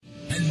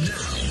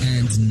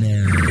And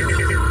now,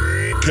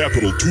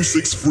 Capital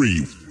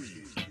 263.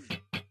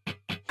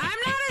 I'm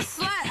not a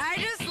slut. I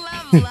just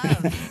love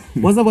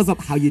love. What's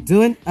up? How you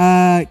doing?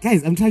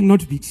 Guys, I'm trying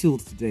not to be chilled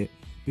today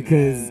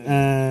because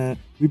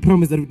we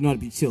promised that we'd not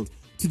be chilled.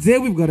 Today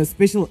we've got a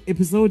special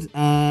episode.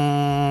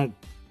 Normally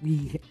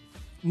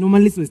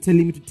was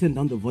telling me to turn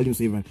down the volume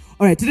so everyone.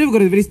 Alright, today we've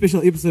got a very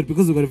special episode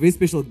because we've got a very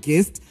special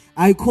guest.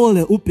 I call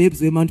her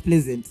uBabez of Mount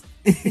Pleasant.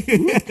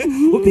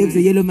 uBabez of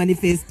We Yellow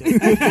Manifesto.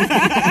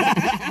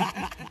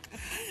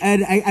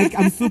 And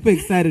I'm super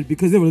excited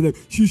because everyone's like,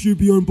 she should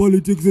be on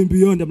politics and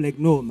beyond. I'm like,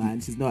 no,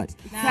 man, she's not.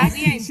 Nah,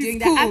 we ain't doing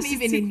that. I'm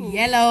even in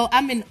yellow.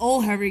 I'm in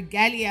all her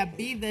regalia.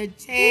 Be the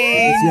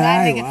change.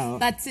 Yeah, wow.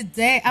 But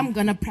today, I'm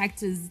going to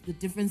practice the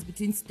difference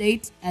between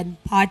state and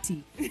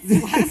party.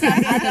 What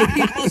some other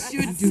people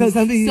should do.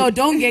 So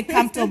don't get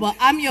comfortable.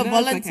 I'm your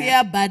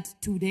volunteer, but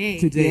today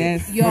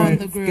Yes, you're on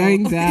the grill.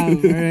 Going down.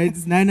 All right,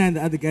 it's Nhai and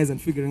the other guys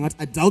and figuring out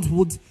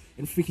adulthood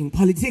and freaking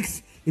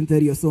politics in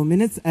 30 or so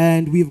minutes.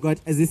 And we've got,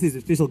 as this is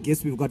a special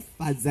guest, we've got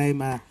Fadzayi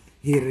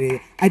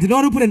Mahere. I did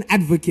not want to put an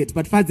advocate,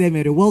 but Fadzayi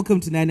Mahere, welcome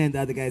to Nhai and the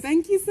other guys.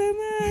 Thank you so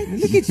much.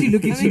 Look at you.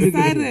 I'm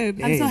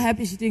excited. I'm so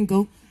happy she didn't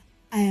go,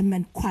 I am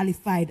a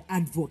qualified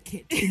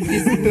advocate.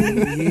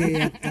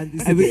 Yeah, I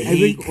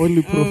think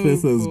only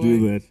professors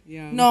do that.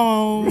 Yeah.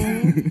 No.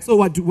 So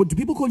what do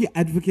people call you,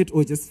 advocate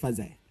or just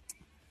Fadzayi?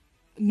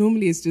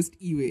 Normally it's just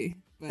Iwe.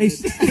 But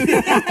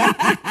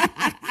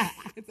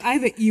it's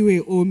either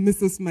Iwe or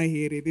Mrs.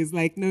 Mahere. There's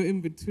like no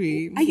in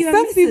between. Are you a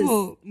Some Mrs.?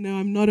 people, no,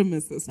 I'm not a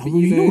Mrs. But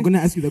You know we're going to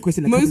ask you the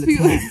question a most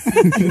couple of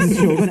times.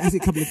 Sure, we're going to ask you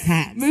a couple of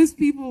times. most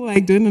people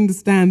like don't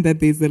understand that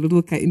there's a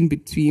little in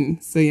between.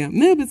 So yeah,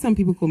 no, but some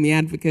people call me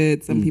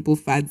advocate. Some people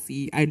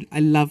Fadzayi. I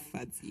love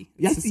Fadzayi.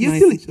 Yes, It's you're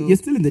nice and chill.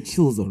 still in the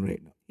chill zone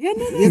right now. Yeah,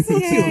 no, You're it's still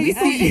chill. okay. We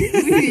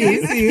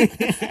see you.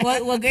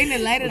 We're going to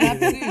light it up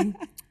soon.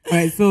 All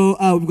right, so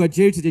we've got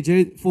Jerry today.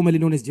 Jerry, formerly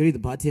known as Jerry the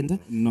bartender.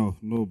 No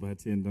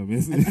bartender. I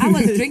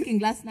was drinking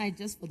last night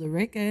just for the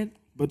record.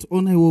 But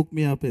Onai woke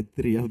me up at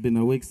 3. I've been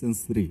awake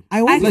since 3. I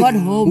got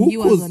home, he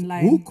was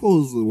online. Who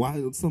calls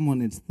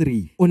someone at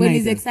 3? When Onai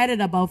he's does. excited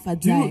about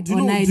Do you know, Fadzayi, do, you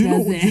know, Onai do, you know,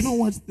 does do it. you know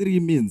what 3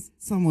 means?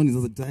 Someone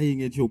is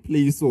dying at your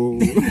place or,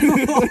 Do or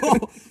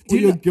you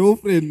your know-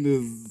 girlfriend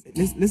is...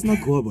 Let's not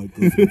go about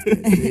girlfriends,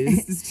 guys.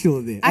 Let's just chill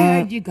there. I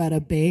heard you got a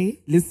bay.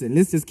 Listen,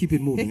 let's just keep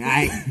it moving. All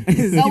right.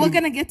 Oh, we're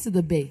going to get to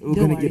the bay. We're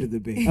Don't gonna worry. get to the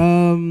bay.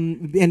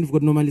 And we've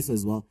got Normalisa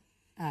as well.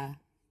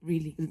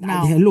 Really?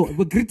 Now, Hello,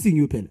 we're greeting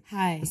you, Pen.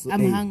 hi. So,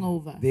 I'm hey,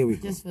 hungover. there we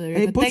go. Just for the Hey,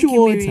 record. put Thank your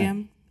you, water.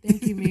 Miriam.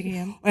 Thank you,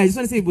 Miriam. All right, I just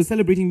want to say we're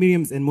celebrating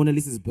Miriam's and Mona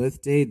Lisa's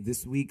birthday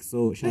this week,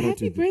 so shout out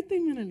to Happy birthday,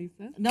 Mona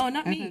Lisa. No,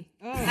 not me.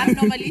 Oh. I'm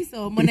normally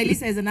so. Mona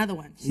Lisa is another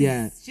one.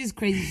 She's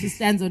crazy. She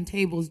stands on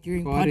tables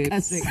during Got it.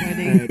 podcast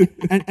recording. All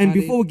right. And Got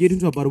before it. we get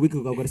into about a week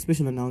ago, I've got a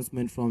special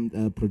announcement from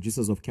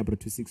producers of Capital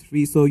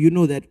 263. So you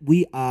know that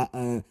we are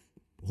a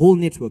whole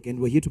network and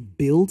we're here to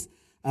build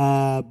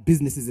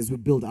businesses as we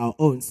build our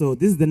own. So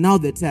this is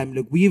the time.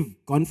 Look, we've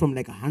gone from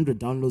like 100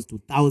 downloads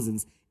to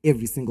thousands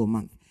every single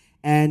month.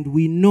 And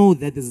we know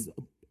that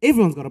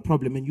everyone's got a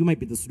problem and you might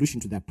be the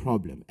solution to that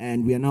problem.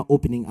 And we are now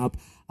opening up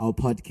our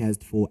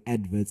podcast for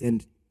adverts.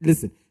 And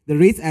listen, the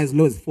rates are as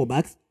low as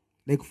 $4.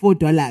 Like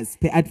 $4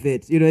 per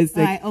advert. You know, it's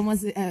like I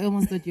almost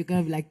thought you were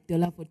gonna be like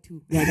 $1 for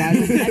 2. Yeah, that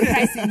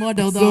pricing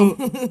model though.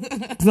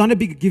 So I want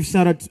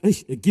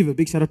to give a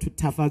big shout out to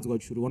Tafaz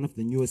Gwachuru, one of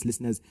the newest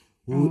listeners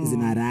who is in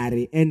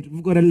Harare. And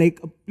we've got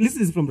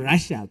listeners from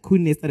Russia.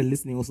 Kune started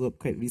listening also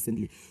quite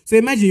recently. So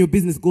imagine your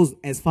business goes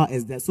as far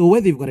as that. So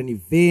whether you've got an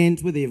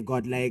event, whether you've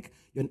got like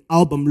an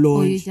album Or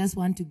launch, you just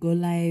want to go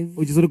live.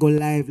 or you just want to go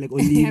live like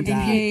Olinda,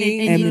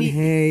 And you need-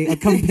 Hey, a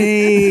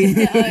campaign.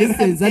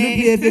 Listen, campaign.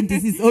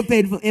 ZANU-PF is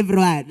open for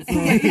everyone.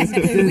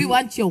 So, We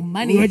want your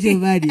money. we want your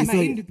money. I'm So,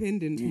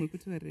 independent.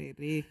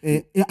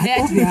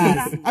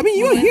 I mean,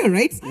 you're here,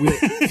 right?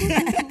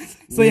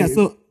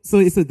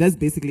 So that's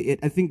basically it.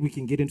 I think we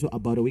can get into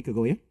about a week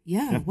ago, yeah?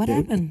 Yeah, what There-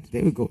 happened?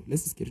 There we go.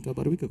 Let's just get into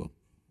about a week ago.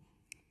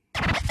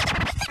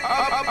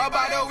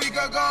 About a week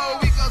ago.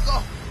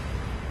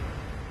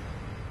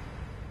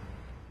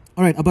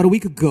 All right, about a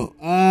week ago.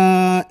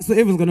 So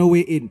everyone's gonna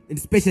weigh in, and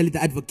especially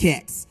the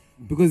advocates,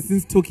 because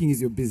since talking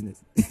is your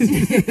business.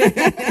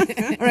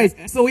 All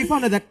right, so we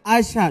found out that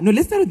Asha. No,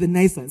 let's start with the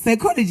nice one.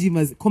 Psychology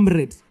must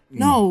comrade.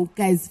 No,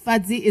 guys,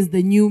 Fadzayi is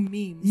the new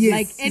meme. Yes.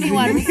 Like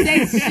anyone who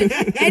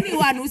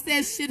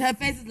says shit, her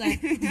face is like,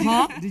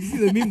 huh? Did you see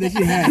the meme that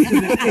she had? She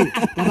was like, hey,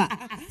 Baba.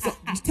 So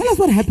tell us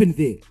what happened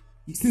there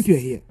since you're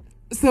here.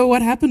 So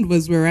what happened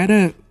was we were at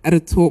a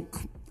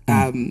talk,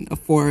 a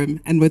forum,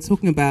 and we're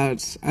talking about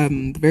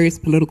the various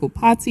political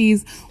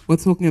parties. We're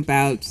talking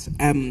about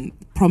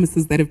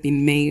promises that have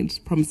been made,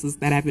 promises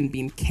that haven't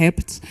been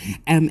kept,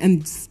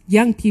 and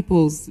young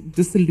people's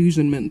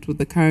disillusionment with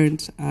the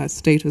current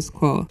status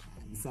quo.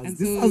 This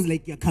sounds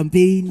like you're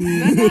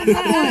campaigning. All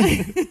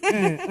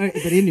right,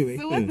 but anyway.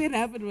 So what then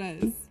happened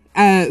was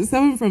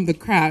someone from the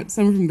crowd,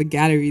 someone from the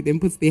gallery, then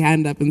puts their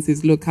hand up and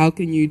says, look, how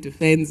can you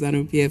defend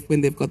ZANU-PF when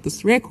they've got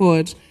this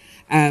record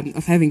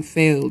of having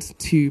failed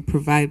to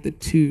provide the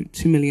 2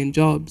 million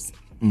jobs?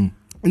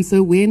 And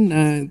so when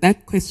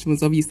that question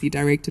was obviously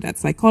directed at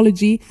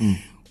psychology,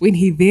 when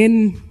he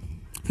then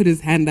put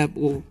his hand up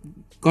or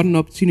got an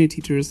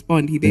opportunity to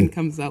respond, he then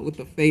comes out with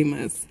the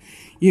famous,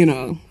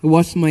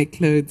 wash my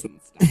clothes and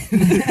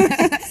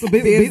stuff. So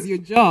there's your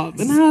job.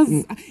 And I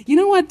was, you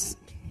know what?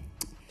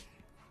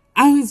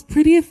 I was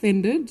pretty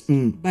offended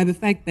by the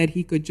fact that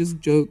he could just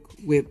joke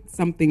with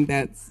something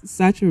that's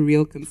such a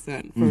real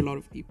concern for a lot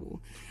of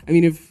people. I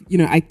mean,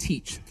 I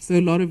teach, so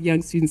a lot of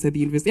young students at the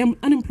university,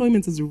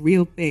 unemployment is a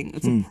real thing.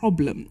 It's a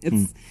problem.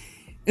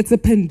 It's a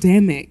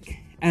pandemic.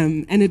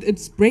 And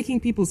it's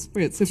breaking people's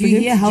spirits. So do you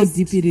hear how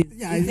deep it is?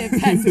 Yeah, it's a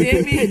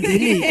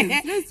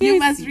pandemic. You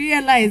must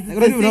realize. I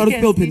don't even know how to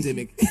spell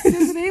pandemic. So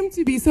for them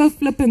to be so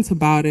flippant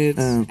about it,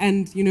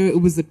 and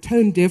it was a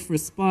tone-deaf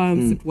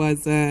response. It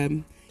was,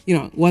 it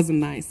wasn't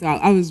nice. So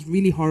I was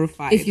really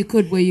horrified. If you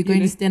could, were you going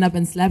to stand up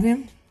and slap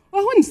him?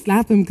 Well, I wouldn't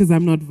slap him because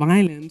I'm not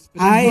violent.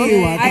 But I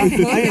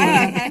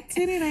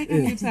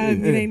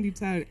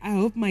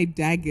hope my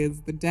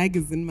the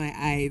daggers in my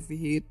eyes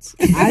hit.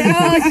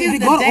 They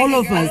got all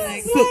of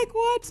us. Like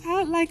what?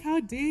 How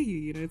dare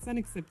you? It's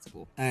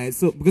unacceptable.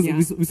 So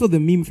because we saw the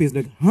meme face,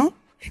 like, huh?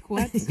 Like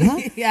what? Huh?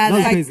 Yeah, that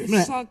was like crazy.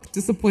 Shock,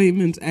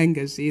 disappointment,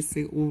 anger,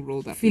 all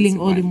rolled up. Feeling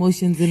all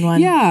emotions in one.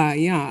 Yeah.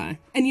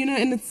 And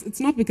and it's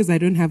not because I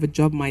don't have a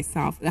job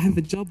myself. I have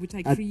a job which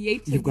I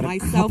created you've got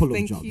myself. A couple of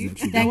Thank jobs, you.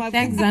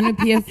 Thanks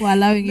ZANU-PF for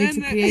allowing you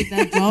to create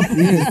that job.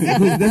 Yes,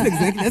 because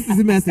that's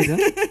the message.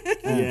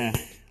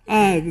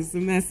 Huh? This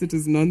message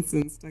is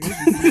nonsense.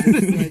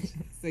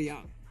 So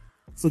yeah.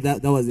 So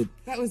that was it.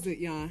 That was it,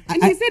 yeah.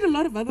 And he said a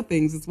lot of other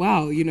things as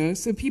well,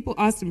 So people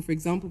asked him, for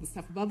example, the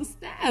stuff about the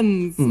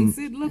stands and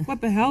said, look, what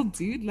the hell,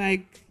 dude?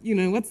 Like,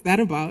 what's that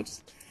about?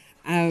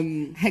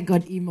 I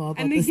got emo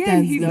about and the again,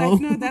 stands, he's though. like,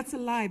 no, that's a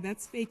lie.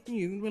 That's fake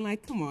news. And we're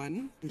like, come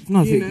on. It's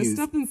not fake news.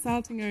 Stop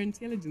insulting our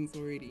intelligence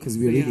already. Because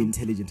we're really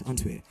intelligent,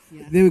 aren't we?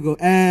 Yeah. There we go.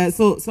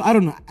 So I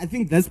don't know. I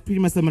think that's pretty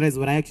much summarizes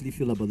what I actually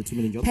feel about the 2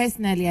 million jobs.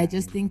 Personally, I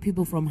just think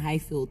people from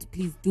Highfield,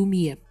 please do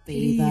me a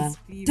favor.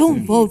 Please,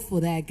 don't vote for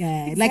that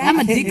guy. Like, I'm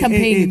a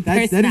decampaigning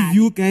person. That is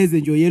you guys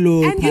and your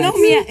yellow And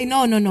party.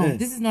 No.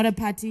 This is not a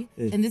party.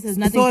 And this has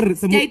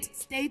nothing.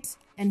 State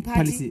and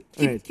party.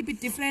 Policy. Keep it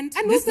different.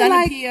 And this also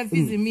ZANU-PF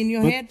is in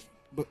your head.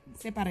 But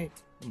separate.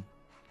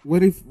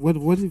 What if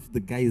the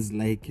guys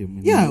like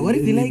him? What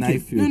if they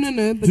like him?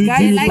 No. The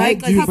guy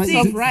like cups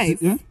of rice.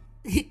 Yeah?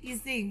 He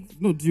sings.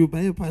 No, do you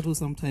buy a part or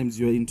sometimes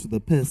you're into the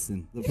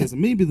person?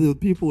 Maybe the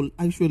people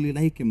actually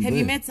like him. Have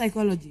you met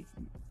psychology?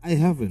 I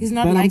haven't. He's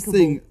not but likable. I'm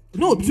saying,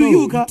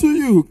 to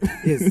you.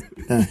 Yes.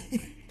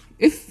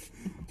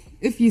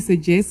 If you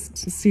suggest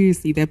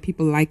seriously that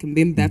people like him,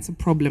 then that's a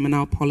problem in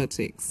our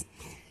politics.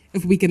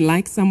 If we can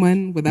like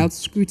someone without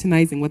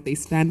scrutinizing what they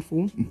stand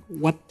for,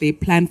 what their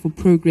plan for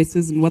progress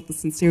is, and what the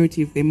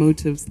sincerity of their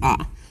motives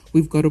are,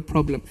 we've got a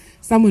problem.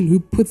 Someone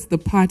who puts the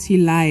party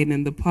line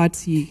and the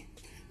party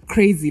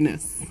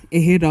craziness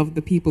ahead of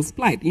the people's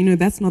plight.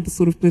 That's not the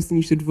sort of person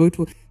you should vote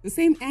for. The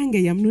same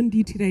anger, That's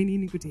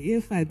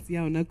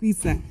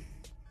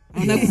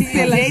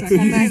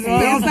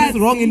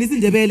wrong in this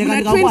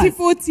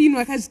 2014,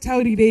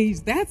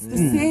 that's the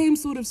same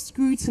sort of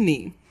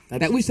scrutiny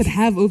that we should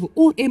have over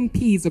all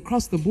MPs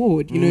across the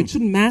board. It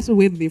shouldn't matter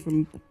whether they're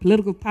from a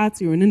political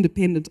party or an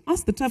independent.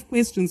 Ask the tough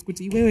questions, what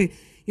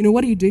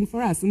are you doing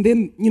for us? And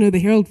then, the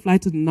Herald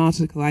flighted an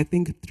article, I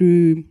think,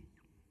 through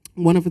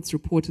one of its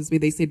reporters where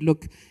they said,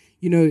 look,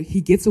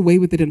 he gets away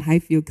with it in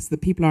Highfield because the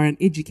people are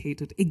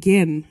uneducated.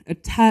 Again, a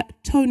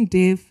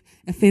tone-deaf,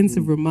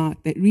 offensive remark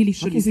that really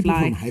shouldn't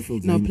fly in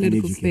our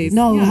political space.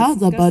 No,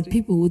 how's about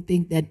people who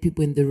think that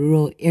people in the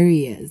rural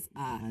areas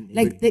are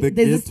like there's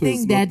this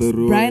thing that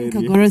Brian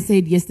Kagoro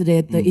said yesterday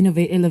at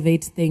the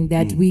Elevate thing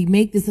that we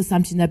make this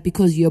assumption that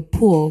because you're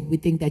poor, we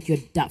think that you're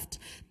daft.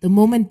 The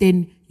moment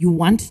then you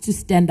want to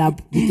stand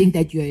up, you think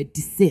that you're a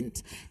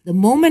dissent. The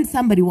moment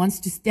somebody wants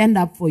to stand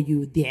up for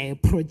you, they're a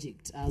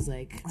project. I was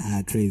like,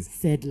 crazy.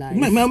 Said life.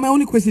 My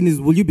only question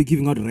is, will you be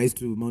giving out rice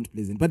to Mount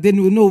Pleasant? But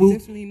then we'll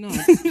definitely not.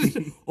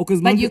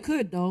 But you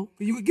could though.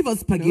 You could give us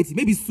spaghetti,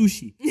 maybe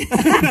sushi.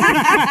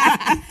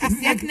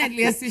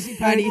 Definitely a sushi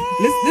party.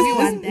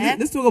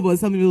 Let's talk about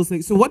something else.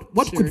 So what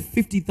could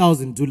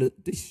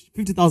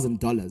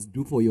 $50,000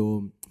 do for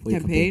your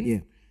campaign? Yeah.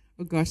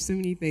 Oh gosh, so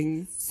many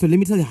things. So let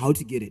me tell you how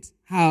to get it.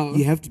 How?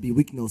 You have to be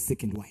Wicknells'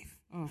 second wife.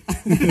 Oh.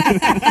 Because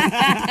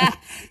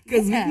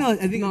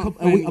Wicknells, I think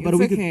about a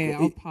week ago.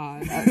 I'll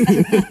pass.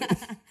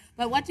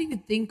 But what do you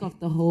think of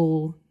the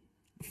whole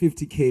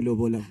 50K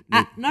lobola?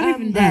 Not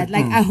even that.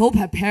 I hope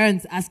her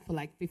parents ask for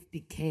like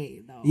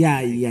 50K though. Yeah,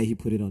 he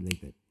put it on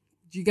like that.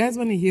 Do you guys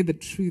want to hear the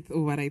truth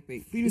of what I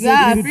think? Free to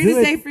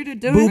say, free to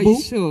do it. Are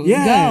you sure?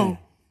 Yeah. Go.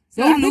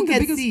 So I think the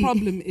biggest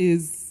problem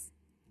is,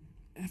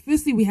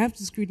 firstly, we have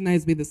to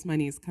scrutinize where this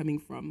money is coming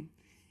from.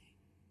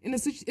 In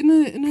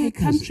a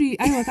country,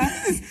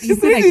 she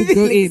said I could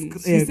go in.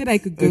 She said I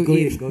could go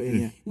in. Go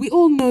in, yeah. We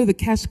all know the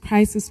cash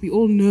crisis. We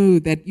all know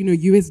that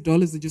US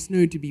dollars are just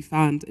nowhere to be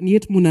found. And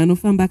yet, Munano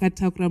Fambaka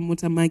Takra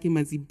Motamaki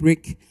Mazi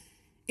brick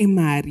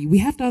Emari. We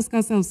have to ask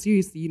ourselves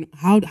seriously,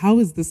 how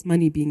is this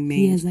money being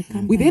made? Yes,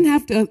 we then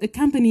have to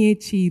accompany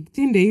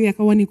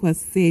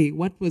say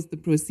what was the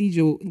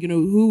procedure,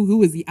 who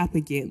was he up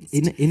against? I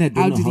don't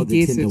know how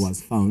the tender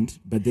was found,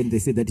 but then they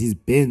said that his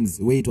Benz,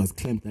 where it was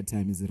clamped that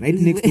time, is right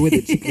next to where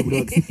the chicken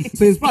blocks.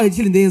 So he's probably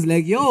chilling there. He's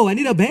like, yo, I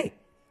need a bag.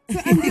 So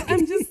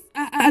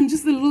I'm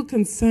just a little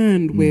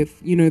concerned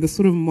with, the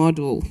sort of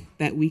model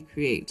that we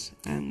create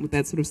with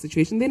that sort of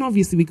situation. Then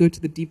obviously we go to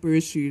the deeper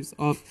issues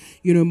of,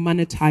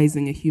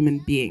 monetizing a human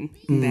being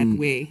in that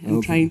way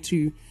and trying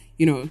to,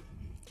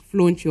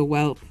 flaunt your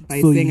wealth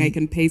by saying I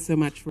can pay so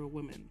much for a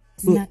woman.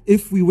 So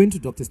if we went to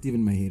Dr.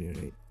 Stephen Mahere,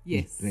 right?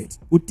 Yes. Right.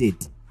 Who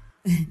did?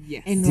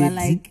 Yes. And we're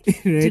like,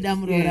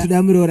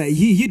 Tudamrora.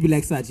 He'd be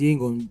like, such, he ain't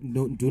going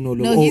to do no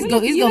No, he's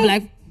going to be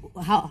like,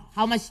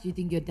 how much do you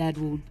think your dad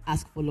would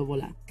ask for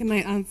lobola? Can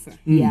I answer?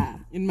 Yeah.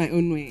 In my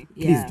own way.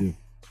 Yeah. Please do.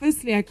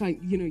 Firstly, I can't,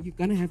 you're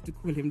going to have to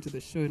call him to the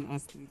show and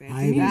ask him that.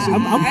 I'm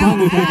done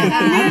with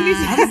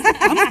that.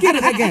 I'm scared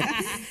of that guy.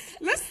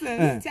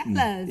 Listen, Tell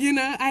us.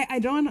 I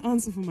don't want to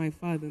answer for my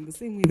father in the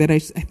same way that I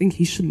think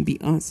he shouldn't be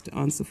asked to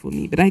answer for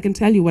me. But I can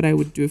tell you what I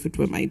would do if it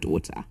were my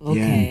daughter.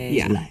 Okay.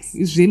 Yeah.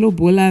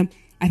 Lobola,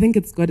 I think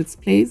it's got its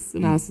place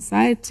in our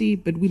society,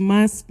 but we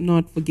must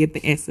not forget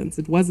the essence.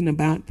 It wasn't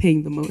about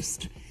paying the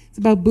most. It's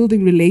about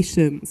building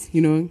relations,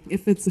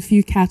 If it's a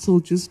few cattle,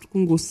 just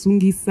kungo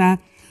sungisa,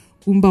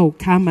 kumba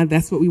ukama,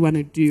 that's what we want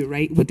to do,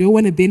 right? We don't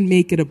want to then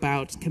make it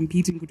about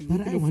competing.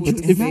 But I want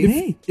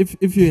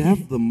if you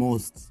have the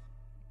most,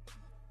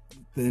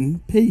 then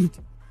pay it.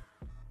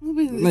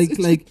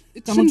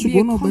 It shouldn't be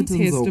a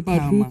contest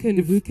about who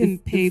can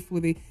pay for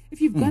the. If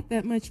you've got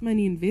that much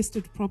money, invest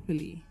it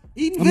properly.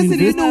 I'm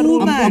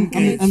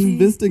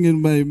investing in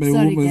my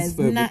Sorry, woman's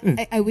guys.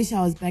 family. I wish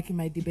I was back in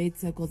my debate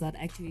circles. I'd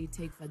actually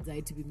take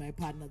Fadzayi to be my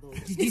partner, though.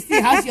 Did you see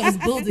how she was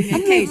building a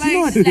case?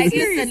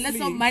 Listen, let's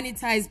not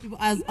monetize people.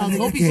 I was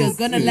hoping she was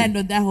going to land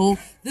on that whole,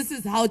 this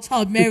is how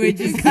child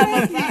marriage is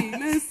coming from.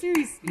 No,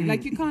 seriously.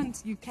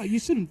 You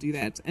shouldn't do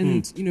that.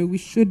 And, we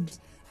should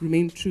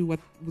remain true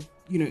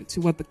to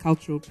what the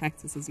cultural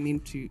practice is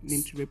meant to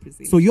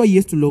represent. So you're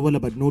yes to lobola,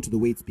 but no to the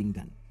way it's being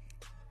done.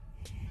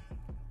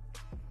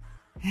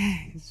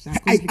 I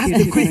asked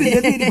the question,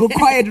 just made it go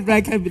quiet.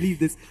 I can't believe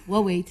this.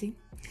 We're waiting.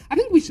 I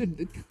think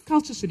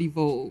culture should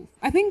evolve.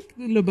 I think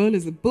the lobola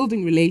is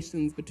building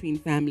relations between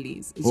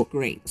families is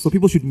great. So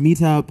people should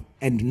meet up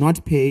and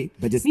not pay,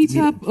 but just meet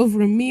up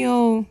over a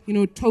meal,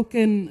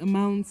 token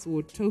amounts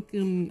or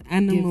token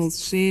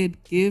animals,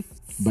 shared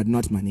gifts. But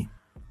not money.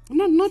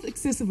 Not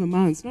excessive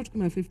amounts, not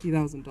about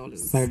 $50,000.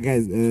 So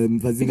guys,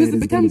 because it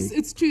becomes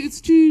it's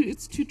too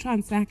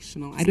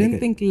transactional. I don't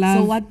think love.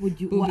 So what would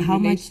you? How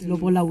much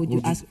lobola would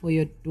you ask for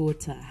your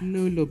daughter?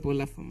 No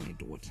lobola for my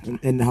daughter.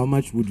 And how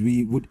much would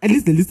at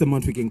least the least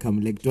amount we can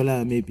come, like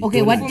dollar maybe. Okay,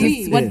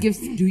 $1. what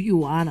gifts do you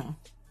wanna?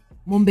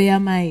 Mumbeya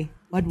Mai,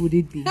 what would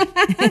it be?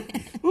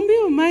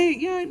 Mumbeya Mai,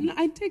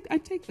 I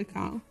take the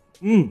cow.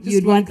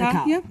 You'd want the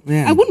cow?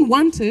 Yeah. I wouldn't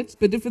want it,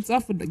 but if it's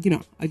offered,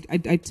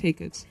 I'd take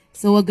it.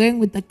 So we're going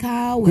with the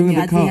cow when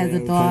Yati has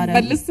a daughter.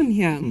 But listen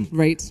here,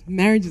 right?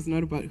 Marriage is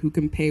not about who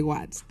can pay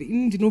what. The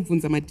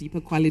Indinovuns are my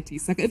deeper quality.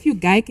 So if your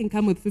guy can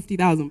come with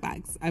 50,000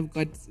 bags, I've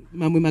got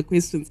my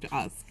questions to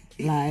ask.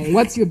 Like,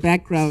 what's your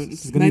background?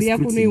 Maria,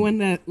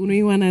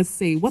 you wanna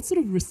say, what sort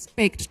of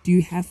respect do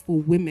you have for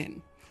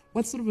women?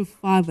 What sort of a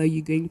father are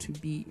you going to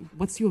be?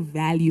 What's your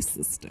value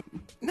system?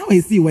 Now I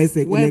see why I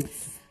say we're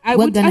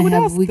going to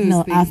have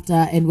Wicknells after,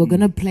 and we're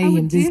going to play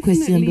him this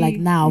question like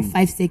now,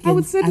 5 seconds. I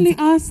would certainly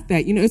ask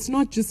that. It's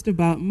not just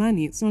about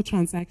money. It's not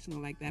transactional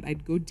like that.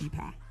 I'd go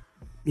deeper.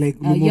 Like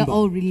Lumumba. You're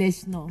all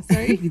relational.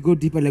 Sorry? You go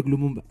deeper like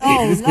Lumumba.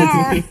 Oh,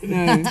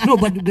 no. No,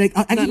 but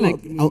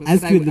I'll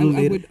ask you a little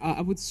later.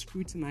 I would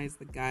scrutinize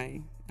the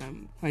guy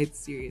quite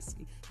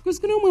seriously.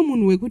 Because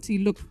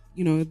look,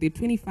 they're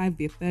 25,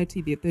 they're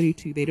 30, they're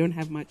 32, they don't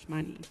have much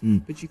money.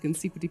 But you can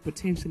see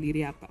potentially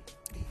riapa.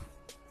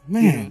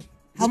 Man.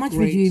 How much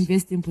would you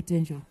invest in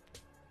potential?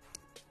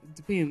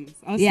 Depends.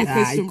 Ask your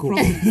question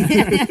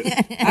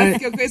properly.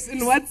 Ask your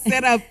question, what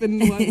setup and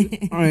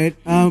what. All right.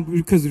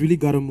 Because we really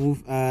got to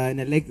move.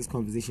 And I like this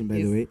conversation, by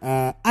the way.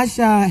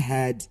 Asha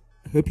had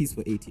herpes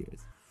for 8 years.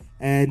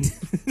 And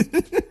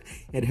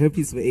had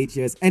herpes for 8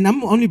 years. And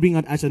I'm only bringing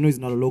out Asha. I know he's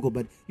not a local,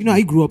 but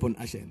I grew up on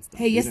Asha and stuff.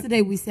 Hey,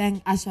 yesterday we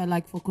sang Asha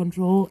like for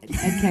control at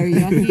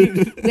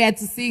karaoke. We had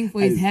to sing for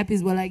his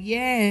herpes. We're like,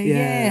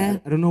 yeah.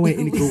 I don't know why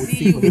any girl would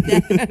sing for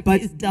that.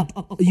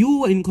 But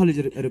you were in college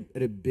at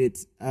a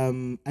bit.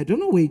 I don't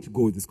know where to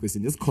go with this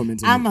question. Just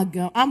comment. I'm a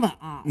girl. I'm an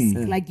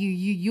ass. Like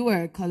you were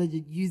at college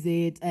at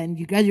UZ and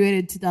you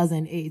graduated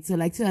 2008. So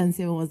like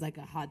 2007 was like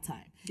a hard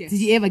time. Yes.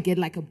 Did you ever get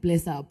like a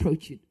blesser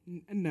approach you?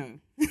 No.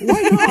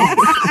 Why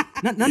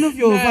not? None of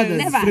your fathers.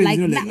 Never.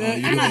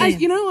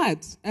 You know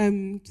what?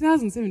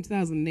 2007,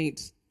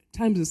 2008,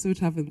 times were so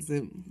tough and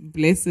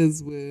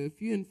blessers were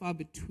few and far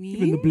between.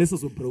 Even the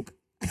blessers were broke.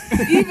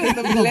 Even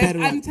the bless,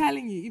 I'm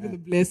telling you, even the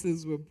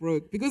blessers were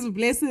broke. Because a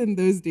blesser in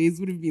those days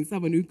would have been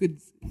someone who could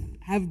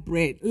have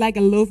bread, like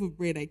a loaf of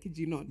bread, I kid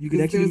you not. You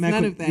could actually there was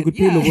none of that. You could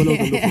pay lobola on the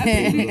loaf of bread.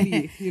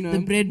 Absolutely, you know. The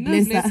bread no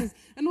blesser. blessers.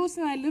 And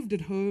also I lived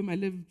at home. I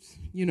lived,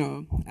 you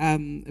know, a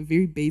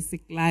very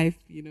basic life,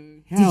 you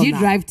know. Did you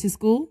drive to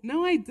school?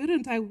 No, I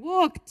didn't. I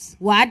walked.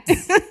 What?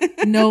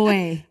 No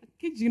way.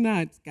 Kid you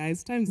not,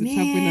 guys. Times are tough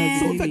when I was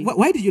So, in in fact, uni.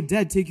 why did your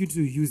dad take you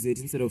to use it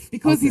instead of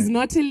Because he's outside?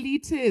 not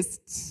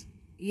elitist.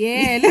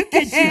 Yeah, look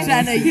at you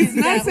trying to use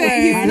that word.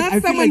 He's not I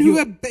feel someone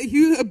like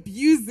who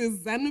abuses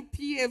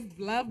ZANU-PF,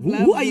 blah, blah,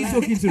 Who are you blah.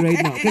 talking to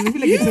right now? Because I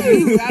feel like You.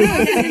 you're I'm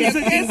not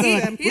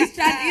talking to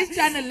He's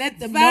trying to let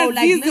them But know,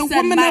 like, he's the listen,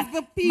 woman my, of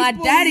the people, my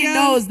daddy yeah.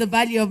 knows the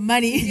value of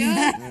money.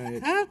 Yeah.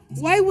 Huh?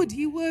 Why would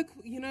he work,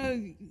 you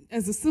know,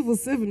 as a civil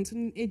servant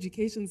in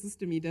education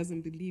system he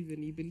doesn't believe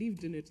in? He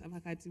believed in it.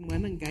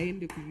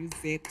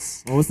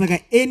 Oh, it's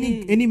like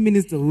any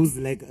minister who's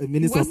like a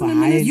minister of a wasn't a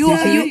high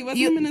minister. He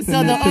wasn't a minister.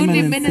 So the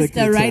only Permanent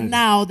minister right secretary.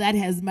 now that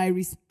has my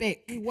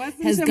respect He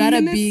wasn't has a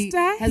gotta minister.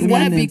 has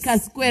gotta be Permanent.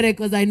 Kaskwere,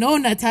 because I know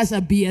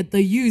Natasha be at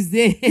the use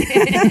there.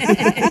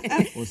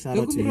 Oh, shout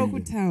out to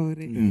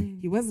him.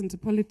 He wasn't a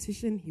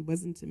politician. He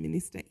wasn't a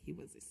minister. He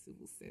was a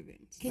civil servant.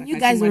 Can you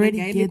guys already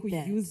get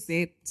that? Use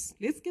that.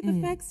 Let's get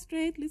the facts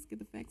straight. Let's get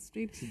the facts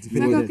straight.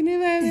 defend that.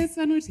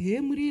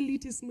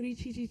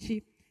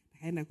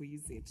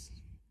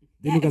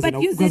 Then you guys but know-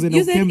 use because it, they know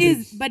use it Cambridge.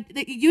 is, but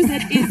use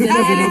it is.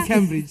 Because they know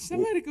Cambridge.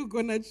 Somebody could go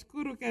on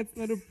chukuru, it's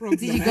not a problem.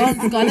 Did you go on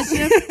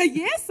scholarship?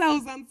 Yes, I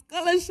was on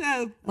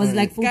scholarship. Was it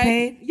like full Guy-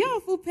 pay? Yeah,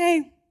 full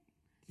pay.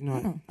 You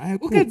know, I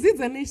cool.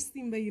 Ukadzidza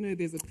nesimba, you know,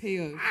 there's a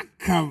payoff.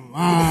 Come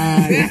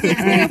on. There's a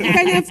payoff.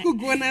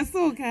 Ukanyatskugona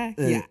soka.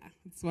 Yeah,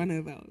 it's one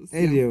of those. Yeah.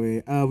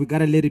 Anyway, we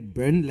gotta let it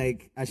burn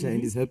like Asha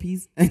and his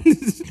herpes.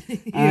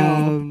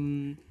 Yeah.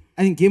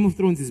 I think Game of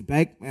Thrones is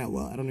back. Yeah,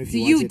 well, I don't know if Do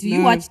you you watch it. do you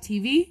No. watch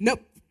TV?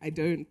 Nope, I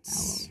don't.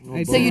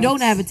 I So you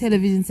don't have a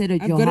television set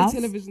at I've your got a house?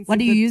 television What set,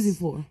 do you but- use it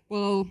for?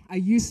 Well, I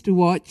used to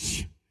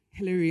watch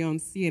Hillary on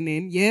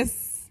CNN.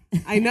 Yes,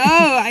 I know,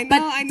 I know,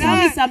 But I know. tell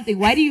me something.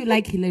 Why do you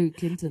like Hillary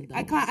Clinton though?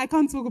 I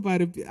can't talk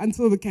about it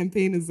until the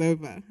campaign is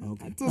over.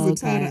 Okay. Until the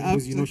time Okay.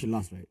 Because you know after. she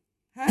lost, right?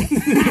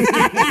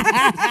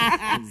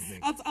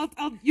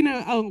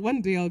 I'll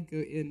one day I'll go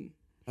in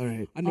All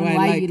right. on On why,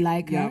 why I you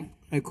like her? yeah. All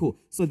right, cool.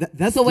 So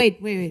that's So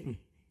wait.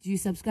 Do you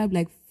subscribe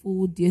like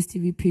full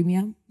DSTV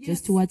Premium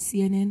just to watch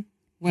CNN?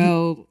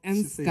 Well, and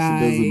She says she Sky.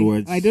 doesn't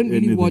watch I don't really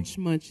anything. watch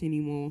much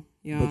anymore.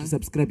 Yeah. But you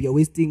subscribe, you're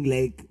wasting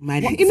like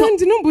money. You know,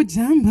 Ndinombo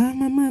Jamba,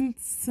 my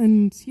months,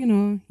 and you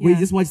know. Yeah. Wait, you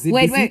just watch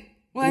ZBC? Wait.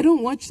 Well, I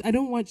don't watch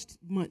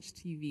much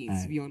TV, to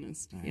Aye. be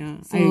honest. Aye.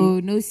 Yeah. So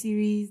no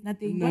series,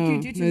 nothing. What do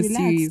you do to No relax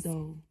series.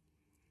 though?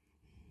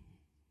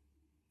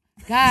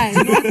 Guys,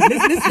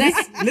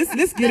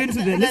 Let's get into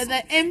the.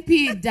 the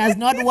MP does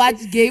not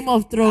watch Game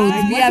of Thrones.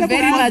 We are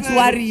very much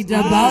worried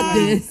about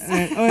this.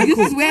 This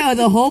is where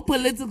the whole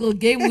political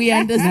game we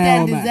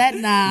understand No, is that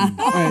now.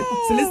 All right,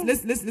 so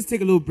let's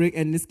take a little break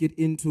and let's get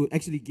into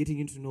actually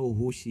getting to know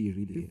who she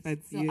really is.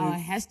 That's So our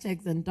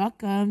hashtags and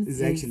 .coms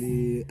Is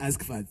actually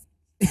Ask Faz.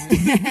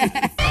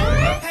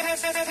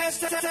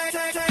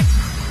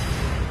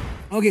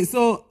 Okay,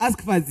 so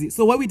Ask Fazzy.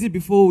 So what we did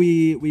before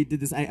we did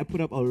this, I put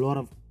up a lot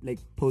of like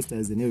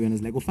posters and everyone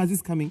was like, "Oh,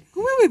 Fazzy's coming."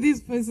 Where were these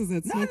posters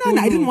at? No,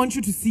 I didn't want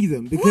you to see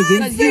them because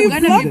because you're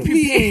gonna be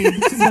prepared.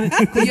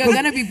 You're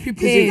gonna be Did you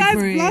prepared guys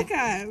for block it.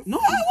 us? No,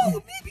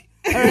 well, maybe.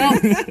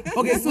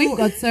 Okay, so We've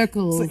got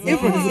circles. So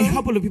everyone, there's a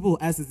couple of people who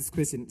asked us this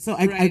question. So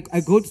Right.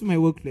 I go to my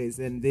workplace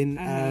and then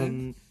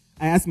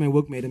I ask my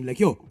workmate, I'm like,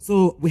 "Yo,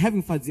 so we're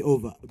having Fadzi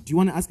over. Do you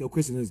want to ask her a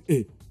question?" He goes,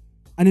 "Hey,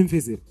 I didn't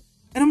face it."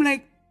 And I'm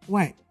like,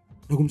 "Why?"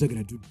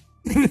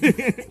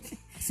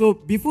 So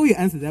before you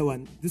answer that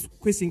one, this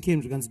question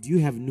came regards, do you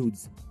have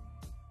nudes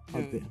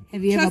out there?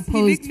 Have you ever Trust me,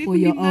 posed Nick- for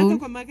your Nick own?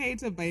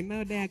 Makaita by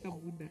now, they are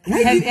kabuda.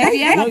 Have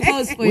you ever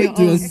posed for your Why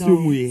do you own? assume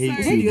though? we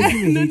hate Sorry. you? you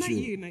assume we No, hate not you?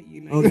 you, not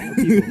you. Okay,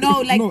 people.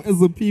 No, like No,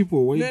 as a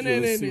people, why No, do you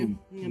no, assume?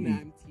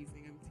 I'm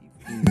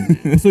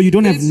teasing. So you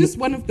don't have It's just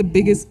one of the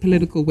biggest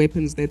political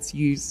weapons that's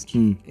used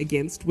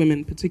against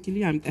women,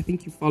 particularly. I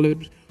think you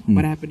followed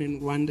what happened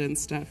in Rwanda and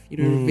stuff. You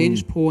know,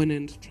 revenge porn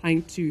and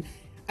trying to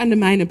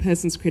undermine a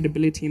person's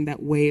credibility in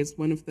that way is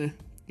one of the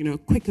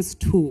quickest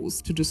tools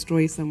to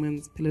destroy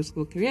someone's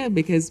political career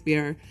because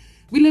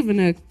we live in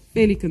a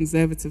fairly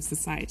conservative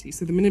society.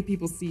 So the minute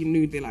people see you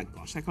nude, they're like,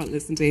 "Gosh, I can't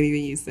listen to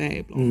anything you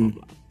say." Blah blah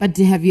blah. But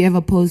have you ever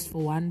posed for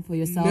one for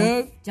yourself?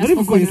 No. Just Not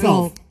even for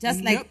control. yourself.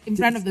 Just like Nope. in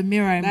front of the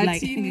mirror, I'm That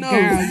like, you know.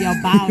 girl,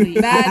 your body.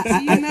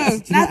 That you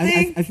know,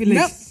 nothing. I feel like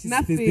nope, she's-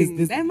 nothing.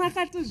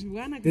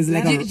 there's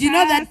like a- Do you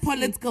know that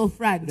political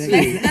front? There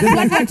Like, is. that's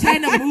what we're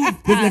trying to move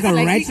There's like past. a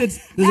Like, ratchet.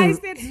 I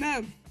said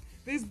no.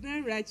 There's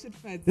no ratchet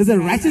Fadzi. There's a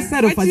ratchet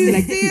side of What Fadzi. you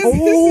Like, see is-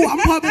 oh, I'm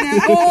popping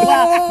out.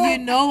 Well, you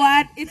know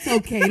what? It's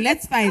okay.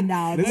 Let's find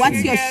out. Let's What's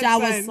find your out.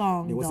 shower Fine.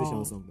 song? Yeah, what's the though?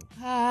 shower song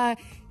though?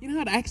 You know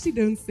what? I actually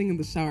don't sing in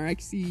the shower.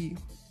 Actually,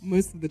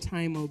 most of the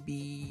time I'll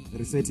be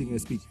Reciting your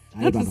speech.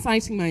 Aye, not Baba.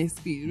 reciting my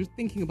speech. Just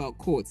thinking about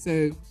court.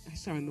 So I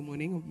shower in the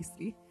morning,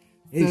 obviously.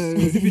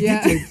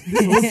 Yeah.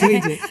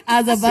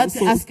 I was about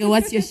to ask her,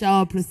 what's your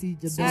shower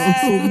procedure?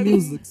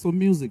 So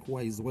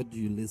music-wise, what do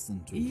you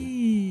listen to?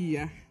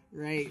 Yeah,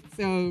 right.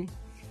 So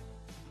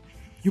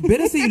You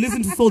better say you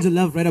listen to Soldier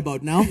Love right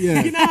about now.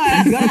 Yeah. you know,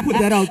 You gotta put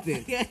that out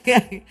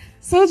there.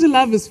 Soldier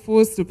Love is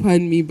forced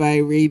upon me by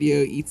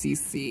radio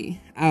etc.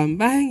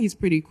 But I think he's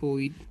pretty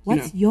cool.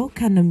 What's your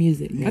kind of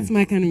music? That's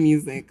my kind of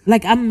music.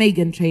 Like, I'm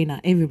Megan Trainor.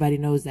 Everybody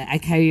knows that. I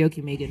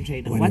karaoke Megan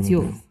Trainor. What's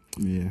yours?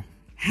 Yeah.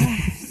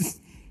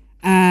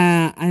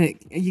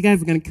 You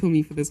guys are gonna kill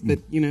me for this, but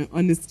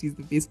honesty is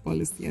the best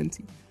policy,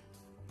 auntie.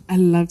 I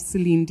love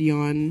Celine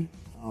Dion.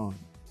 Oh,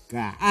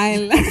 God. I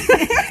love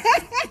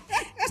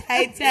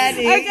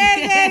Titanic.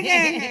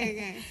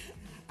 okay.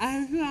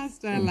 Who else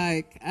do I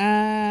like?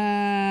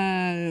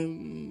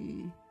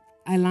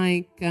 I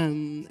like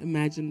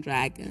Imagine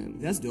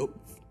Dragons. That's dope.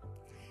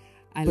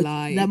 I But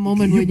like that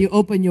moment when you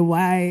open your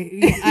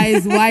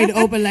eyes wide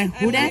open, like,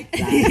 who that?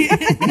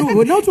 No,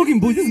 we're not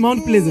talking bull. This is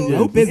Mount Pleasant. Yeah.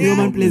 Who pays the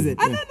Mount Pleasant?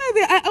 I don't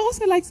know. I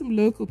also like some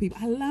local people.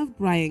 I love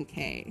Brian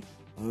K.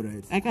 All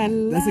right. Like I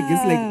love. That's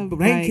against like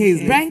Brian K.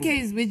 is Brian K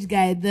is which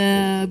guy?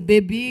 The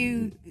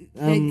baby,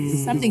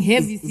 something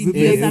heavy, is it CD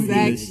or the something.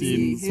 Heavy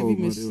Exactly. Machine, Heavy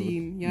so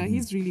Machine. Yeah,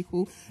 he's really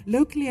cool.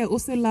 Locally, I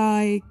also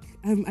like.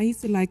 I used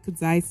to like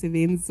Kudzai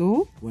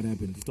Sevenzo. What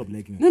happened? You stopped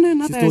liking her? No,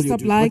 not She that I stole your stopped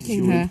dude. What did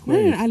liking she her.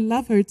 require? No, I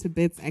love her to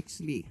bits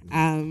actually.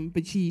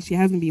 But she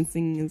hasn't been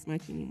singing as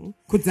much anymore.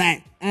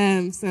 Kudzai.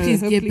 So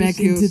Please get hopefully back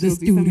she'll into the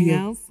do something studio.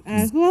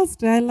 else. Who else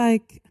do I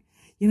like?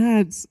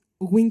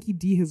 Winky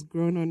D has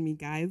grown on me,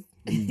 guys.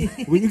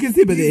 Well, you can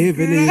see by the hair,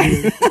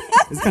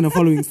 it's kind of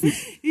following suit.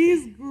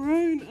 He's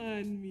grown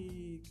on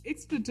me.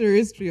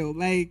 Extraterrestrial,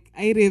 like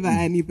I never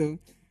any though.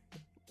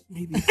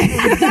 Maybe.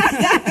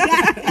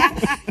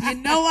 You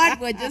know what?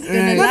 We're just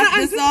gonna laugh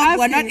this off.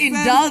 We're not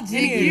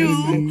indulging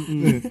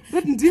you.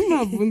 But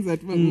Ndima Bunzat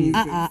for me.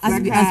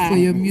 Ask for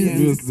your music.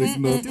 Music,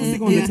 not. Just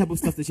think on the type of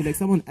stuff that she like.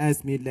 Someone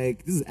asked me,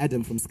 like, this is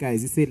Adam from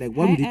Skies. He said, like,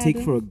 what Hi, would it take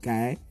Adam. for a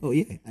guy? Oh,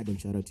 yeah, Adam,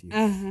 shout out to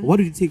you. What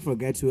would it take for a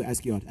guy to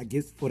ask you out? I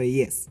guess for a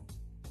yes.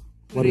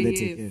 What would it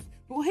take? Yeah.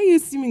 But why are you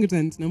assuming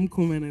that I'm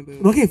common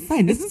though? Okay,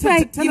 fine. It's just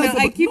like, tell us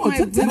I about- keep no, my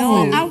tell- tell us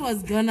No, about- I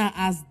was gonna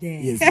ask that.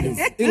 Yes,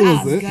 yes. It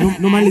was it. gonna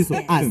Normally, so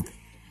ask ask. that.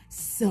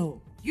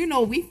 So,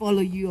 we follow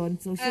you on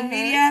social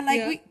media. Like,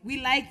 yeah.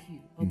 we like you.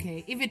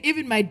 Okay.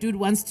 Even my dude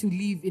wants to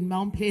live in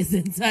Mount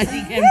Pleasant so he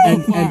can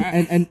go for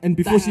And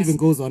before she even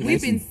goes on, We've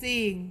actually, been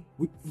seeing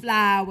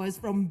flowers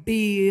from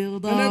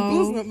Bill. No,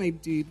 Bill's not my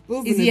dude.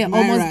 Bill's Is an he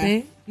admirer. almost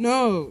there?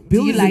 No.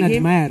 Bill you is like an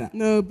him? admirer.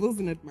 No, Bill's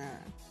an admirer.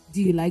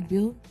 Do you like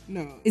Bill?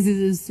 No. Is it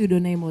his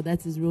pseudonym or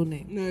that's his real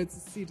name? No, it's a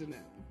pseudonym.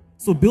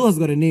 So Bill has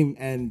got a name,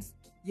 and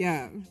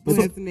Yeah, Bill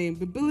has the name,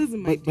 but Bill isn't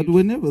my But dude.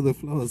 whenever the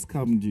flowers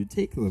come, do you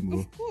take them? Or?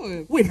 Of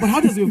course. wait, but how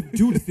does your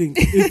dude think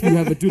if you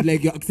have a dude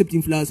like you're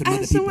accepting flowers from other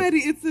people? Somebody,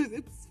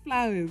 it's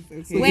flowers.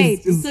 Okay.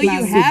 Wait, it's so you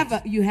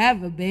plastic.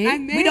 have a babe? I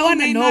may We don't or want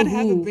to may know not who.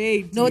 have a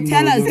babe. No, No,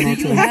 tell us. you're Do not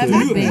you allowed have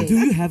to. a babe? Do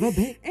you have a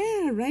babe?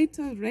 Right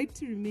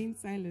to remain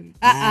silent.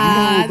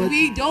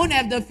 We don't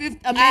have the Fifth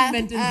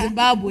Amendment in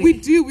Zimbabwe. We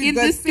do. We've in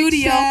got the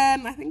studio.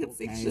 fiction. I think it's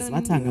Guys, fiction.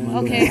 Watanga, man.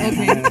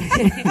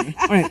 Okay.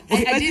 All right. I But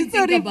didn't it's think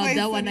already about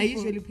that one. I voiced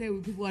usually play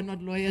with people who are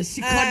not lawyers.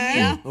 She caught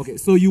me out. Okay,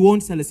 so you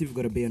won't tell us if you've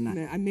got a babe or not.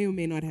 No, I may or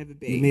may not have a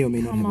babe. You may or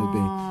may not Come have a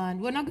babe. on,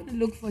 we're not going to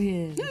look for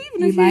him.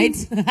 even we if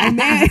might. I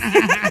may.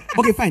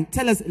 Okay, fine.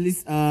 Tell us at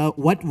least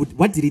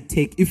what did it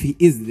take if he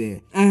is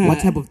there? What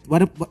type of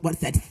what's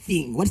that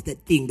thing? What's that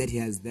thing that he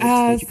has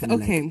that you kind of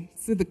like? Okay,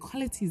 so the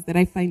qualities that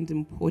I find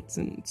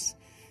important.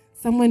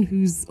 Someone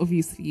who's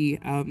obviously,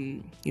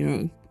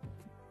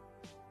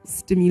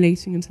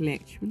 stimulating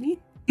intellectually.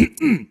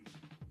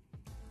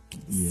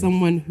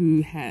 Someone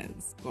who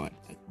has got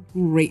a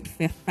great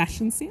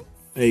fashion sense.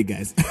 Hey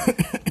guys.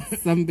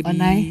 Somebody.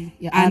 Onai,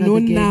 you're out of the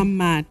game.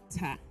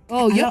 Anonamata.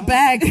 Oh, you're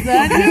back,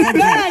 son. You're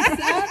back,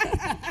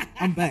 son.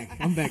 I'm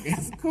back,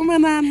 guys. Come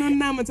on,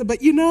 anonamata.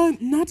 But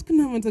not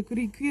kunamata.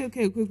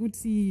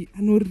 Kuti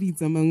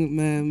anoridza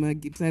ma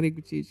guitar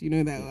kuchechi. You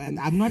know that one.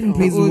 I'm not in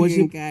praise and Organ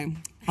worship. guy.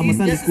 I'm a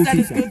Sunday Just school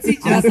Sunday teacher. school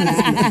teacher. I'm a Sunday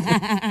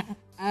school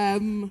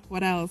teacher.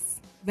 What else?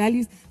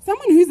 Values.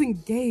 Someone who's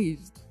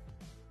engaged.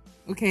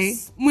 Okay.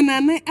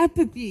 Munana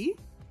apathy.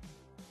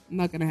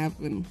 Not gonna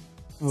happen.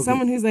 Okay.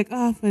 Someone who's like,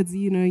 Fadzi,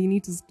 you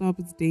need to stop.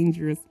 It's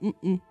dangerous.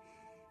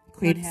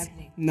 Quit.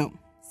 happening. No.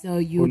 So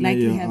you would like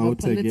to you're have a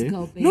out again?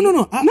 political babe? No.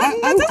 Not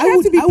doesn't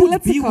have to be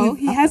political.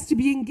 He has to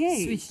be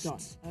engaged. Switched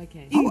on.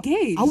 Okay.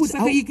 Engaged. I would- so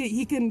that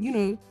he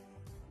can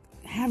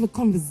have a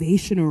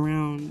conversation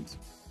around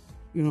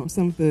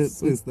some of the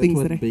So is that things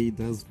what that Bay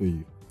does for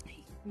you?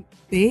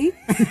 Bae,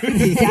 guys,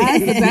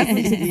 it doesn't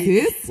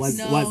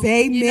exist.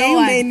 They you may know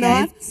what, may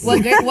not. guys?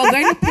 We're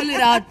going to pull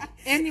it out.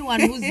 Anyone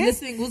who's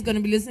listening, who's going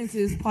to be listening to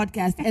this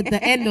podcast, at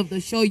the end of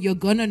the show, you're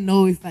going to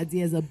know if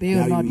Fadzayi has a bae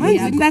or not. We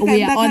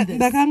are on this.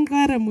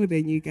 Ndakangara more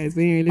than you guys.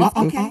 Anyway, let's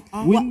go. Okay.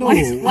 We know.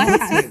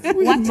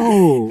 What?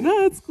 No.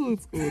 No, it's cool.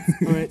 It's cool.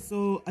 All right.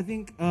 So I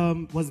think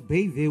was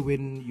Bay there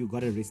when you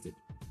got arrested?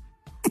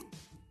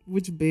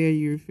 Which bear are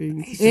you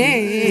referring to?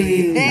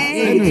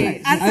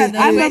 Hey. Answer the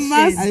I'm a question.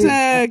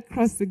 master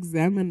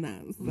cross-examiner.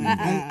 I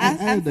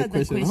have the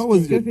question. How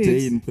was your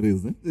day in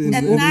prison?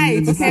 At night,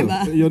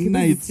 Your It was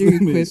night. a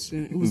serious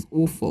question. It was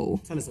awful.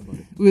 Tell us about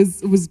it.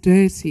 It was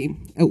dirty.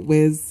 It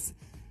was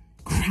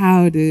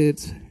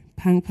crowded.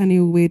 Pangpani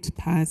wet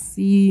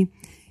pasi.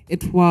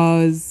 It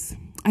was.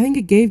 I think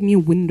it gave me a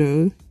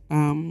window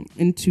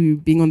into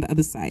being on the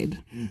other side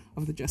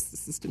of the justice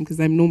system because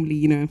I'm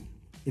normally,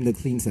 In the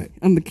clean side.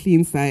 on the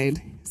clean side.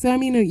 So I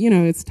mean,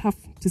 it's tough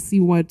to see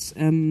what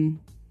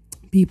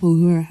people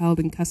who are held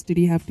in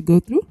custody have to go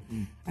through.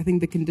 I think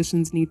the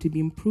conditions need to be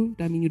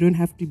improved. I mean, you don't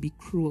have to be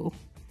cruel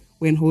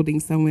when holding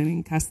someone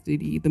in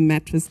custody. The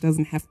mattress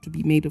doesn't have to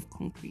be made of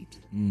concrete.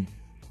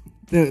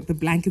 The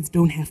blankets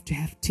don't have to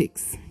have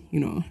ticks.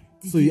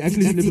 So you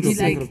actually slept with a like-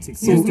 blanket of ticks.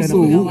 So, Yes,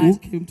 so kind of- who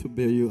came to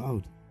bail you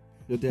out?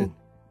 Your dad.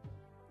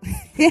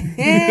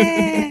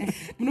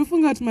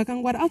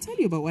 I'll tell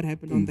you about what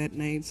happened on that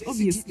night.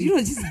 Obviously,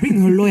 just bring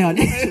her lawyer.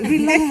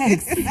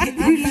 Relax.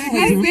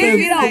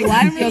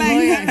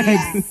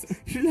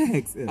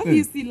 Relax.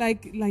 obviously,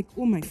 like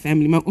all my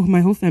family,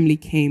 my whole family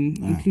came,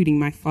 including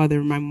my father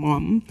and my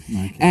mom,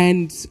 Okay.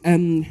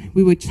 and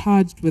we were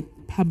charged with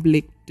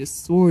public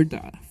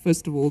disorder.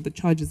 First of all, the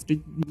charges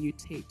did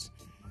mutate.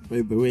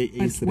 By the way,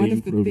 But Ace one ran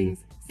of the from you. things,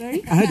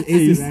 sorry. I had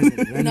Ace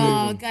ran No,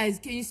 away. guys,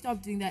 can you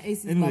stop doing that? Ace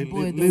is Anyway, my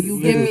boy. let- You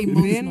let- get let-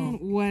 me Then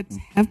emotional. what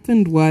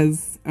happened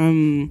was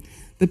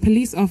the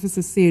police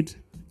officer said,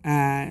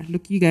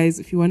 look, you guys,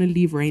 if you want to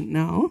leave right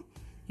now,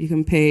 you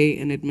can pay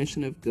an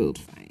admission of guilt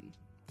fine.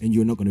 And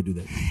you're not going to do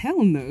that.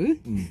 Hell no.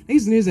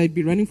 These news I'd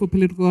be running for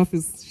political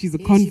office. She's a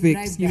Yeah, she convict,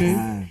 bribed you us.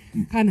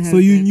 know. Can't have So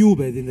you that. knew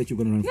by then that you're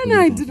going to run for No,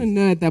 I political didn't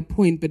know at that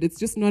point, but it's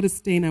just not a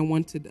stain I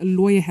wanted. A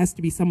lawyer has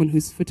to be someone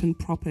who's fit and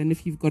proper, and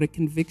if you've got a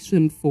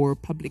conviction for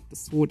public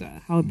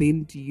disorder, how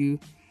then do you,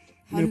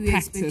 How do we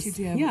expect practice? you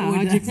to have How do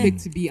order? you expect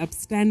to be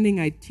upstanding?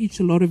 I teach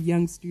a lot of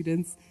young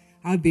students.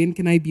 How then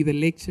can I be the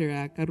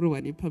lecturer?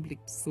 In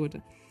public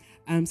disorder.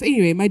 So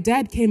anyway, my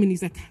dad came and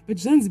he's like, but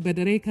Zanzibar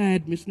Dareka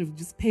admission of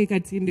just pay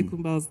Katinde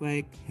Kumba. I was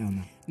like, Hell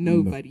no.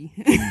 nobody.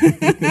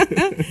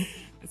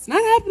 It's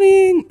not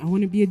happening. I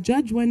want to be a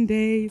judge one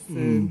day, so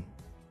I'm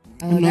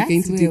not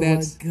going to do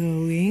that. We're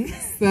going.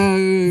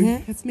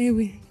 So that's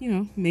maybe,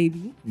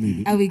 maybe.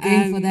 Are we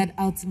going for Um, that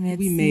ultimate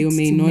we may or seat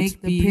may to not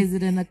make be. the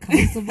president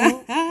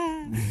accountable?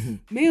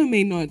 May or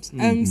may not.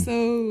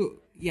 So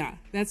yeah,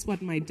 that's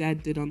what my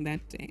dad did on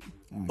that day.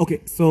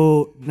 Okay,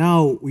 so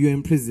now you're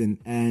in prison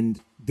and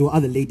there were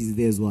other ladies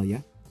there as well,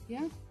 yeah?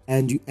 Yeah.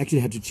 And you actually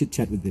had to chit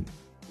chat with them.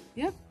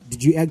 Yeah.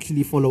 Did you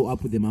actually follow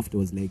up with them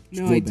afterwards? Like,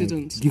 to No, go I back,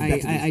 didn't. to give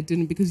back to them? I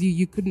didn't because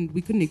we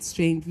couldn't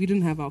exchange. We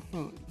didn't have our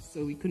phones,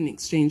 so we couldn't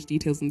exchange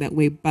details in that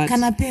way. But I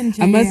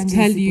must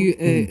tell you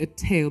a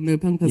tale. No, Yeah,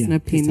 please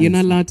please You're tell not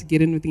us. allowed to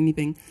get in with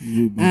anything.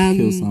 You must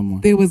kill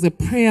someone. There was a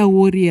prayer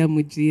warrior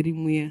Mujiri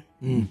Muya.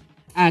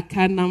 I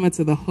can't number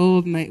to the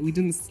whole night. We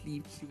didn't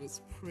sleep. She was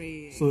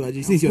praying. So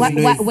since you're in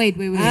Wait.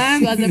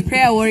 She was a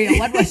prayer warrior.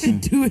 What was she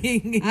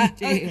doing in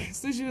jail?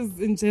 So she was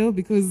in jail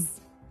because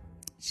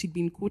she'd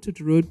been caught at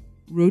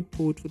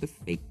Roadport with a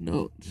fake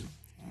note.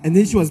 and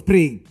then she was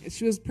praying.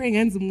 She was praying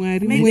and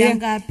Mwari Maybe Mweya-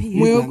 Angapi.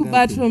 Mweya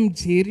kubatwa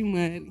mjeri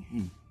Mwari.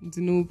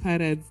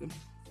 Ndinoparadza. So,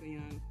 yeah.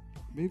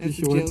 Maybe That's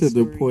she a jail wanted the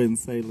story. Paul and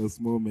Silas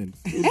moment.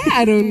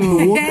 I don't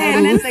know.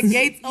 And then the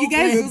gates You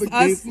guys open. just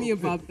asked me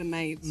about the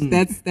night.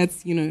 That's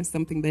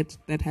something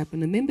that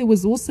happened. And then there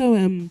was also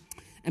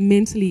a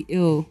mentally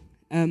ill.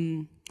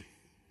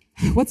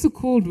 What's it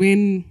called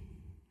when?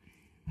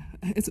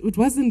 It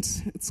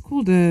wasn't. It's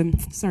called.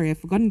 Sorry, I've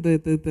forgotten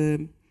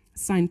the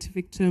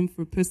scientific term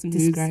for a person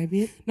Describe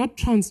who's it. not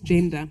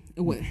transgender.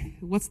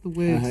 What's the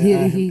word?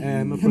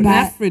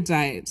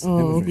 Hermaphrodite.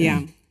 Oh, okay.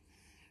 Yeah.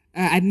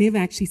 I'd never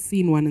actually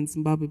seen one in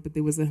Zimbabwe, but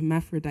there was a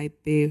hermaphrodite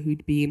there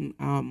who'd been,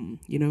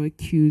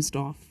 accused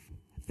of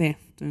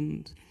theft,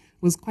 and it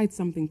was quite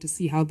something to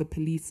see how the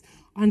police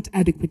aren't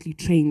adequately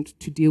trained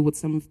to deal with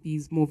some of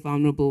these more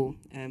vulnerable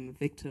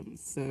victims.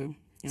 So,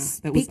 yeah,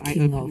 that was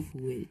Speaking eye-opening. of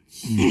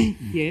which,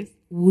 Yes.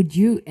 would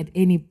you at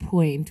any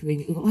point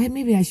when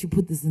maybe I should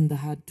put this in the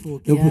hard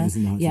talk? Don't yeah? put this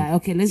in the hard Yeah,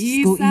 okay, let's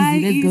just go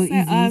easy. Let's go easy.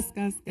 Ask.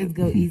 Let's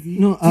go easy.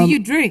 No, Do you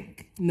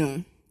drink?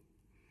 No.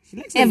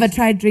 Ever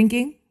tried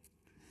drinking?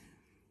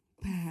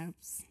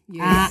 Perhaps.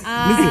 Yes.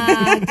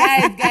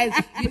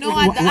 Guys, you know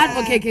what? The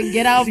advocate can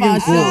get out of our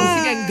show.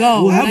 She can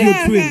go. We'll have Like,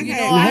 your twin. You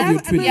know, We'll have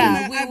your twin.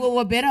 yeah, we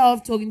were better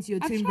off talking to your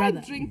I've twin tried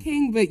brother.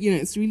 drinking, but,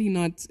 it's really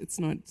not, it's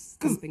not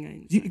something I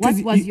enjoy.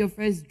 What was your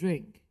first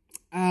drink?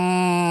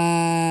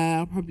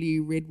 Probably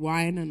red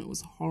wine, and it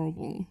was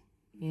horrible.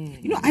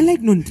 You know, I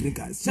like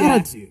non-drinkers. Shout Yeah.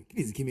 out to you.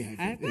 Please give me a high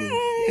five. High five.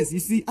 Yes, you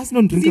see, us You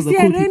non-drinkers see, are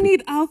I cool don't people.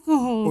 need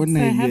alcohol to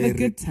Onai, have a you're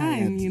good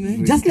time,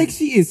 retired. Just like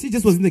she is. She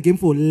just was in the game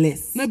for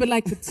less. No, but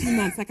like for 2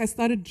 months. Like I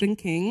started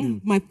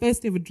drinking. My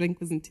first ever drink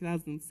was in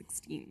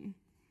 2016.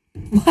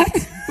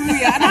 What?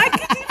 Yeah, and I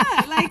kid you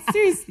not. Like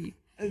seriously.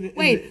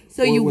 Wait,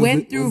 so you was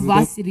went it- through was it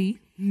varsity,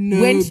 No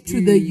went to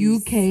the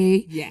booze.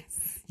 UK, Yes.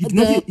 You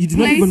did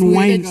not even with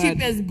whine. the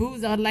cheapest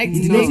booze. I would like You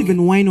to did not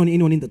even whine on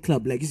anyone in the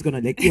club. Like, he's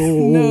gonna like,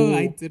 oh. No,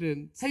 I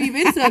didn't. Have you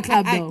been to a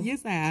club though?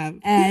 Yes, I have.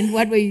 And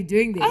what were you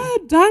doing there?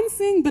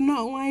 Dancing, but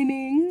not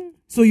whining.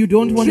 So you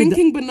don't want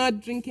Drinking, but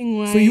not drinking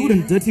wine. So you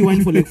wouldn't dirty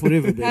wine for like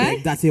forever, babe. Huh?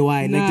 Like that's a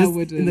wine. No, Like I just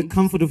wouldn't. in the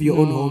comfort of your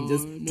own home,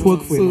 just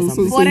twerk for him or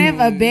something.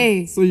 Forever,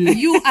 babe. So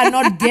you are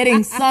not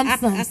getting some,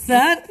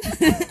 son.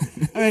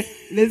 All right,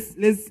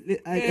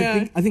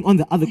 I think on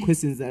the other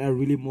questions that are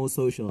really more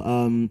social.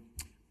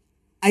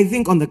 I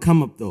think on the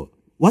come up though,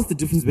 what's the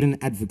difference between an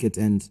advocate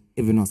and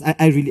everyone else?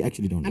 I really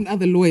actually don't know. And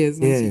other lawyers.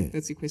 Yeah.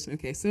 That's your question.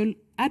 Okay, so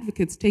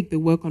advocates take the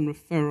work on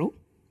referral.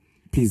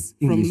 Please,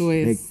 English. From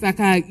lawyers. Like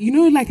a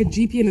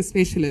GP and a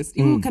specialist.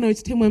 You kind of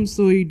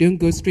so you don't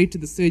go straight to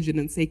the surgeon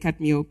and say, cut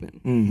me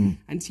open.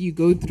 Until you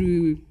go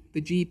through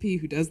the GP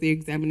who does the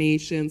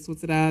examination,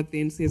 sorts it out,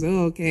 then says,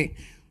 oh, okay,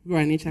 we're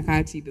on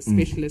Chakati, the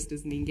specialist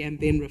is Ninga, and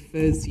then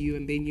refers you,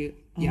 and then you,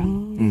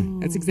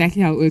 That's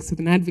exactly how it works with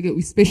an advocate.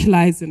 We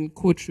specialize in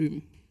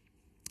courtroom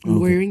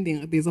lawyering.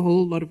 There's a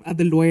whole lot of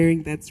other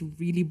lawyering that's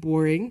really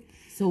boring.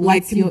 So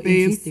what's your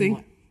interesting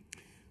one?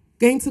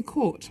 Going to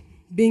court,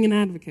 being an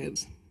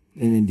advocate.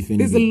 And then defending.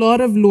 There's a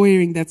lot of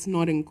lawyering that's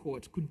not in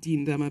court.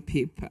 Kudinda my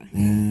paper,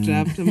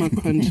 draft my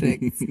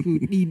contracts.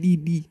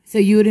 So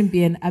you wouldn't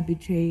be an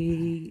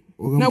arbitrator?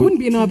 No, I wouldn't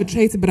be an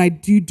arbitrator, but I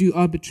do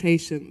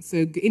arbitration.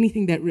 So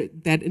anything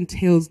that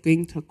entails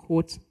going to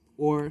court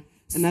or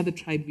another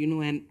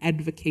tribunal and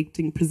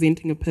advocating,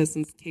 presenting a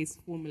person's case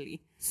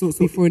formally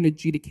before an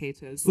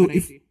adjudicator is what I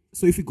do.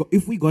 So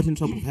if we got in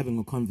trouble of having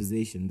a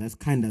conversation, that's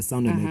kind of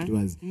sounded like it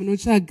was. You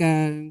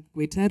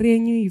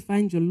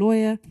find your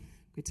lawyer.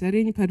 Can't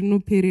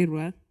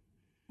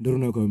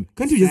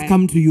you just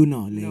come to you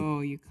now? Like?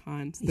 No, you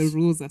can't. The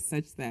rules are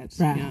such that.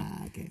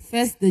 Okay.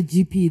 First the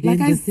GP, then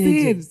the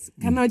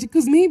surgeon.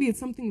 Because maybe it's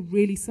something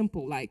really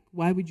simple. Like,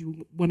 why would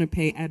you want to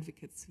pay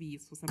advocates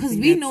fees for something? Because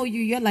we know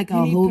you. You're like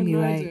our homie,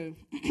 right?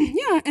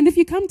 Yeah, and if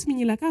you come to me and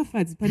you're like,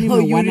 Fadz,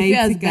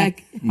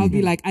 I'll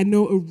be like, I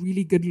know a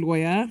really good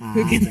lawyer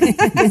who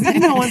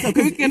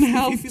can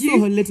help if you saw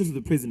her letter to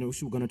the president,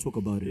 she was going to talk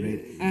about it,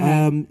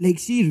 right? Like,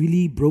 she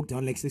really broke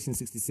down like Section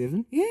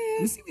 67. Yeah.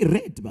 You see, we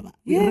read, Baba.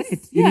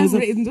 Yes. Guys,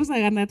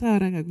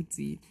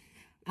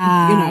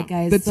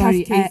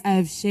 sorry, I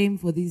have shame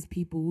for these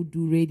people who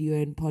do radio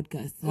and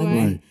podcasts.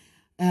 Right.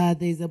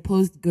 There's a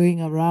post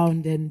going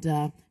around, and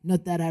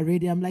not that I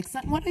read it. I'm like,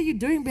 son, what are you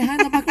doing behind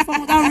the microphone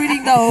without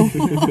reading though?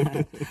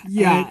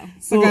 Yeah. Right.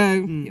 So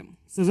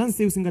Sazan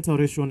say usinga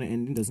taureshona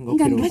and indasinga.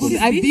 This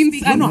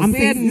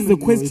is the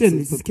question.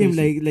 It came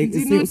like. Do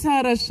you know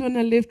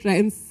Shona left, right,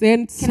 and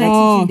center? Can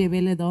I teach you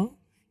Ndebele though?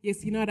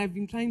 Yes, you know what I've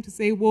been trying to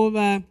say.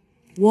 Woba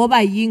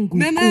yingu.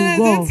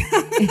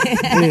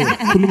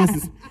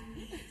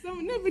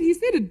 No, but he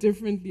said it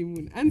differently.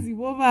 Anzi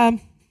woba.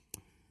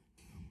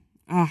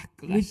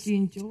 Gosh.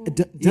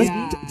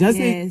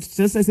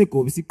 Just say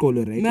go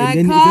bisikolo, right? Nah,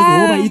 and then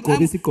it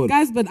says woba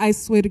guys, but I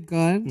swear to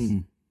God,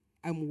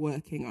 I'm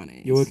working on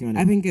it. You're working on it.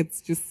 I think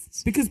it's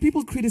just because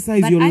people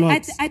criticize you a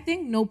lot. I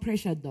think no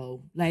pressure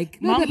though.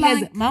 Like No,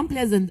 Mount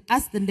Pleasant,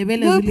 us the Ndebele.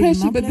 no really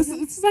pressure, Mount but this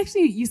Pleasant? is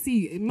actually, you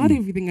see, not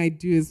everything I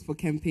do is for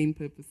campaign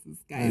purposes,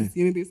 guys.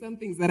 You know, there's some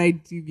things that I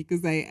do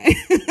because I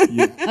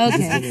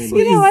Okay. So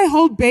I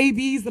hold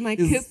babies and I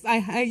kiss. I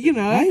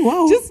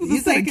just for the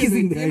sake of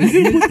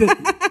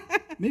it.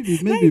 Maybe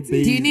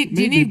Bay. Do you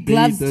need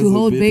gloves to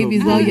hold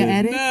babies while you're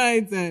at it? No,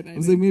 I don't. I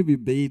was like, maybe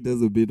Bay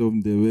does a bit of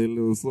Ndebele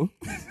also.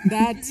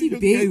 That's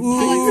baby.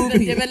 The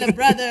Ndebele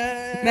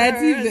brother.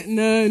 That's even,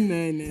 no.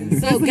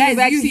 So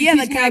guys, you hear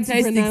the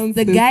characteristics.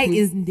 The guy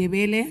is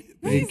Ndebele.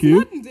 Thank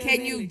you.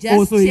 Can you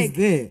just so check? he's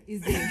there.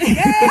 He's there.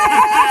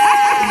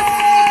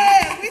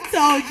 We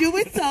told you.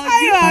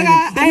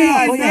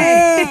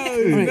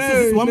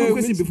 One more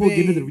question before we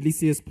get into the really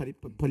serious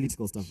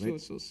political stuff, right?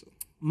 Sure.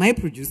 My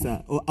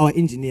producer, or our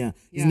engineer,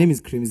 his name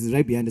is Krims. He's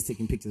right behind us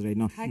taking pictures right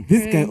now. Hi,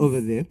 This guy Krims.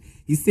 over there,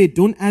 he said,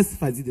 don't ask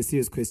Fadzayi the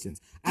serious questions.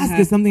 Ask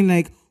her something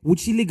like, would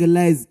she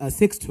legalize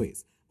sex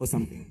toys or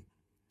something?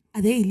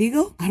 Are they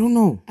illegal? I don't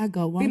know. I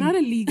got one. They're not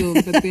illegal,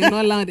 but they're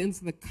not allowed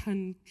into the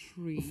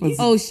country.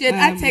 Oh shit!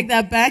 I take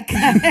that back.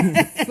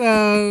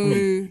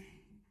 So,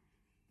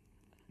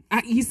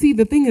 you see,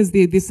 the thing is,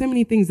 there's so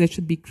many things that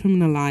should be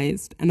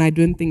criminalized, and I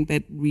don't think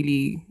that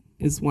really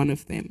is one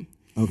of them.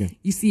 Okay.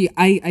 You see,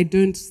 I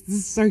don't.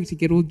 Sorry to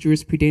get all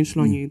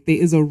jurisprudential on you. There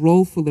is a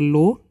role for the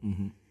law,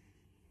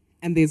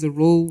 and there's a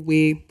role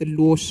where the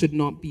law should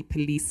not be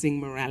policing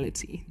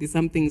morality. There's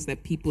some things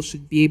that people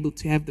should be able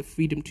to have the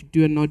freedom to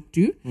do and not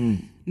do,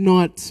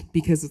 not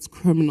because it's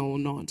criminal or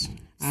not.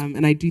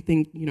 And I do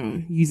think,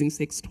 using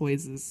sex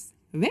toys is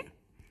there.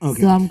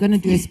 Okay. So I'm gonna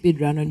do a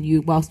speed run on you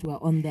whilst we're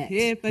on that.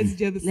 Yeah, Fadzayi,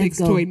 do you have a Let's sex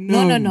go. toy?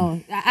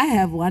 No. I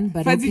have one,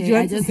 but Fadzayi, do okay, you I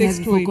want a just sex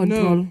have it toy? for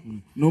control.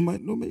 No,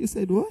 you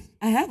said what?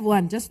 I have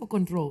one just for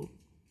control.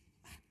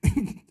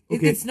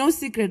 It's no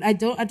secret. I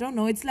don't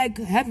know. It's like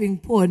having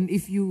porn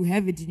if you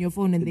have it in your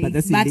phone and they But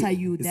that's batter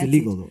you. It's That's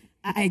illegal it. though.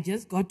 I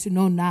just got to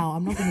know now.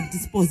 I'm not going to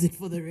dispose it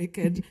for the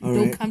record. All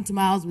Don't right. come to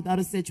my house without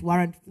a search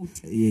warrant.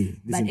 Yeah,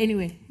 But listen.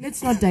 anyway,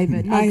 let's not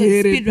divert. My I'll go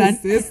head speed run.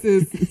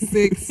 possesses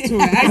sex toy.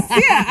 I see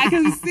it. I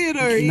can see it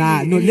already.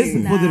 Nah, no,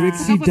 listen, for the record,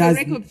 Nah. she For the does,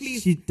 record,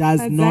 please. she does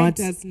Fadzayi not,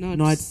 does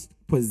not.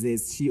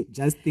 possess. She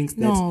just thinks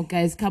that. No,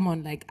 guys, come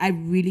on. Like, I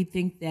really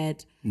think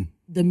that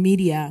the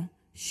media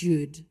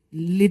should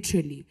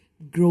literally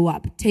grow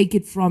up. Take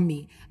it from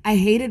me. I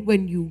hate it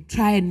when you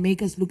try and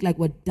make us look like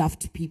we're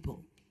daft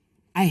people.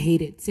 I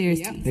hate it.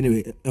 Seriously.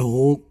 Anyway, a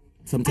whole,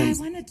 I sometimes.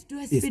 wanted to do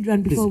a Yes, speed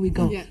run before please. we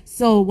go. Yeah.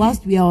 So,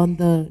 whilst we are on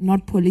the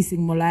not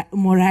policing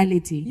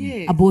morality,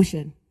 Yes.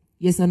 abortion,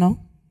 yes or no?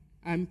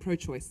 I'm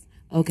pro-choice.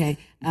 Okay.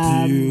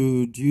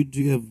 Do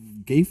you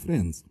have gay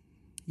friends?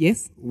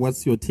 Yes.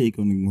 What's your take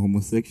on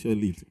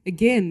homosexuality?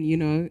 Again,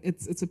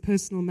 it's a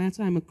personal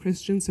matter. I'm a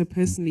Christian, so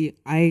personally,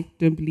 I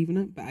don't believe in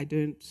it. But I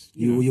don't.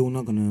 You're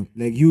not gonna,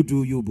 like, you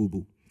do you, boo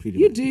boo. Pretty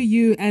You much. do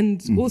you,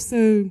 and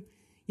also,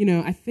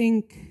 I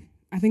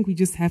think we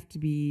just have to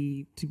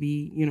be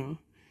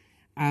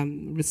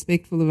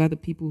respectful of other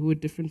people who are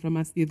different from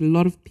us. There's a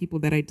lot of people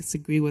that I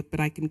disagree with, but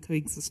I can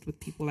coexist with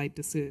people I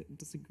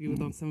disagree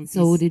with on some of So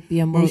these would it be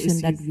a moral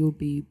motion that issues. you'll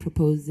be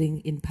proposing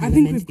in I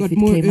Parliament? think we've if got it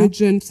more came up?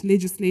 urgent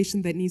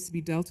legislation that needs to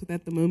be dealt with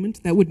at the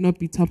moment. That would not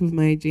be top of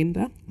my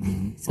agenda.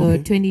 So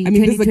Okay. 20, I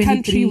mean, there's a 2023,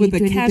 country with a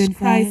cash 2025.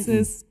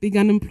 crisis, big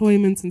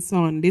unemployment, and so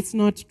on. Let's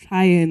not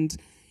try and,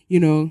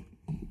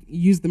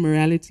 use the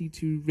morality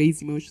to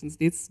raise emotions.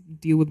 Let's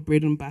deal with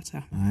bread and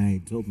butter.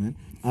 Alright, dope, man.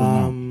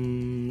 now.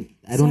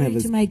 I don't Sorry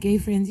have to a. my gay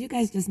friends. You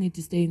guys just need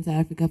to stay in South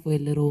Africa for a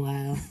little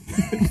while.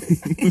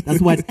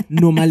 That's what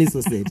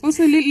Normaliso said.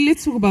 Also,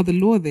 let's talk about the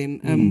law then.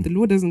 The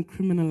law doesn't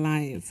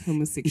criminalize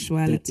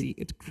homosexuality.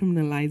 It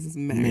criminalizes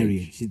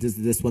marriage. Marriage.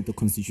 That's what the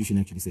Constitution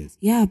actually says.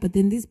 Yeah, but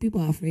then these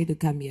people are afraid to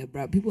come here,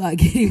 bro. People are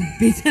getting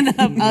beaten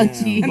up out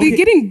here. And they're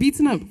getting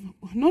beaten up,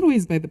 not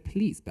always by the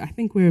police, but I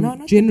think we're No, not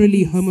the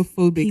generally police.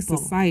 homophobic People.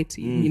 society,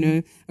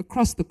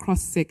 across the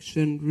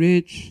cross-section,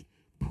 rich,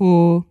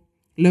 poor,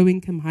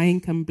 low-income,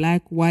 high-income,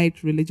 black,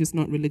 white, religious,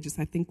 not religious.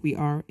 I think we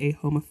are a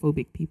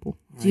homophobic people.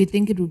 Do you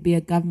think it would be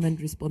a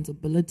government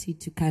responsibility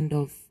to kind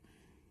of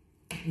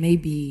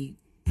maybe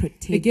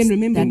protect Again,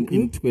 remember, that In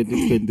group?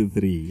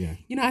 2023,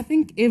 yeah. I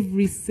think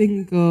every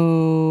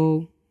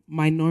single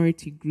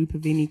minority group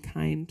of any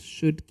kind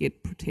should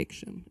get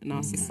protection in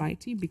our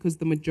society because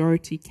the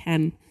majority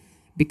can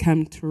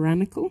become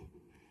tyrannical.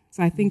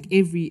 So I think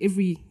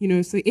every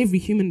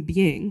human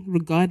being,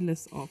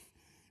 regardless of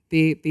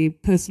their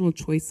personal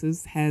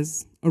choices,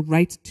 has a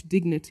right to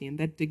dignity, and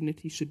that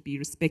dignity should be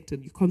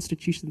respected. Your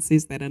constitution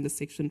says that under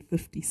section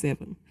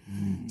 57.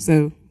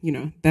 So,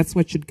 that's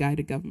what should guide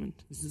a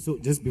government. So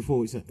just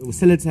before,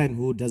 Celatine,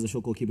 who does a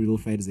show called Keep It Real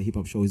Fridays, a hip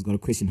hop show, he's got a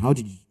question. How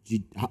did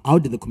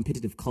the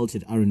competitive culture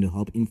at R&D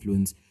help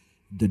influence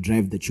the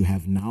drive that you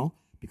have now?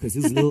 Because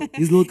his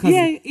little cousin.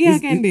 I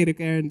can date a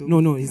Karen.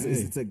 No, it's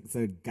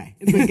a guy.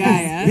 It's a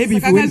guy. Maybe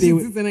if he went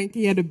there,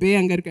 he had a bear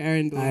and got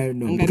Karen. I don't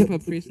know. And got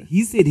Because pressure.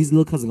 he said his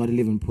little cousin got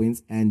 11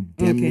 points and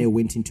damn Okay. near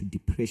went into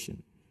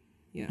depression.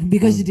 Yeah.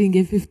 Because you didn't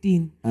get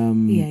 15. Yeah,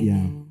 I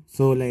know.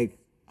 So like,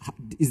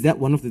 is that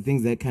one of the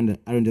things that kind of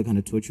R&D kind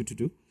of taught you to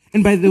do?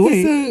 And by the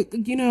way, So,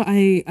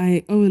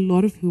 I owe a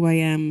lot of who I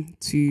am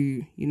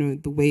to,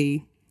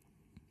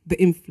 the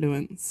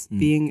influence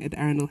being at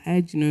Arundel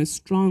Hedge,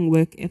 strong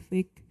work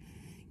ethic,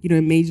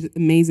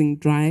 amazing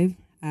drive.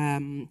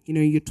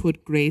 You're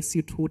taught grace,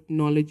 you're taught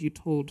knowledge, you're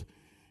taught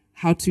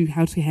how to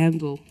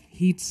handle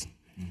heat,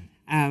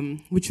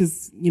 which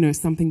is,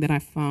 something that I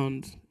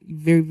found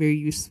very, very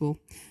useful.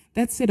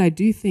 That said, I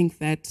do think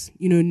that,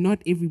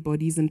 not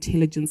everybody's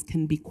intelligence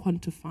can be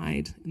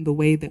quantified in the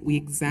way that we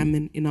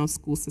examine in our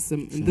school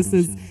system. And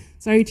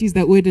sorry to use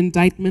that word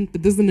indictment,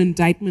 but this is an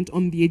indictment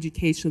on the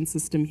education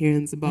system here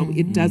in Zimbabwe.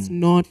 It does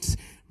not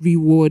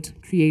reward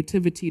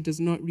creativity. It does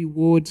not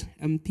reward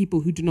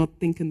people who do not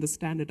think in the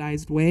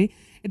standardized way.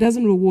 It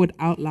doesn't reward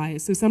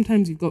outliers. So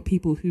sometimes you've got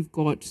people who've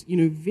got,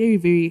 very,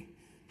 very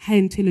high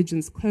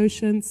intelligence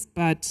quotients,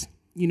 but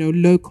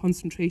low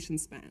concentration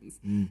spans.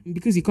 And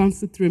because you can't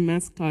sit through a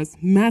maths class,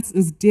 maths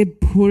is dead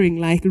boring.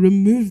 Like,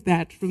 remove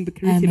that from the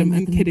curriculum.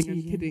 I'm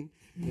kidding.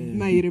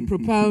 Mahere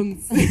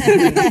propounds.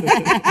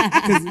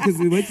 because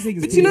we went to say,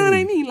 But you know what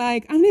I mean?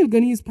 Like, I'm never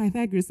going to use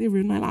Pythagoras ever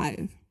in my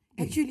life.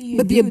 Actually, you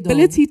But do, the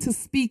ability to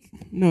speak,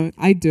 no,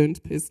 I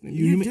don't personally.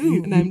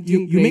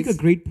 you make a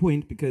great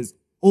point because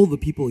all the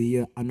people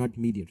here are not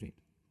media trained.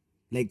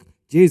 Like,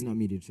 Jay's not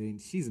media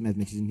trained. She's a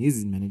mathematician.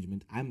 He's in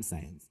management. I'm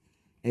science.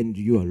 And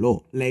you are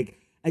law. Like,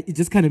 it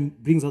just kind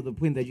of brings out the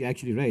point that you're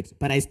actually right.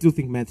 But I still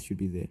think math should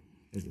be there.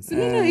 So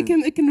no, it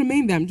can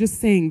remain there. I'm just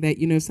saying that,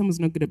 if someone's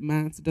not good at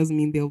maths, it doesn't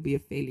mean they'll be a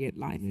failure at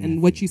life. Yeah.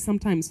 And what you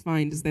sometimes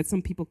find is that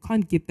some people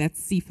can't get that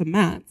C for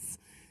maths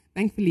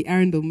Thankfully,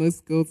 Arundel,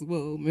 most girls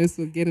will. Most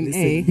will get an Listen,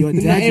 A. your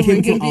Not dad came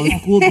everyone to can our be-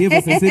 school, gave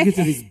us a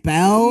secretary's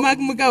bell.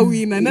 Magmuga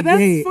no,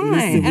 that's Yeah, fine.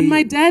 listen, And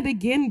my dad,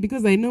 again,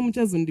 because I know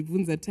muchas on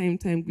the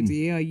time,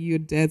 yeah, are you your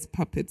dad's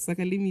puppet? So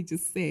let me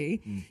just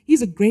say,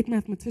 he's a great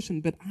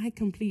mathematician, but I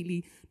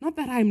completely, not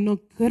that I'm not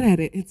good at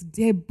it, it's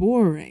dead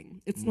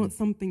boring. It's not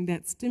something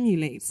that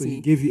stimulates So me.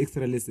 he gave you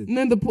extra lessons.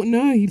 No,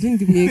 he didn't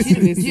give me extra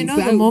lessons. Do you know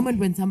So the moment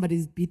when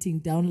somebody's beating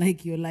down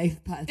like your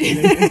life path?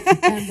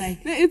 I'm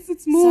like, No,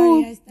 it's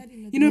more, sorry, I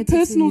studied you know, mathematics in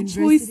personal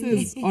university.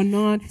 choices are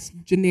not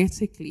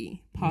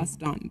genetically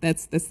passed on.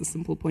 That's the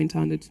simple point I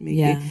wanted to make.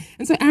 Yeah. There.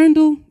 And so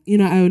Arundel, you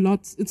know,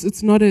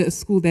 it's not a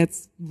school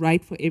that's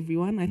right for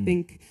everyone. I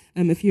think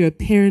if you're a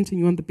parent and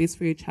you want the best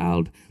for your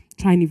child,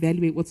 try and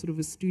evaluate what sort of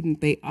a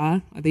student they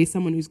are. Are they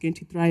someone who's going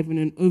to thrive in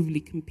an overly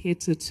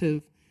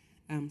competitive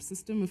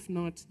system? If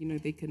not, you know,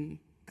 they can.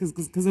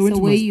 Because I went So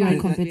to where my you're a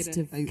school,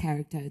 competitive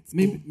character at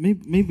school.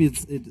 Maybe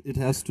it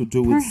has to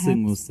do with Perhaps.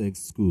 single-sex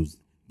schools.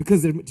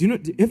 because do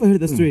you ever heard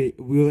the story?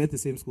 We were at the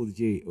same school,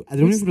 Jay. I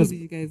don't know if it school was did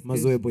you guys go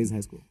Mazoe to? Boys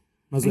High School.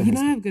 You Mazoe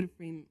know, High I've got a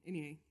friend.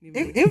 Anyway, never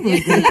mind. School.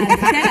 Everyone's got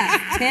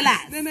Tell us.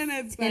 No,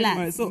 it's Tell fine. us.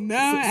 Right, so No,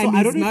 so and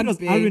I it's don't know if not it was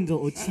big. Arundel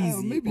or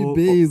Cheesy. Maybe or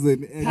Bays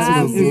and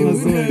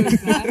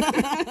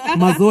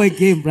Mazoe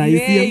game, bro. You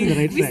see, I'm in the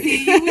right We track.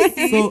 see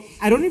you. So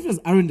I don't know if it was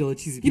Arundel or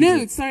Cheesy. You know,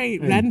 people. sorry,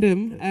 Right.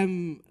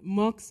 random.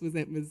 Mox was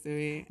at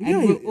Missouri, and Yeah,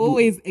 we're yeah.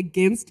 always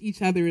against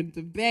each other in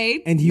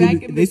debate. And back in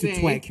they the used to day.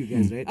 twack you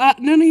guys, right?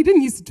 No, he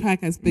didn't used to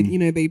track us, but you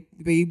know, they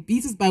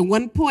beat us by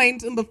 1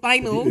 point in the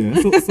final. Yeah.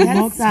 So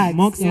That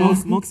sucks.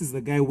 Yeah. Mox is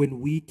the guy when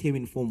we came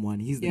in Form 1.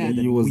 He's the Yeah. guy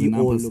that He was we in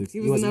all upper looked. six. He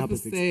was in upper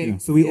six. Yeah.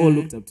 So we all Yeah.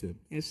 looked up to him.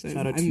 Yes, so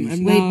Shout out to I'm, you.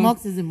 I'm Wait, now,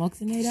 Mox is a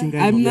Moxinator? Shingai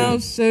I'm Mox. now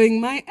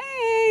showing my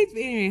age.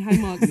 But anyway, hi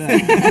Mox.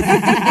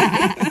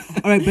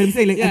 All right, but I'm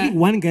saying, like, I Yeah. think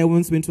one guy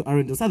once went to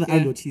Arundel, it's either Yeah.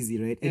 Arundel or Cheesy,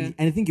 right? And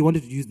I think he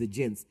wanted to use the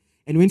gents.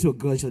 And went to a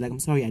girl, she was like, I'm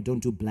sorry, I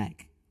don't do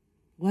black.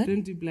 What?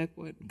 Don't do black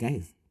what?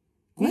 Guys.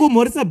 Kungo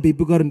Morisa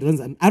baby girl in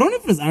Arundel. I don't know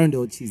if it was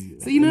Arundel or Cheesy.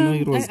 So you know, No,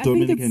 it was I think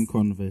Dominican it's-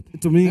 convert.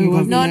 Dominican Oh,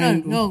 convert. No,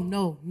 Arundel.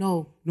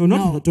 no. No,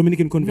 not the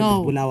Dominican convert.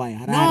 No. Bulawayo,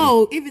 Harare.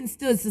 No, even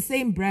still, it's the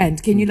same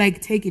brand. Can you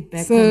like take it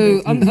back?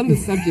 So on the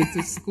subject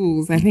of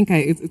schools, I think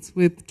it's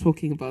worth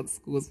talking about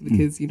schools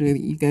because you know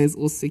you guys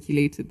all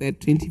circulated that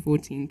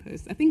 2014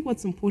 post. I think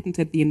what's important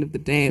at the end of the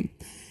day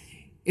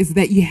is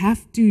that you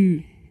have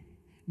to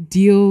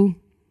deal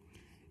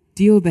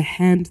the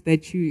hand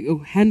that you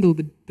or handle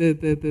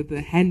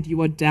the hand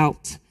you are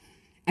dealt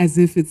as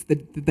if it's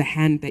the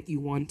hand that you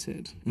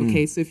wanted.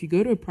 Okay, so if you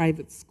go to a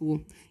private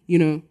school, you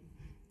know,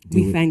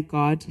 we thank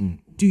God.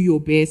 Do your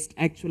best,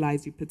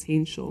 actualize your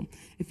potential.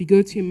 If you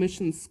go to a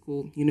mission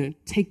school, you know,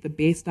 take the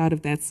best out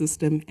of that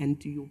system and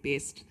do your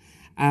best.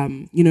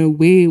 You know,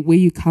 where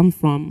you come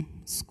from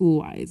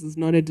school-wise is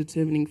not a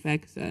determining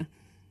factor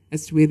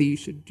as to whether you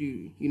should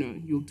do, you know,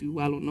 you'll do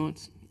well or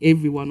not.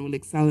 Everyone will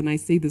excel. And I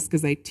say this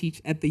because I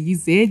teach at the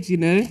UZ, you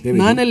know, There we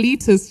go.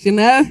 non-elitist, you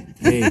know.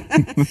 Hey.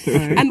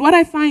 And what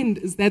I find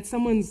is that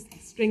someone's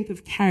strength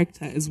of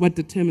character is what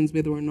determines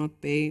whether or not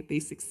they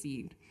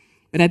succeed.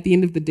 But at the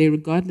end of the day,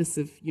 regardless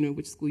of, you know,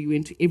 which school you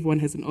went to, everyone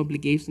has an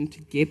obligation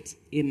to get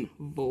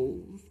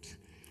involved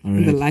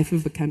in the life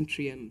of the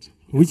country. And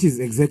Which is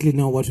exactly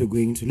now what we're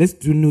going to. Let's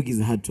do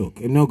Noogi's hard talk.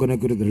 And now we're going to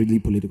go to the really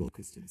political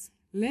questions.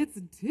 let's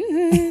do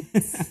it.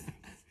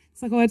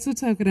 It's like what to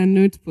talk with a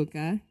notebook,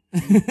 huh?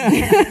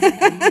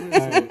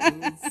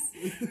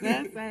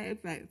 That's right.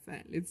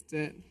 Let's do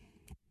it.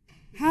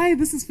 Hi,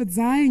 this is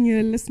Fadzayi, and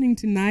you're listening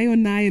to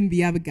Onai and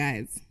the other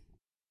guys.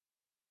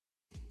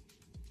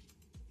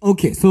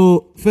 Okay,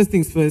 so first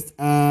things first,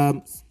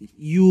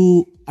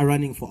 you are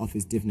running for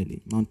office,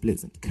 definitely, Mount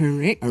Pleasant.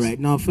 Correct. All right,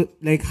 now,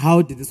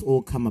 how did this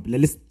all come up?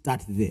 Let's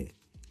start there.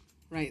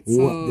 Right. What,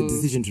 So the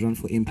decision to run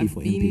for MP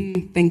for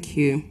MP. Thank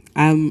you.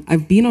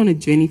 I've been on a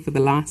journey for the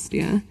last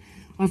year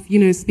of, you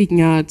know,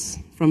 speaking out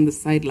from the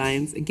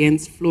sidelines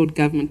against flawed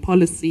government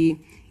policy,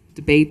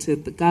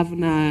 debated the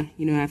governor.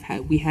 You know,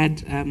 we had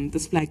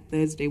this Flag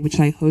Thursday, which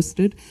I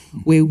hosted,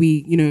 where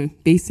we, you know,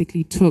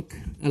 basically took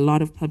a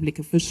lot of public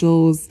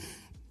officials,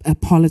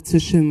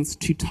 politicians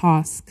to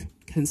task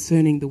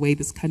concerning the way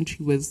this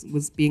country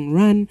was being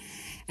run.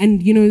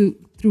 And, you know,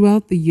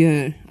 throughout the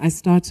year, I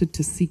started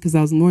to see, because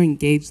I was more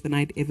engaged than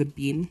I'd ever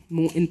been,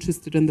 more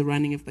interested in the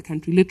running of the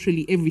country.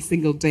 Literally every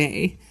single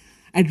day,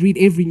 I'd read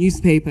every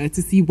newspaper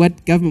to see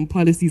what government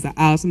policies are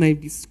out, and I'd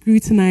be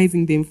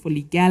scrutinizing them for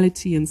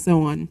legality and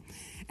so on.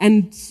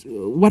 And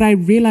what I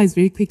realized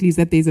very quickly is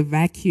that there's a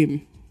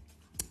vacuum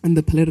in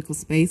the political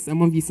space.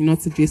 I'm obviously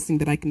not suggesting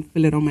that I can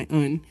fill it on my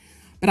own.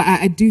 But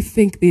I do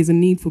think there's a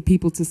need for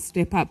people to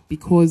step up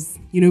because,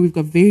 you know, we've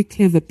got very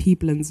clever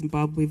people in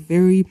Zimbabwe,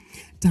 very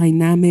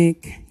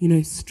dynamic, you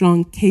know,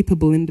 strong,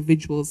 capable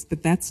individuals,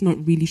 but that's not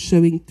really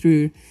showing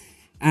through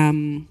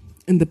in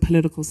the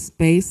political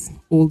space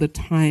all the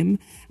time.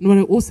 And what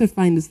I also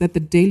find is that the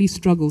daily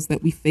struggles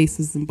that we face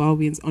as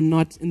Zimbabweans are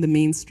not in the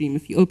mainstream.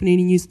 If you open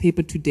any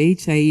newspaper today,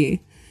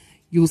 Chaye,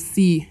 you'll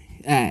see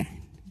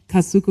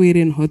Kasuko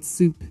in hot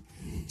soup,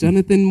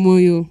 Jonathan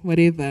Moyo,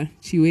 whatever,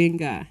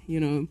 Chiwenga, you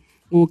know,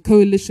 or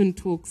coalition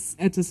talks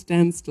at a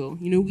standstill.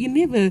 We're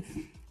never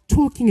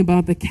talking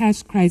about the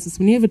cash crisis.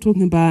 We're never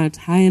talking about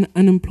high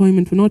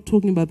unemployment. We're not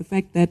talking about the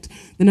fact that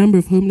the number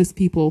of homeless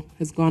people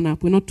has gone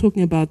up. We're not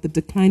talking about the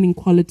declining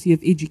quality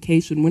of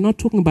education. We're not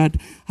talking about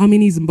how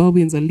many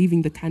Zimbabweans are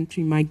leaving the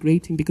country,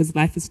 migrating because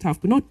life is tough.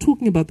 We're not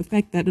talking about the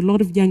fact that a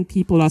lot of young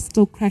people are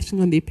still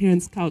crashing on their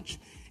parents' couch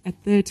at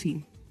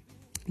 30,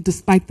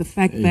 despite the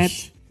fact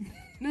that...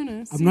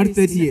 No, I'm not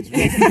 30 yet.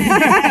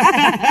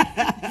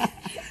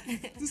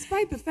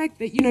 Despite the fact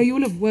that, you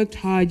will have worked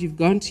hard, you've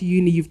gone to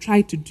uni, you've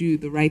tried to do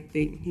the right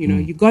thing.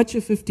 You got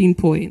your 15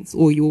 points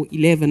or your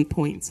 11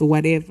 points or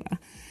whatever,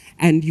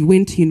 and you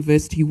went to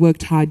university, you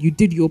worked hard, you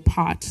did your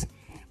part,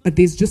 but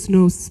there's just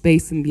no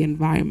space in the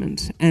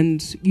environment.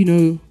 And,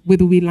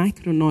 whether we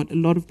like it or not, a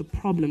lot of the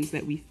problems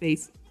that we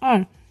face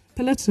are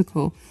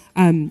political.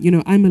 I'm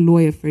a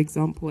lawyer, for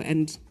example,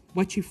 and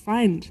what you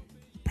find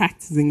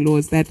practicing law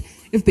is that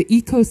if the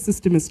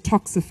ecosystem is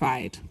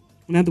toxified,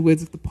 in other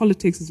words, if the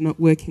politics is not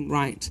working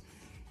right,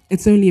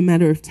 it's only a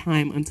matter of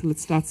time until it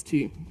starts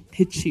to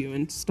hit you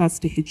and starts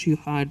to hit you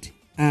hard,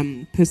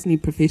 personally,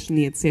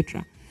 professionally,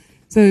 etc.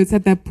 So it's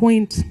at that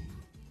point,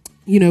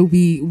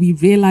 we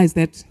realized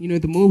that,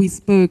 the more we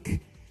spoke,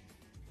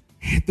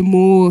 the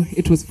more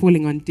it was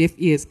falling on deaf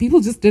ears.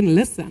 People just didn't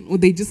listen, or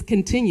they just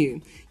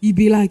continue. You'd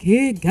be like,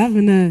 hey,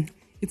 governor,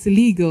 it's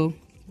illegal.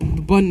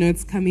 The bond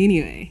notes come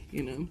anyway,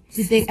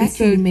 Did they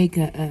actually make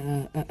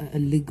a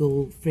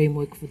legal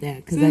framework for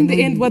that? So in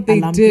the end, what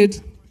they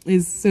did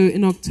is, so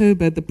in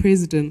October, the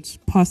president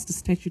passed a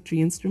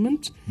statutory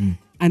instrument,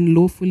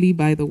 unlawfully,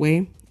 by the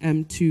way,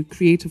 to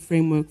create a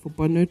framework for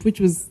bond note, which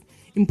was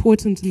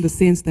important in the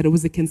sense that it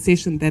was a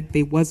concession that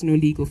there was no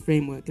legal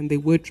framework and they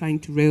were trying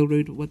to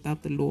railroad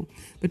without the law.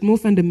 But more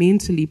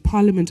fundamentally,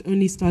 Parliament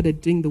only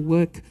started doing the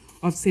work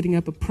of setting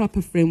up a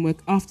proper framework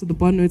after the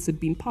bond notes had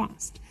been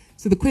passed.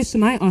 So the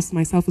question I asked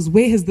myself is,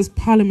 where has this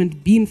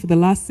parliament been for the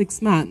last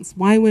 6 months?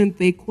 Why weren't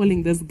they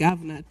calling this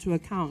governor to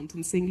account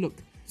and saying,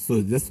 look...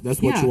 So that's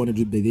what you want to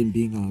do by them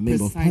being a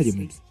member of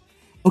parliament.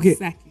 Okay.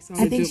 Exactly. So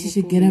I think she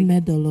should get a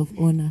medal of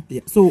honor.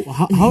 Yeah. So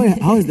how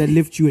has that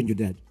left you and your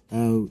dad?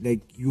 Like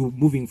you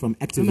moving from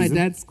activism? My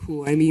dad's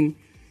cool. I mean,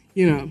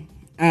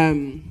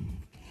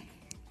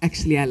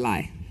 actually I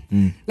lie.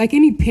 Like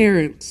any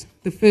parent,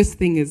 the first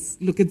thing is,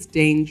 look, it's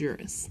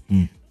dangerous.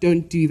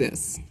 Don't do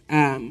this.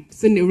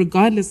 So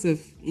regardless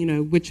of,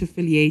 which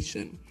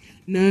affiliation,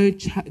 no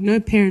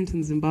parent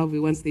in Zimbabwe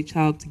wants their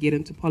child to get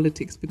into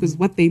politics, because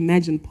what they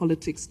imagine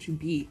politics to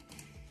be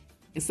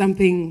is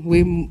something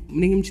where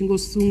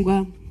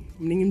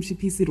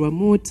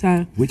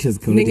which has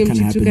kind of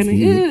happened to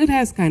you. It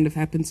has kind of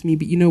happened to me,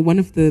 but one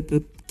of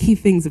the key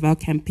things of our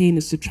campaign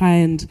is to try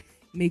and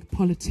make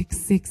politics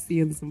sexy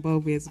in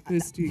Zimbabwe, as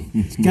opposed to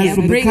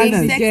from the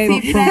colors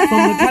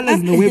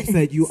in the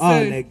website you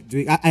are like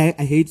doing. I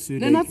hate to.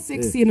 They're not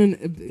sexy in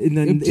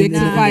an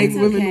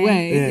objectifying women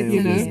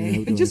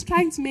way, but just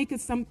trying to make it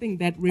something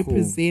that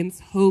represents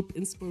hope,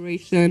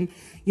 inspiration,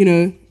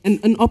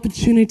 an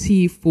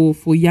opportunity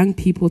for young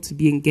people to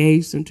be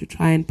engaged and to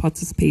try and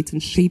participate in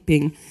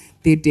shaping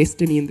their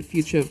destiny in the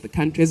future of the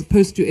country, as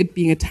opposed to it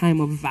being a time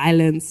of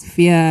violence,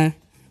 fear,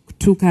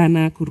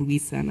 kutukana,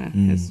 kurwisana,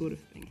 that sort of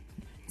thing.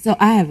 So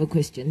I have a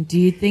question. Do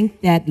you think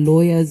that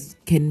lawyers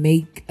can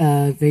make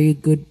very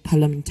good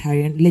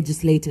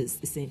legislators,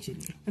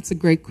 essentially? That's a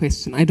great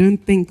question. I don't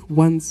think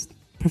one's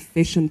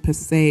profession per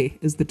se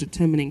is the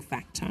determining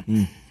factor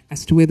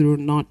as to whether or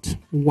not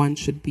one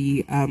should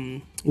be,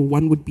 or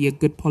one would be a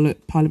good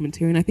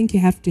parliamentarian. I think you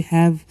have to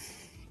have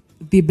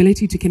the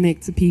ability to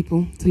connect to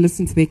people, to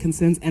listen to their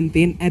concerns, and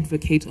then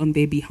advocate on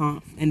their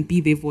behalf and be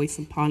their voice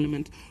in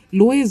parliament.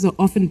 Lawyers are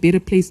often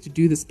better placed to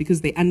do this because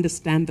they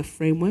understand the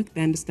framework,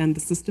 they understand the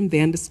system,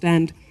 they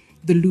understand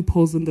the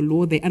loopholes in the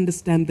law, they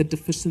understand the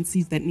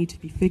deficiencies that need to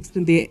be fixed,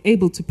 and they're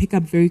able to pick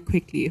up very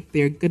quickly, if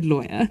they're a good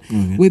lawyer,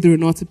 whether or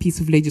not a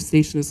piece of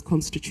legislation is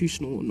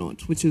constitutional or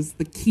not, which is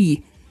the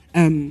key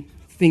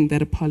thing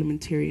that a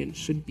parliamentarian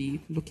should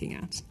be looking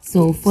at.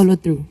 So follow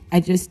through.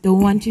 I just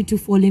don't want you to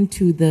fall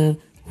into the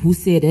who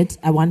said it.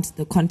 I want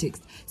the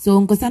context. So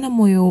Nkosana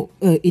Moyo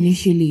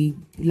initially,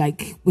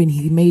 like when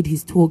he made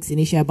his talks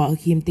initially about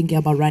him thinking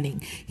about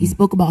running, he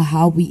spoke about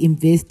how we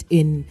invest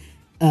in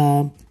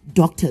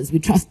doctors. We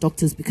trust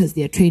doctors because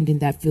they are trained in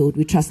that field.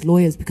 We trust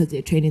lawyers because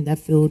they're trained in that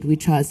field. We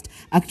trust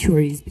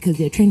actuaries because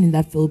they're trained in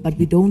that field. But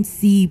we don't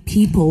see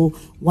people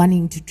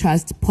wanting to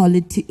trust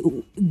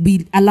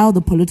we allow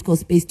the political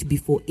space to be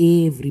for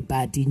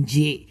everybody in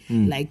J,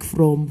 like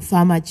from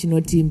Farmer Chino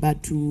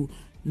Timba to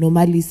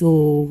normally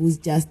so who's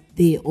just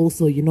there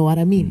also, you know what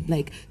I mean?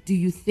 Like, do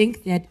you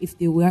think that if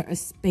there were a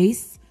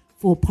space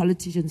for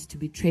politicians to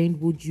be trained,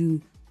 would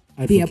you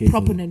be a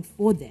proponent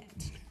for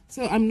that?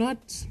 So I'm not,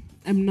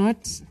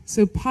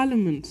 so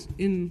parliament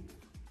in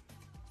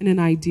an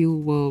ideal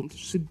world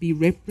should be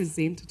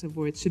representative,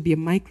 or it should be a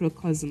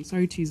microcosm.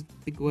 Sorry to use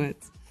big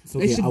words. It's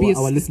okay,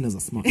 our listeners are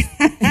smart.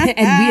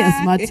 And we are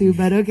smart too,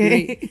 but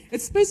okay. Right.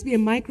 It's supposed to be a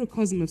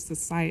microcosm of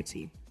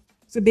society.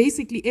 So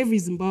basically every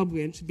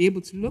Zimbabwean should be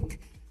able to look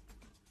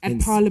at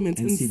Parliament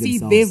and see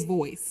their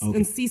voice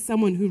and see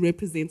someone who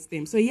represents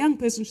them. So a young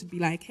person should be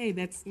like, hey,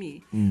 that's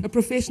me. A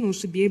professional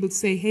should be able to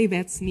say, hey,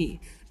 that's me.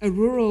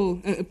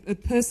 A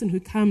person who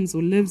comes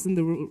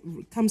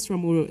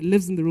from or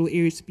lives in the rural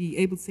area should be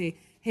able to say,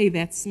 hey,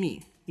 that's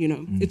me. You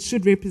know, it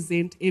should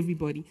represent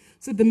everybody.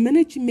 So the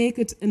minute you make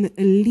it an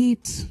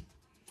elite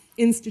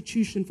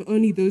institution for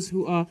only those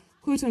who are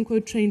quote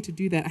unquote trained to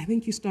do that, I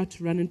think you start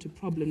to run into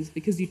problems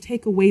because you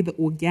take away the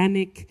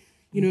organic,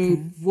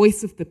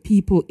 voice of the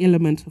people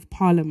element of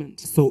Parliament.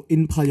 So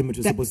in Parliament,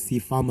 you're supposed to see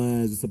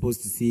farmers, you're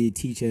supposed to see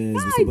teachers,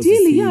 you're supposed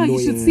ideally, to see lawyers. You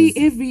should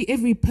see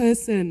every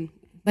person.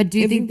 But do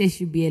you think there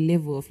should be a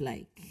level of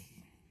like?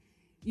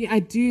 Yeah, I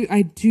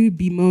do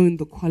bemoan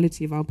the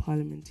quality of our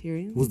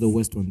parliamentarians. Who's the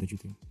worst one that you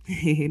think?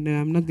 No,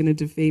 I'm not going to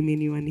defame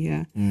anyone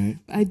here. Right.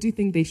 But I do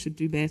think they should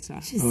do better.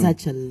 She's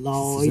such a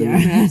lawyer.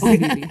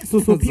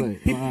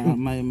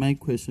 My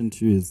question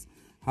to you is,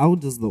 how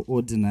does the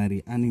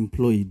ordinary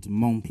unemployed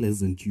Mount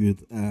Pleasant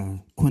youth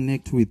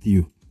connect with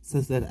you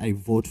such that I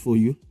vote for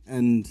you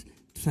and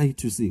try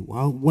to see,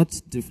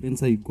 what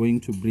difference are you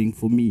going to bring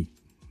for me?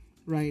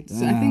 Right.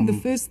 So I think the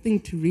first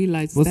thing to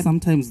realize is that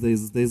sometimes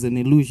there's an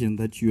illusion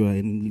that you are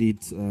an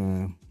elite.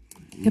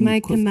 Can I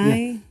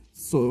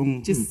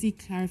just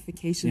seek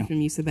clarification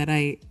from you so that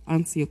I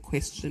answer your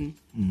question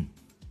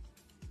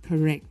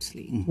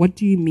correctly? What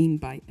do you mean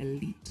by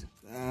elite?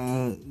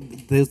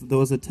 There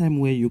was a time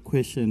where you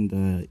questioned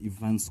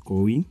Ivan's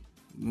going.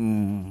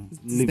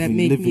 Does that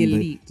make me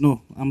elite?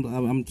 No,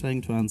 I'm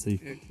trying to answer you.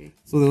 Okay.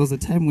 So there was a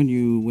time when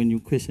you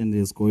questioned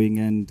his going,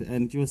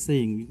 and you were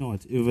saying, you know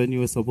what, even you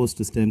were supposed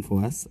to stand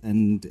for us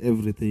and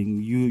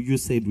everything. You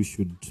said we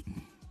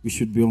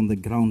should be on the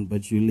ground,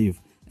 but you leave.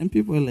 And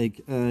people are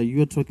like,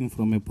 you are talking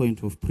from a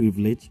point of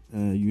privilege.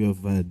 You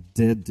have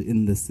dead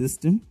in the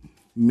system.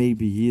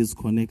 Maybe he is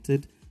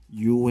connected.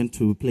 You went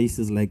to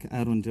places like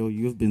Arundel.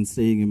 You've been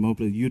staying in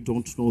Mopla. You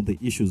don't know the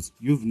issues.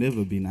 You've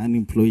never been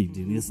unemployed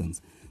in essence.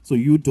 So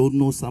you don't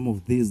know some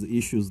of these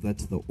issues that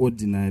the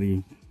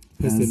ordinary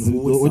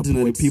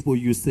people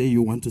you say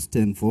you want to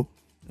stand for.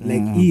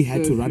 Like he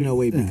had to run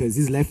away because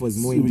his life was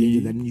more in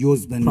danger than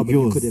yours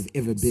probably could have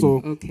ever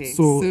been.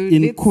 So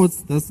in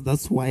courts,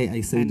 that's why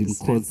I said in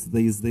courts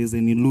there's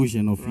an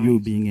illusion of you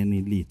being an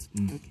elite.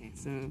 Okay,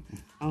 so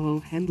I'll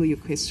handle your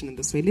question in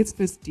this way. Let's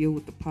first deal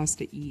with the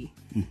Pastor E.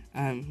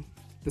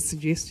 The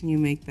suggestion you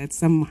make that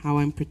somehow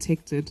I'm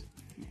protected.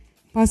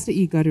 Pastor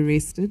E got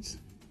arrested.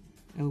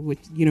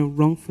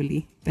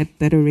 Wrongfully.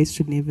 That arrest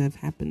should never have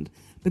happened.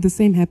 But the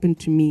same happened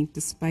to me,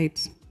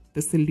 despite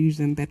this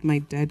illusion that my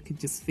dad could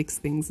just fix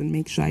things and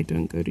make sure I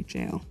don't go to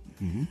jail.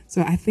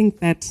 So I think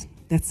that's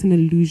an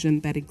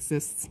illusion that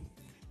exists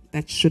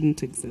that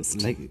shouldn't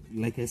exist.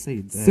 Like I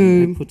said, so,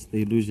 I put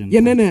the illusion.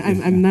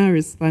 I'm now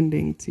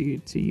responding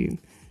to you.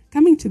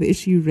 Coming to the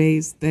issue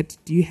raised that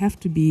do you have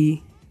to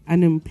be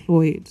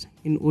unemployed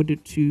in order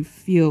to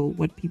feel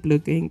what people are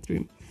going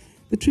through?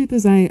 The truth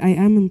is I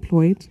am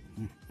employed.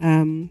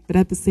 But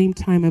at the same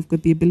time, I've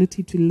got the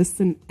ability to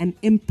listen and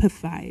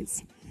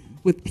empathize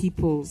with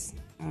people's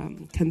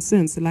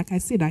concerns. So like I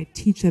said, I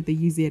teach at the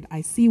UZ.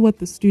 I see what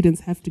the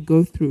students have to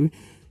go through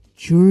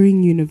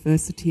during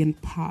university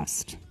and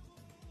past.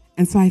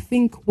 And so I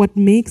think what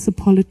makes a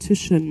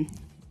politician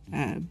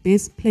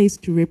best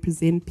placed to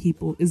represent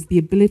people is the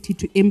ability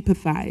to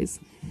empathize,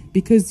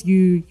 because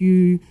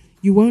you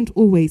won't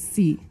always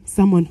see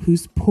someone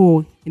who's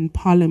poor in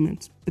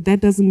Parliament, but that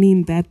doesn't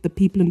mean that the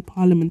people in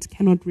Parliament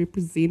cannot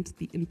represent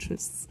the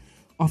interests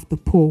of the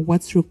poor.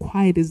 What's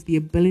required is the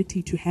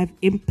ability to have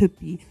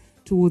empathy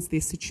towards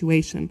their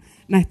situation.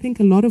 And I think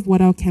a lot of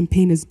what our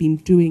campaign has been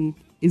doing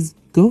is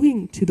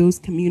going to those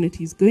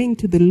communities, going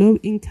to the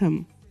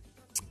low-income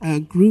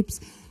groups,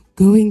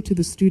 going to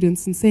the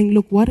students and saying,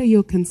 look, what are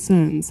your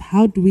concerns?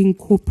 How do we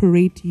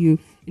incorporate you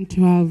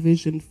into our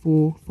vision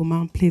for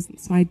Mount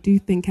Pleasant? So I do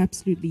think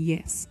absolutely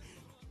yes.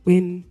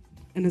 When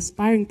an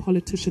aspiring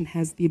politician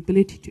has the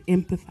ability to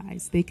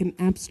empathize, they can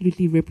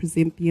absolutely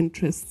represent the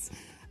interests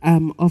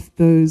of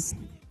those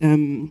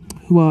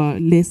who are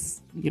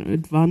less,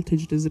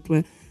 advantaged, as it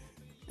were.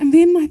 And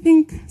then I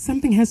think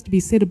something has to be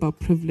said about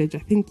privilege. I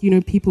think,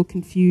 people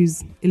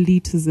confuse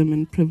elitism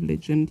and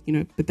privilege, and,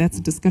 but that's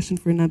a discussion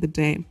for another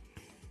day.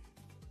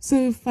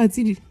 So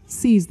Fadzayi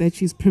sees that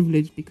she's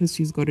privileged because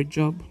she's got a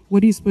job.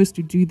 What are you supposed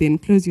to do then?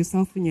 Close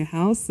yourself in your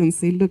house and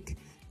say, look,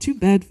 too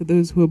bad for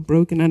those who are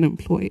broke and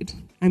unemployed.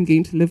 I'm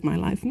going to live my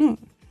life. No,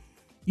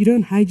 you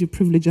don't hide your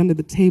privilege under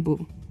the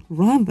table.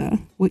 Rather,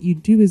 what you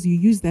do is you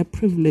use that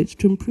privilege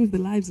to improve the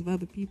lives of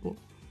other people.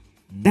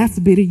 That's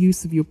a better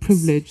use of your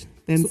privilege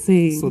than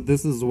saying... So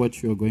this is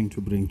what you're going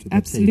to bring to the table.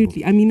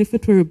 Absolutely. I mean, if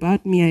it were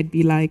about me, I'd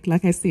be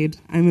like I said,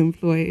 I'm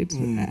employed.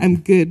 I'm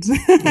good.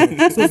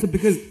 So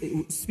because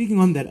speaking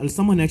on that,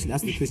 someone actually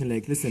asked the question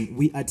like, listen,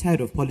 we are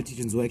tired of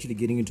politicians who are actually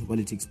getting into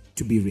politics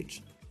to be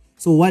rich.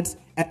 So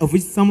of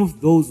which some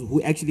of those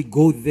who actually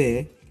go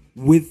there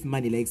with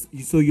money,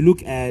 so you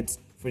look at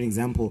for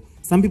example,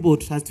 some people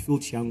trust Phil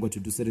Chiangwa to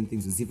do certain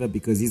things with Ziva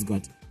because he's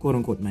got quote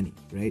unquote money,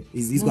 right?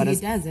 He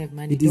does have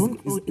money. He's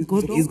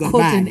got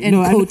quote bad. and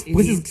quote.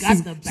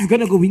 She's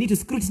gonna go. We need to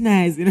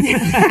scrutinize. You know?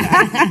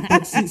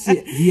 But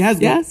he has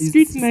got.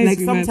 Scrutinize. Like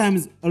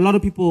sometimes a lot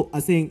of people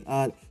are saying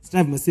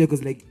Strive Masia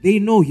because like they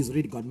know he's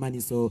already got money.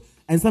 So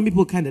and some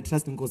people kind of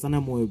trust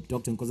Nkosana more,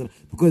 Dr. Nkosana,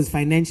 because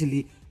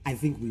financially. I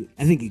think you're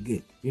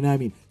good. You know what I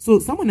mean? So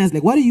someone else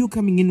like, what are you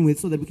coming in with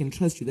so that we can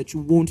trust you that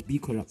you won't be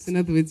corrupt? So in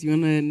other words, you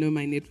wanna know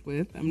my net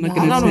worth? I'm not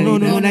gonna no.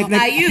 Like,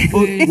 are you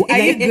good? Are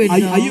you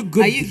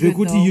good? Are you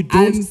good? You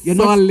don't. I'm you're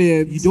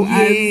solid. Not, you don't.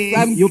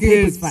 I'm your good.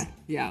 paper's fine.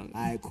 Yeah.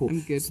 Alright, cool. I'm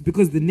good.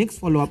 Because the next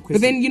follow-up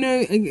question. But then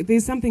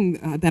there's something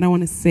that I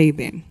want to say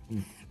then.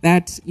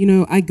 That,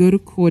 I go to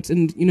court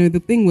and,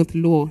 the thing with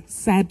law,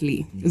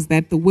 sadly, is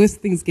that the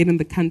worst things get in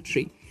the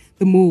country.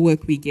 The more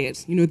work we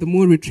get, the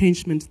more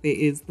retrenchment there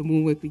is, the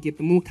more work we get,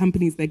 the more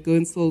companies that go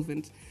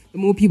insolvent, the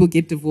more people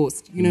get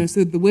divorced,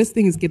 So the worst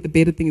things get, the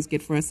better things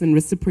get for us, and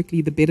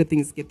reciprocally, the better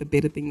things get, the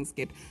better things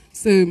get.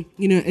 So,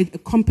 a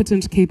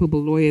competent,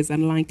 capable lawyer is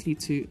unlikely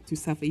to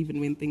suffer even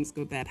when things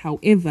go bad.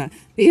 However,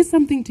 there is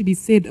something to be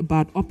said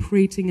about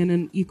operating in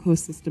an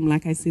ecosystem,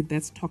 like I said,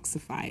 that's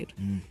toxified.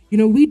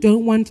 We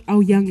don't want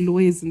our young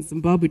lawyers in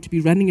Zimbabwe to be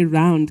running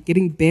around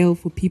getting bail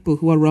for people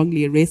who are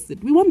wrongly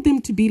arrested. We want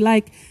them to be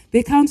like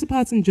their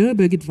counterparts in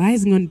Joburg,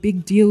 advising on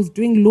big deals,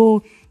 doing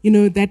law,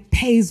 that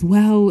pays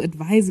well,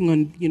 advising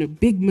on,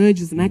 big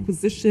mergers and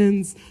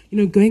acquisitions,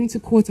 going to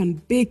court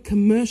on big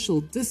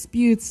commercial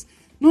disputes,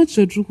 not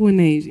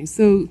Shadrukuneji.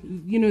 So,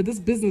 this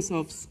business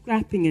of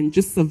scrapping and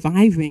just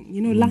surviving,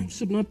 life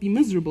should not be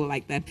miserable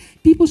like that.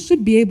 People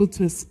should be able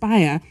to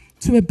aspire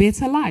to a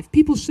better life.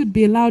 People should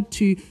be allowed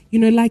to,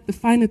 like the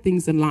finer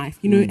things in life,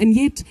 and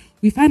yet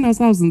we find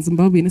ourselves in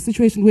Zimbabwe in a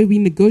situation where we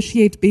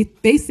negotiate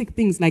basic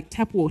things like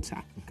tap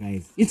water.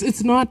 Guys. It's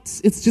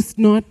just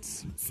not.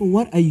 So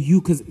what are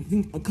you, because I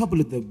think a couple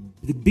of the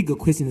bigger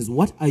question is,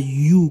 what are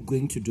you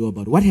going to do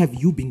about it? What have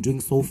you been doing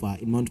so far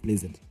in Mount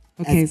Pleasant?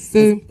 Okay,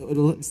 Sure.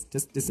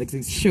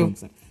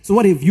 So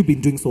what have you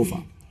been doing so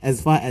far?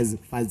 As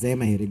Fadzayi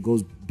Mahere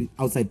goes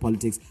outside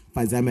politics,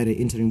 Fadzayi Mahere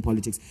entering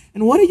politics.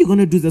 And what are you going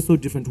to do that's so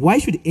different? Why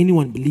should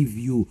anyone believe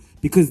you?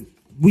 Because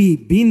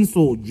we've been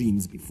sold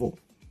dreams before.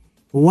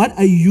 What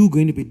are you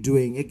going to be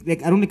doing?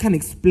 Like, I can't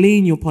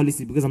explain your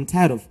policy because I'm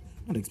tired of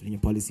not explain your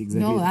policy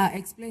exactly. No,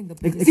 explain the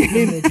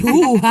policy.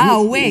 Who,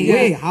 how,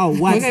 where? How,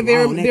 what? Okay,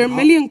 there are a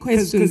million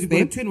questions. Because you've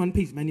got a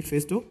 21-page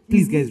manifesto.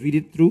 Please, guys, read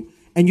it through.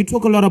 And you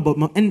talk a lot about,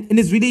 and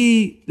it's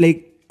really,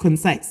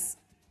 concise.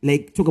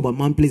 Talk about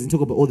Mount Pleasant,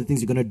 talk about all the things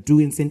you're going to do,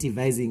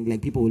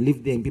 incentivizing, people who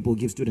live there and people who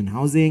give student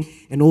housing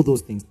and all those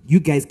things. You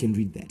guys can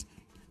read that.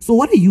 So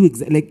what are you,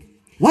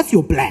 what's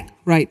your plan?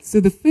 Right. So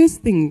the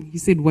first thing, you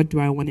said, what do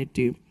I want to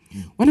do?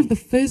 One of the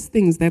first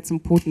things that's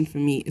important for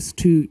me is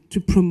to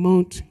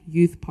promote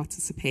youth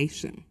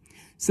participation.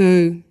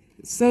 So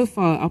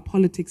far, our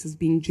politics has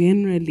been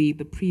generally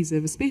the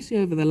preserve, especially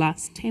over the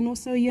last 10 or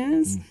so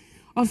years,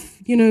 of,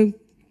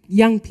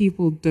 young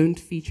people don't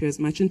feature as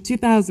much. In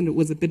 2000, it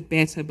was a bit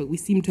better, but we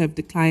seem to have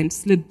declined,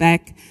 slid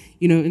back,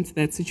 into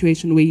that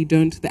situation where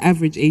the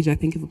average age, I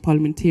think, of a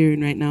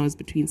parliamentarian right now is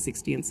between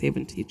 60 and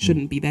 70. It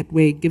shouldn't be that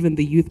way, given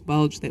the youth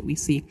bulge that we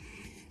see.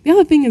 The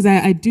other thing is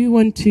I do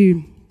want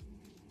to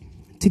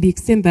the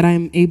extent that I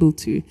am able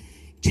to,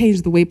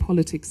 change the way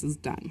politics is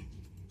done.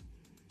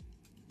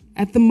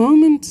 At the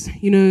moment,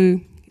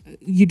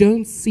 you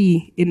don't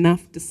see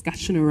enough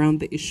discussion around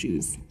the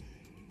issues,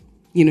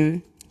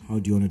 How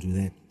do you want to do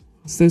that?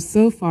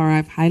 So far,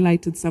 I've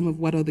highlighted some of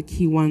what are the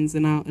key ones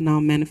in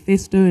our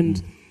manifesto,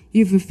 and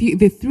there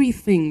are three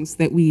things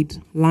that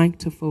we'd like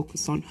to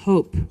focus on: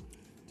 hope,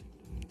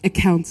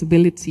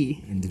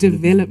 accountability, and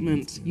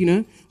development.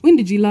 When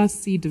did you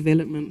last see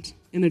development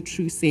in a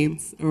true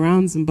sense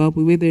around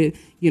Zimbabwe? Whether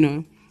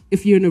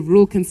if you're in a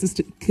rural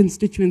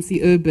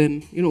constituency,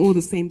 urban, all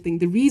the same thing.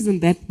 The reason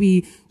that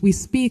we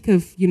speak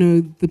of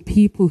the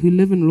people who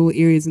live in rural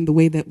areas in the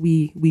way that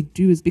we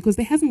do is because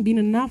there hasn't been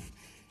enough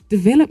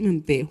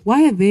development there.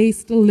 Why are they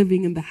still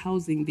living in the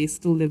housing they're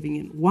still living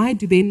in? Why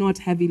do they not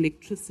have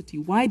electricity?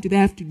 Why do they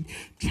have to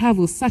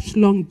travel such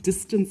long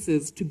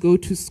distances to go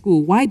to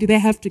school? Why do they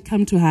have to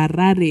come to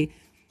Harare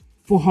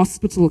for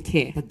hospital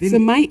care? So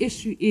my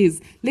issue is,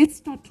 let's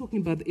start talking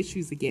about the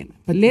issues again.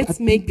 But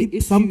let's make the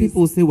issues. Some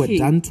people say we're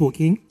done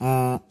talking,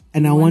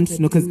 and I want to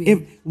know, because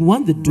we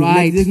want the do.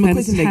 Right, there's no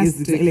question like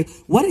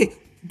this. What is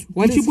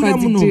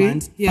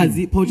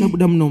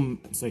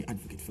sorry,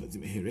 Advocate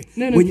Fadzayi Mahere.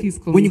 No, please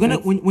call me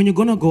when you're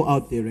gonna go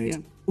out there, right? Yeah.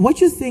 What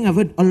you're saying, I've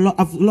heard a lot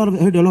of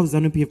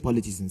ZANU-PF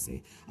politicians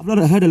say. I've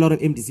heard a lot of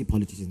MDC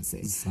politicians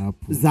say.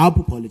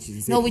 ZAPU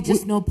politicians say. No, we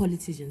just know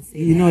politicians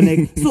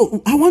say.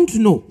 So I want to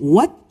know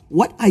what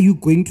are you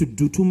going to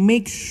do to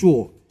make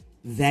sure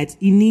that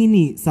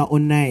Inini sa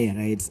Onai,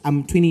 right?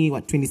 I'm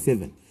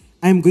 27.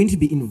 I'm going to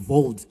be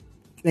involved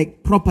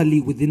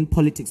properly within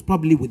politics,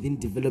 probably within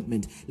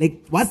development.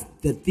 What's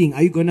the thing?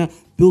 Are you gonna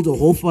build a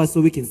hall for us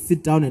so we can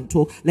sit down and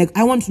talk? Like,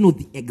 I want to know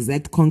the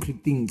exact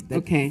concrete things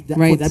that,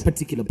 for that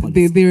particular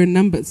policy. There are a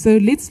number. So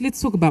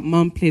let's talk about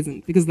Mount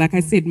Pleasant, because like I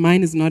said,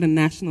 mine is not a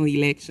national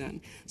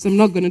election. So I'm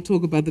not going to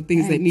talk about the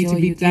things that need to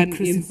be done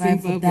in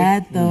Zimbabwe. For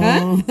that, though.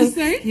 Huh?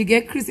 Sorry? You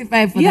get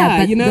crucified for that.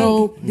 But you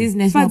know, these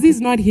national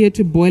Fadzayi's not here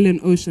to boil an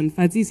ocean.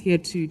 Fadzayi's here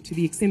to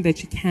the extent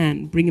that you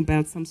can bring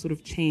about some sort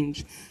of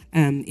change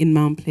in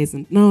Mount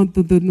Pleasant. Now,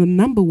 the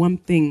number one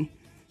thing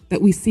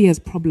that we see as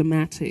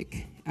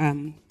problematic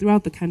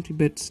throughout the country,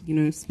 but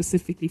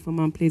specifically for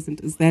Mount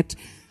Pleasant, is that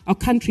our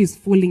country is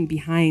falling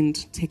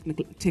behind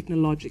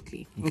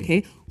technologically.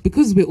 Okay,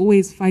 because we're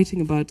always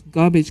fighting about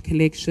garbage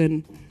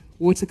collection,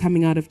 water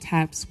coming out of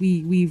taps.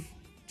 We've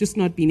just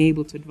not been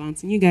able to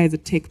advance. And you guys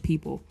are tech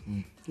people.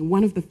 And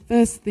one of the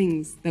first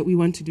things that we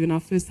want to do in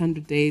our first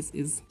 100 days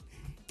is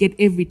get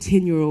every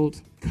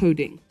 10-year-old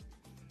coding.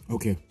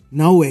 Okay.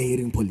 Now we're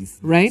hearing police.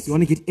 Right. So you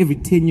want to get every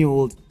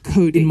 10-year-old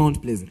coding in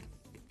Mount Pleasant.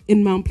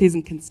 In Mount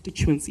Pleasant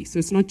constituency. So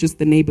it's not just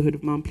the neighborhood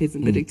of Mount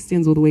Pleasant, but it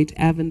extends all the way to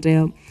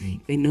Avondale,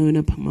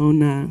 Venona,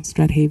 Pomona,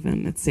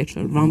 Strathaven,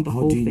 etc. Around the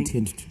whole thing. How do you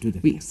intend to do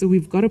that? So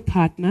we've got a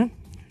partner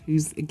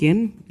who's,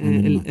 again,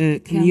 a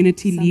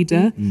community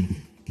leader.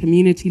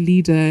 Community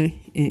leader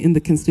in the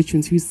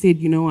constituency who said,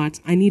 you know what,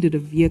 I needed a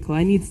vehicle.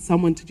 I need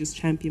someone to just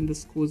champion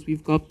this cause.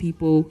 We've got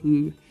people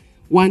who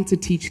want to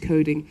teach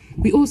coding.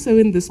 We also,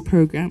 in this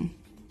program,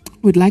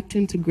 would like to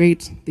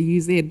integrate the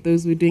UZ,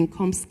 those who are doing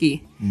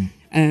Komski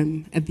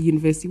at the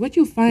university. What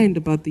you'll find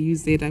about the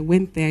UZ, I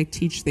went there, I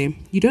teach there,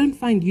 you don't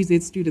find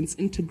UZ students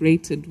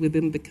integrated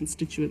within the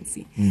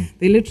constituency.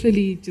 They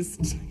literally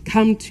just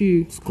come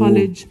to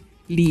college,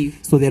 leave.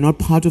 So they're not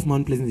part of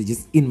Mount Pleasant, they're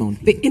just in Mount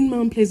Pleasant. They're in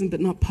Mount Pleasant, but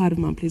not part of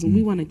Mount Pleasant.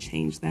 We want to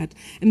change that.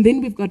 And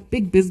then we've got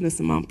big business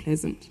in Mount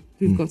Pleasant.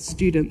 We've got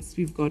students,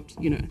 we've got,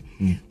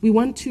 we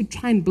want to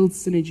try and build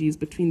synergies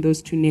between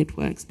those two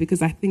networks,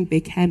 because I think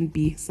there can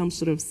be some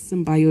sort of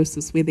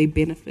symbiosis where they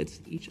benefit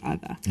each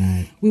other.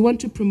 We want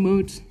to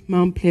promote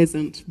Mount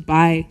Pleasant,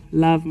 buy,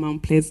 love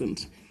Mount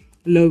Pleasant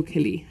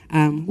locally.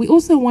 We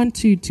also want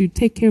to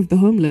take care of the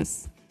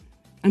homeless.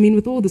 I mean,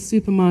 with all the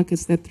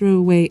supermarkets that throw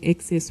away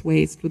excess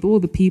waste, with all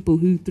the people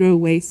who throw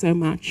away so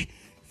much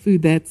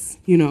food that's,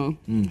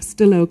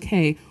 still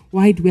okay,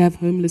 why do we have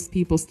homeless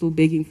people still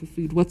begging for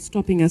food? What's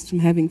stopping us from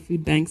having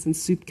food banks and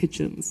soup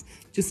kitchens?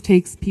 Just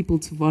takes people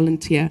to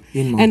volunteer.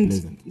 In Mount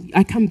Pleasant.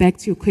 I come back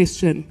to your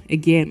question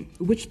again.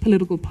 Which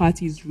political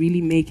party is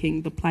really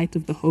making the plight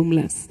of the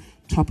homeless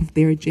top of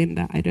their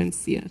agenda? I don't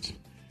see it.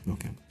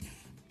 Okay.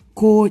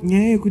 Ko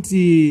Nhai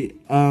kuti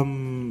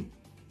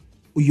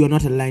you are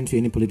not aligned to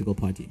any political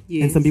party.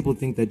 Yes. And some people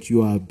think that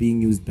you are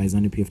being used by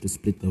ZANU-PF to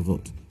split the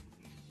vote.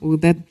 Well,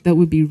 that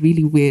would be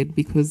really weird,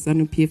 because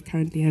ZANU-PF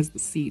currently has the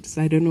seat,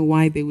 so I don't know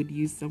why they would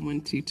use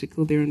someone to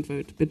kill their own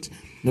vote. But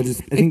I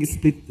think it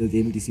split the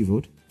MDC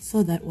vote.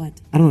 So that what?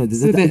 I don't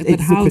know. But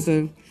how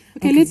though?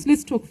 Okay,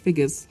 let's talk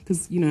figures,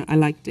 because I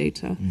like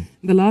data.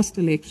 The last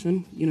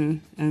election,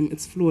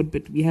 it's flawed,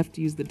 but we have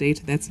to use the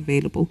data that's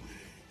available.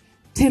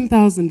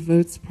 10,000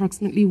 votes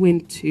approximately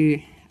went to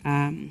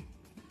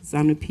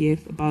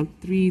ZANU-PF. About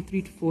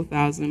 3,000 to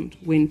 4,000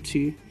 went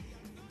to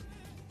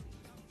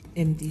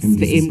MDC.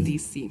 The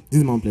MDC. This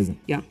is Mount Pleasant.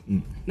 Yeah.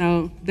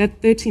 Now,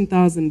 that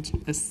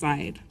 13,000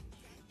 aside,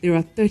 there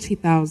are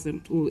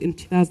 30,000, or in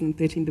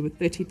 2013 there were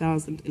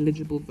 30,000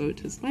 eligible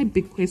voters. My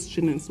big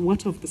question is,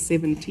 what of the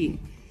 17?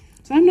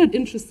 So I'm not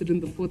interested in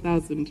the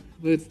 4,000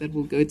 votes that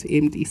will go to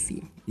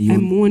MDC.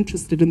 I'm more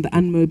interested in the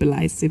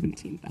unmobilized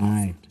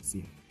 17,000.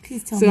 See.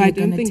 Please tell me you're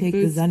going to take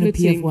the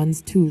ZANU-PF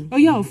ones too. Oh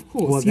yeah, of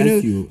course.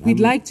 Well, we'd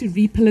like to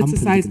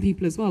repoliticize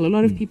people as well. A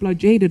lot of people are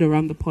jaded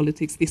around the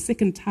politics. They're sick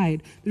and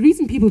tired. The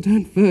reason people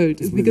don't vote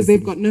is because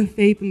they've got no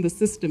faith in the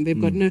system. They've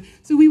got no.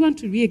 So we want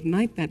to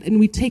reignite that, and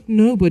we take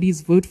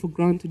nobody's vote for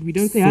granted. We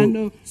don't say, "I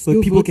know."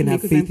 So people can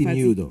have faith in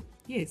you, though.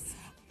 Yes.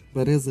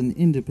 But as an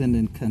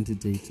independent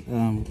candidate,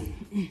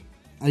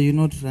 are you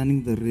not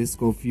running the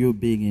risk of you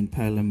being in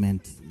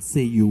parliament,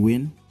 say you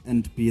win,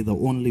 and be the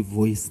only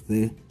voice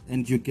there,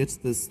 and you get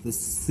this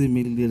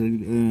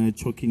similar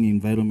choking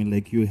environment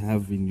like you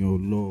have in your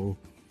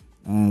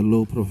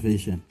law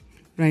profession?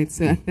 Right,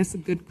 so that's a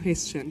good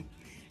question.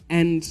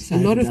 And a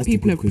lot of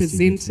people have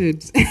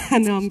presented, I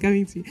know I'm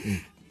going to,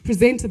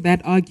 presented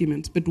that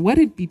argument, but what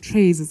it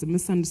betrays is a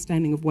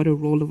misunderstanding of what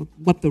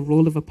the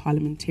role of a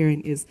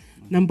parliamentarian is.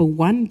 Number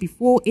one,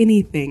 before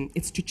anything,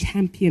 it's to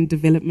champion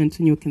development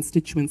in your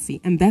constituency,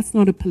 and that's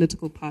not a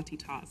political party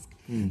task.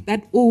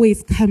 That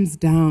always comes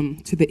down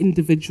to the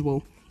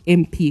individual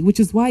MP, which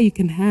is why you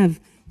can have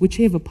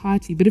whichever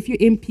party, but if your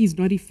MP is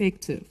not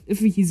effective, if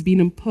he's been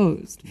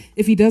imposed,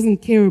 if he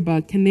doesn't care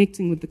about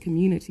connecting with the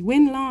community,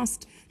 when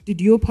last did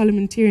your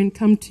parliamentarian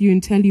come to you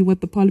and tell you what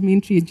the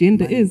parliamentary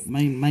agenda is?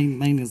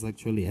 Mine is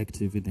actually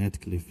active in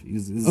Heathcliff.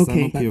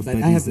 Okay,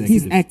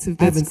 he's active.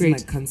 That's I haven't great.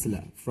 seen my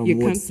councillor from Your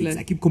Ward councillor. 6.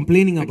 I keep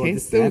complaining about Okay,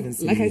 this. so I haven't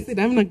seen like it I yet. said,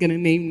 I'm not going to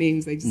name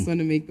names. I just want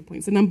to make the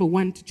point. So number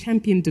one, to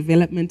champion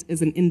development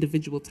is an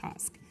individual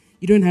task.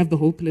 You don't have the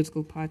whole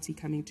political party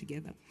coming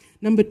together.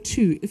 Number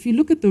two, if you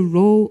look at the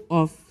role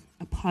of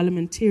a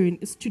parliamentarian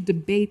is to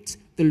debate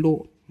the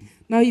law.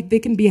 Now, there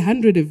can be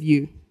 100 of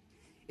you.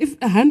 If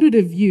 100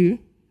 of you,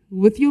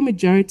 with your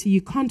majority,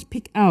 you can't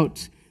pick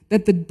out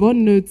that the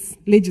bond notes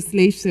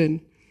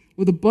legislation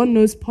or the bond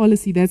notes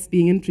policy that's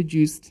being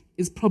introduced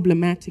is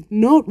problematic.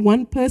 Not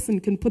one person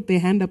can put their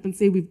hand up and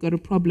say, we've got a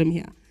problem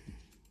here.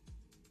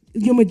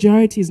 Your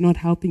majority is not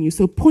helping you.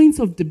 So points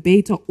of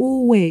debate are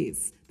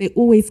always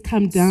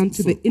come down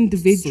to the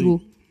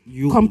individual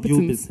competence.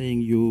 You'll be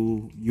saying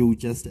you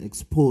just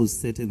expose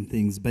certain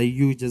things by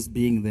you just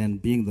being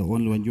the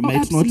only one. You might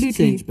absolutely. Not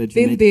change, but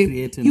you might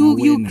create an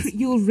awareness.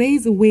 You'll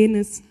raise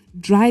awareness,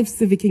 drive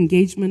civic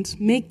engagement,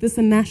 make this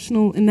a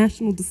national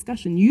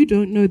discussion. You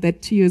don't know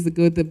that 2 years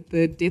ago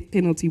the death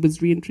penalty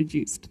was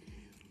reintroduced.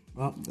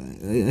 Well,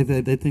 I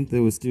think they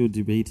were still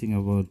debating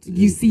about...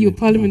 You see, your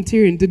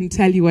parliamentarian didn't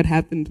tell you what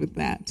happened with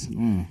that.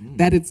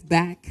 That it's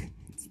back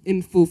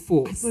in full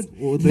force.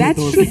 That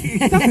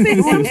should...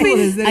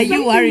 something Are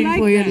you worried like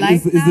for your that.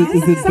 life now?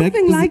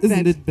 Something like that.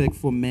 Isn't it back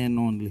for men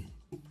only?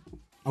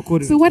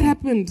 So what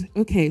happened?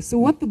 Okay, so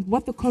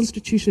what the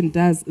Constitution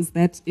does is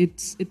that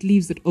it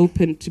leaves it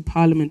open to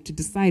Parliament to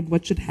decide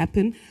what should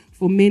happen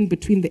for men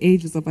between the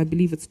ages of, I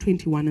believe it's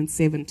 21 and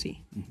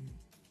 70.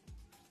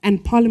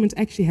 And Parliament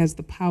actually has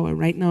the power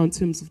right now in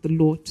terms of the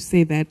law to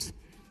say that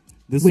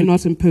we're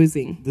not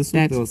imposing this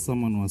that. There was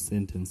someone who was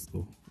sentenced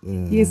though.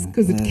 Yes,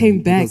 because it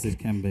came back. Because it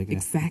came back.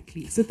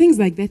 Exactly. So things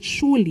like that,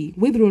 surely,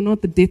 whether or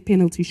not the death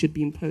penalty should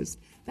be imposed,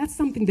 that's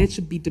something that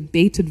should be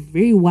debated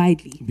very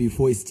widely.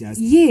 Before it's just...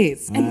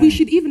 Yes, and we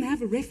should even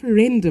have a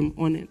referendum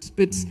on it.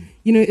 But,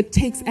 it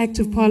takes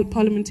active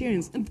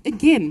parliamentarians. And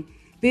again,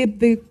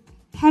 the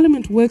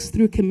Parliament works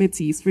through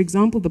committees. For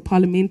example, the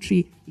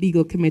Parliamentary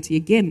Legal Committee,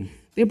 again,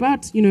 they're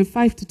about,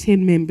 5 to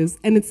 10 members,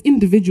 and it's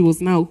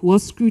individuals now who are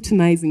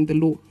scrutinizing the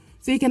law.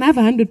 So you can have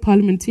 100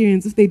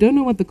 parliamentarians. If they don't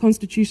know what the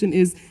Constitution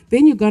is,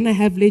 then you're going to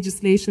have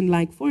legislation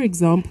like, for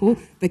example,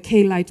 the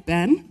K-light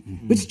ban,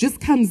 which just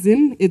comes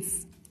in.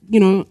 It's,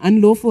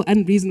 unlawful,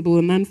 unreasonable,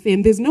 and unfair,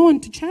 and there's no one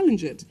to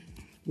challenge it.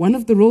 One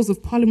of the roles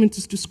of Parliament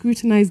is to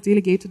scrutinize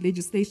delegated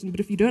legislation,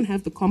 but if you don't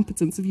have the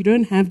competence, if you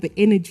don't have the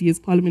energy as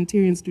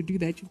parliamentarians to do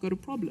that, you've got a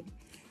problem.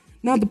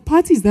 Now, the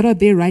parties that are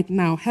there right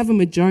now have a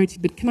majority,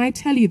 but can I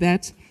tell you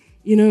that,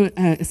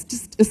 a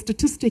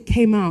statistic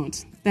came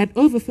out that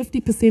over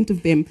 50%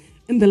 of them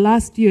in the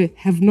last year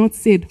have not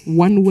said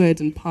one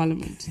word in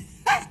Parliament.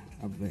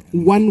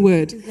 One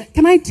word.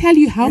 Can I tell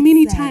you how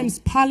many times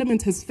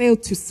Parliament has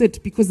failed to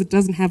sit because it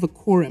doesn't have a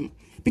quorum?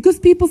 Because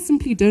people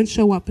simply don't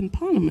show up in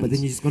Parliament. But then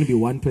you're just going to be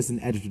one person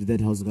added to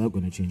that house without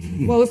going to change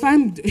anything. Well, if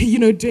I'm,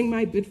 doing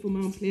my bit for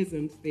Mount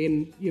Pleasant,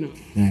 then,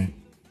 Yeah.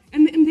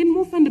 And then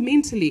more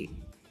fundamentally,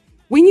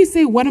 when you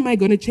say, what am I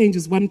going to change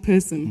as one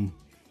person,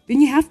 then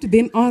you have to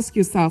then ask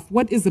yourself,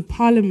 what is a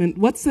parliament,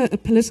 what's a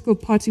political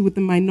party with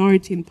a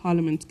minority in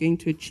Parliament going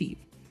to achieve?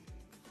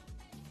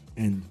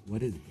 And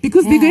what is it?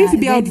 Because they're going to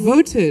be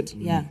outvoted.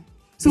 Yeah.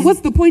 So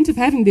what's the point of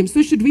having them?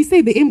 So should we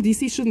say the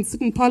MDC shouldn't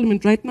sit in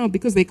Parliament right now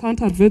because they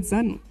can't outvote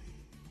ZANU?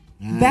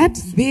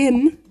 That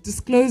then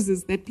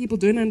discloses that people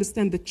don't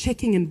understand the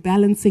checking and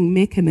balancing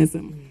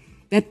mechanism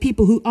that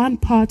people who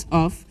aren't part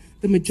of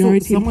the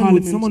majority in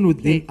Parliament. Someone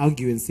would then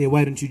argue and say,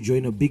 why don't you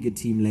join a bigger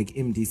team like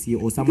MDC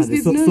or some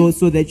other,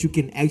 so that you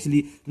can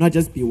actually not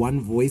just be one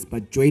voice,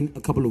 but join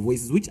a couple of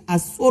voices, which are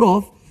sort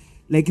of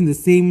like in the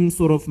same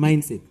sort of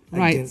mindset.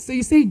 Right. So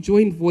you say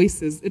join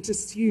voices, it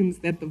assumes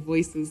that the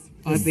voices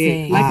are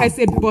there. Like I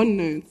said, bond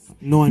notes.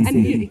 No one said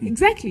anything.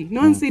 Exactly.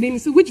 No one said anything.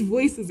 So which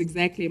voices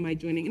exactly am I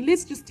joining? And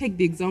let's just take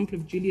the example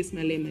of Julius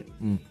Malema.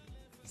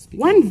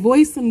 One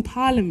voice in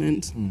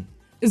Parliament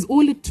is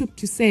all it took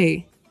to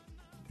say,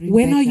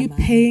 when are you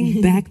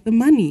paying back the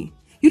money?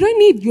 You don't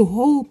need your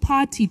whole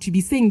party to be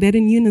saying that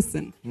in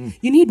unison.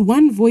 You need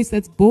one voice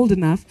that's bold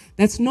enough,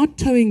 that's not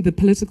towing the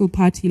political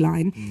party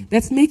line,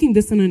 that's making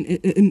this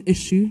an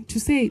issue, to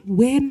say,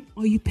 when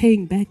are you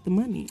paying back the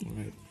money?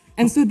 Right.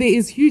 And so there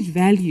is huge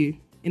value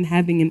in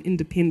having an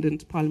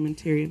independent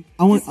parliamentarian.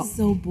 This is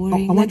so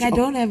boring. I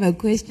don't have a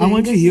question. I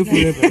want you here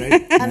forever,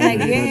 right? I'm like,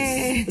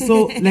 yeah.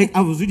 So,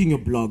 I was reading your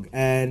blog,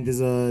 and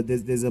there's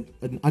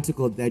an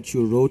article that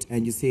you wrote,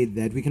 and you said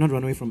that we cannot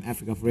run away from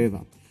Africa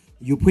forever.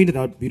 You pointed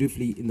out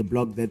beautifully in the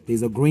blog that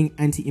there's a growing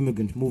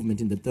anti-immigrant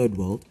movement in the third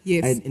world.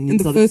 Yes, and in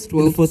the first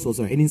world. In the first world,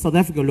 sorry. And in South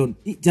Africa alone,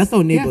 just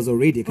our neighbors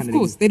already kind of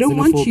course, they don't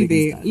want you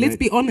there. Let's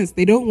be honest,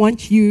 they don't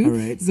want you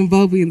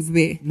Zimbabweans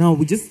there. Now,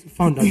 we just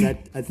found out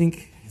that I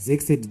think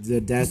Zek said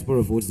the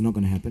diaspora vote is not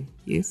going to happen.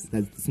 Yes.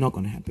 That it's not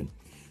going to happen.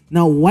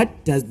 Now,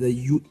 what does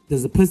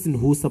the person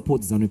who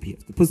supports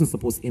ZANU-PF, the person who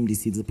supports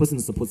MDC, the person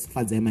who supports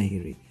Fadzayi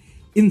Mahere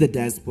in the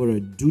diaspora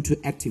do to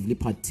actively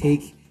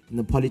partake in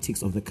the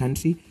politics of the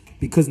country?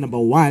 Because number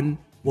one,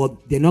 well,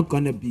 they're not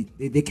going to be,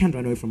 they can't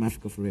run away from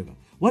Africa forever.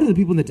 What are the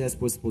people in the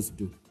diaspora supposed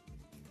to do?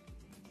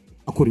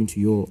 According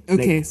to your,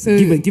 so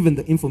given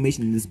the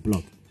information in this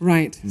blog.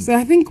 Right. So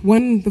I think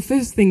the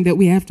first thing that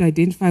we have to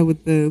identify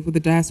with the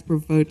diaspora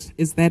vote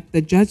is that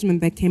the judgment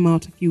that came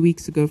out a few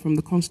weeks ago from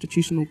the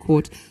Constitutional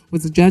Court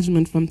was a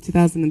judgment from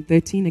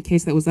 2013, a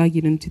case that was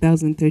argued in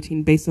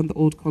 2013 based on the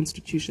old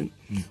constitution.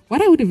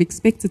 What I would have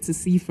expected to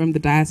see from the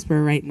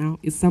diaspora right now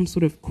is some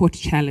sort of court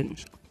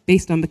challenge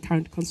based on the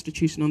current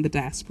constitution on the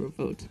diaspora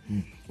vote.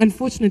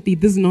 Unfortunately,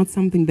 this is not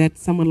something that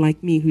someone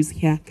like me who's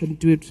here can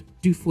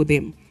do for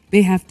them.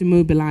 They have to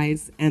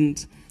mobilize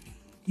and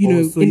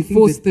so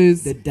enforce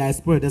those. The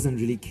diaspora doesn't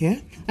really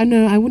care?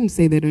 No, I wouldn't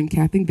say they don't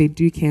care. I think they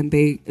do care. And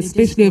they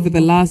especially over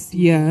the last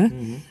year,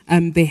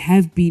 they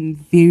have been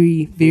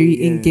very,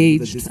 very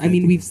engaged. I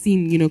mean, we've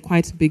seen,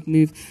 quite a big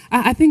move.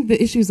 I think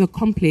the issues are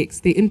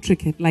complex. They're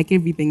intricate, like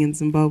everything in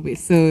Zimbabwe.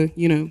 So,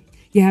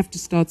 you have to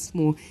start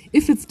small.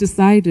 If it's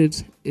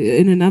decided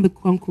in another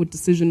Concord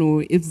decision,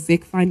 or if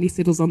ZEC finally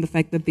settles on the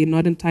fact that they're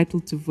not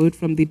entitled to vote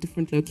from their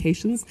different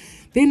locations,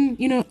 then,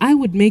 I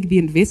would make the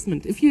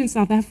investment. If you're in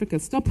South Africa,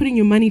 start putting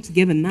your money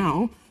together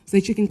now so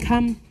that you can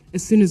come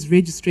as soon as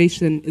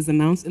registration is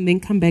announced and then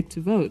come back to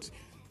vote.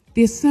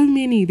 There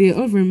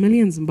are over 1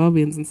 million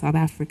Zimbabweans in South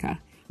Africa.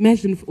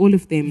 Imagine if all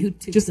of them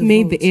just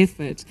made the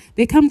effort.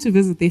 They come to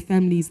visit their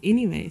families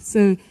anyway.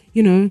 So,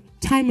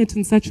 time it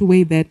in such a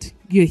way that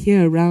you're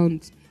here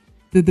around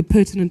the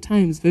pertinent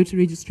times, voter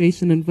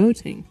registration and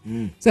voting.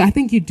 So I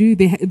think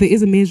there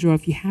is a measure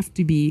of you have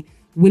to be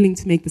willing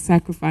to make the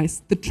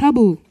sacrifice. The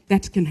trouble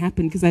that can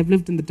happen, because I've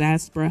lived in the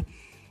diaspora,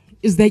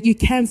 is that you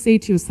can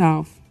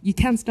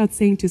start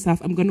saying to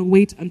yourself, I'm going to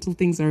wait until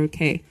things are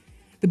okay.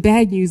 The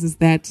bad news is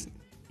that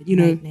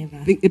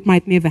it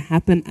might never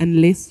happen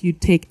unless you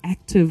take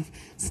active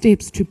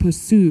steps to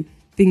pursue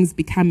things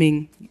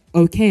becoming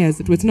okay, as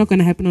it were. It's not going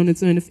to happen on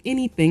its own. If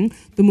anything,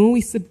 the more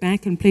we sit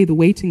back and play the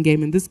waiting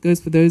game, and this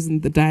goes for those in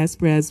the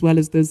diaspora as well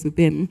as those with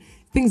them,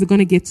 things are going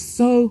to get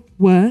so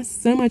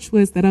much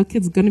worse, that our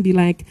kids are going to be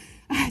like,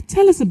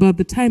 tell us about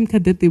the time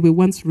that there were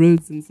once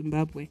roads in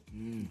Zimbabwe.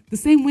 The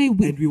same way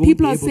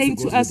people are saying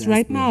to us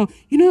right now,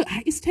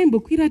 it's time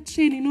Bokwira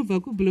train,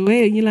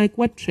 and you're like,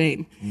 what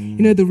train?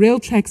 The rail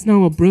tracks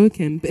now are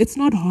broken. But it's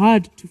not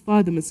hard to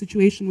fathom a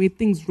situation where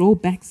things roll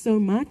back so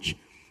much.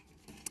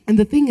 And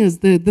the thing is,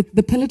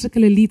 the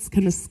political elites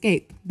can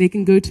escape. They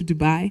can go to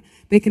Dubai.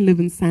 They can live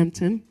in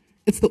Sandton.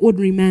 It's the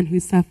ordinary man who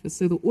suffers.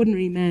 So the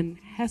ordinary man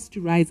has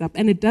to rise up.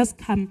 And it does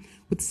come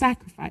with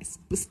sacrifice.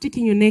 But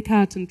sticking your neck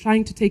out and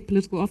trying to take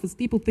political office,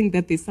 people think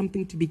that there's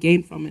something to be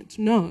gained from it.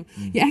 No,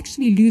 you're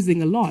actually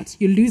losing a lot.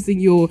 You're losing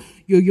your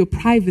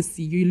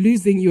privacy. You're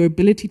losing your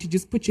ability to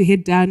just put your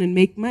head down and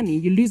make money.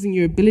 You're losing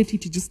your ability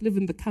to just live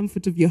in the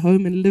comfort of your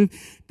home and live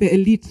the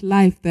elite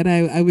life that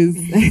I was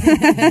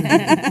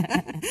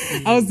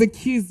I was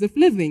accused of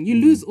living. You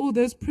lose all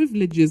those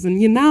privileges,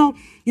 and you're now,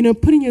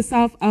 putting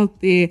yourself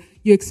out there.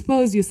 You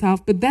expose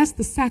yourself, but that's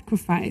the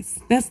sacrifice.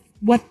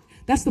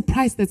 That's the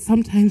price that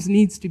sometimes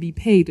needs to be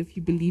paid if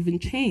you believe in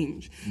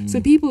change.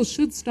 So people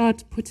should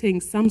start putting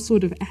some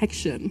sort of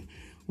action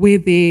where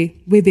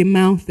their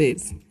mouth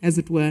is, as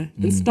it were,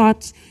 and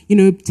start,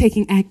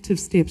 taking active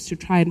steps to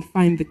try and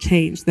find the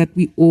change that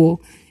we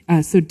all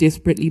so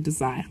desperately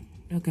desire.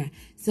 Okay.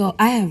 So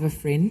I have a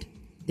friend.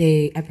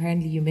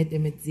 Apparently you met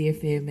them at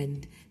ZFM,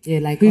 and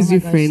they're like, who's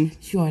your friend?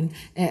 Sean.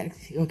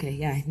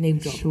 Name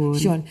drop.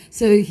 Sean.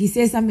 So he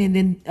says something,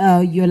 and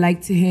then you're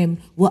like to him,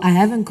 well, I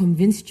haven't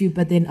convinced you,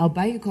 but then I'll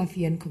buy you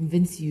coffee and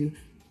convince you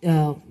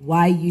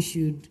why you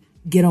should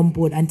get on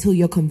board. Until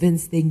you're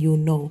convinced, then you'll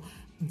know.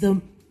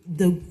 The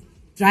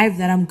drive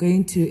that I'm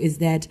going to is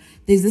that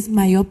there's this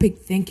myopic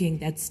thinking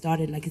that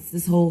started, like it's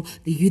this whole,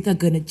 the youth are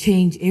going to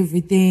change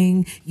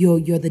everything,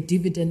 you're the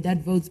dividend that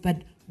votes,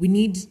 but we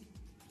need,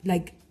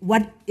 like,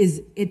 what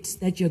is it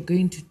that you're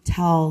going to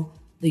tell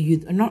the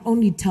youth, or not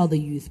only tell the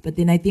youth, but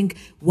then I think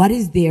what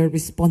is their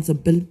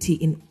responsibility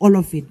in all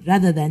of it,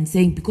 rather than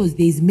saying, because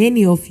there's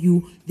many of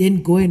you,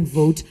 then go and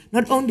vote.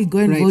 Not only go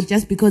and vote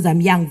just because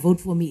I'm young, vote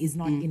for me is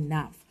not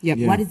enough. Yep.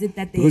 What is it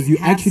that they because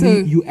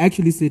you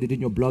actually said it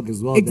in your blog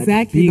as well.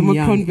 Exactly, that being the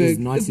young is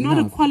it's not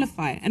not a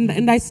qualifier,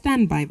 and I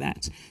stand by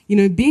that.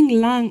 Being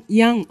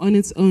young on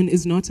its own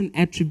is not an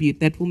attribute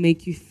that will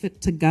make you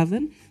fit to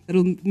govern, that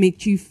will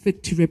make you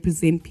fit to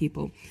represent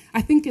people.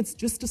 I think it's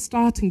just a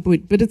starting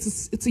point, but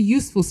it's a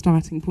useful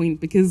starting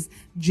point, because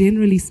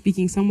generally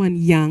speaking, someone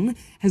young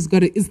is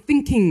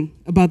thinking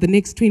about the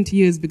next 20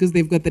 years because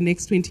they've got the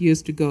next 20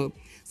 years to go.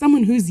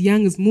 Someone who's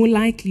young is more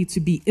likely to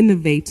be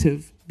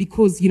innovative,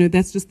 because,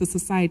 that's just the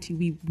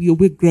society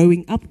we're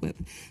growing up with.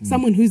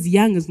 Someone who's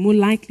young is more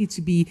likely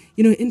to be,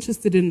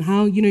 interested in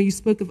how, you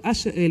spoke of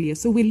Usher earlier.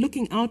 So we're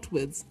looking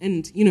outwards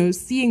and,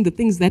 seeing the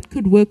things that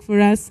could work for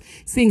us,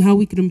 seeing how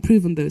we could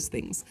improve on those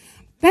things.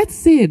 That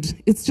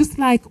said, it's just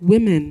like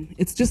women.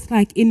 It's just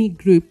like any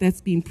group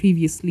that's been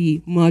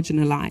previously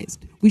marginalized.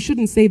 We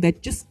shouldn't say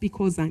that just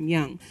because I'm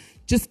young,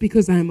 just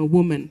because I'm a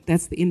woman,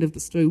 that's the end of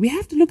the story. We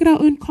have to look at our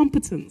own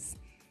competence.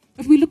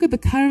 If we look at the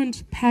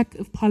current pack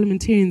of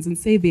parliamentarians and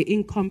say they're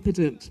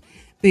incompetent,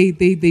 they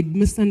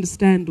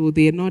misunderstand, or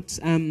they're not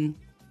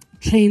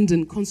trained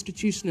in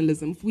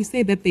constitutionalism, if we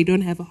say that they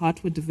don't have a heart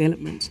for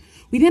development,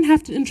 we then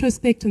have to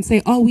introspect and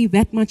say, are we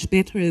that much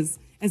better as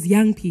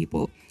young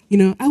people? You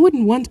know, I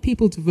wouldn't want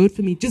people to vote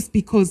for me just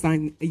because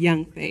I'm a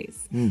young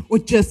face or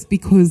just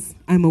because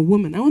I'm a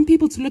woman. I want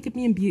people to look at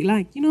me and be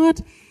like, you know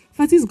what?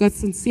 Fadzayi's got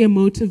sincere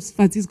motives.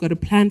 Fadzayi's got a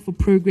plan for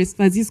progress.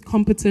 Fadzayi's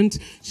competent.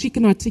 She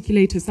can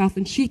articulate herself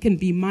and she can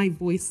be my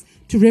voice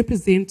to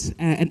represent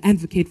and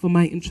advocate for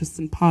my interests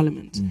in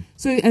Parliament.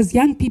 So as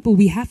young people,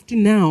 we have to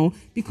now,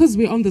 because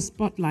we're on the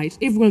spotlight,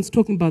 everyone's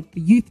talking about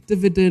the youth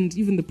dividend,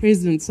 even the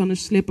president's on a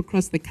schlep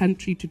across the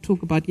country to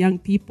talk about young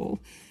people.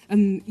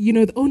 And, you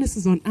know, the onus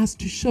is on us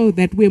to show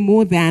that we're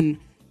more than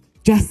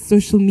just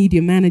social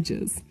media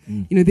managers.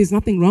 You know, there's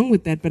nothing wrong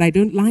with that, but I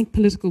don't like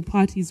political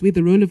parties where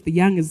the role of the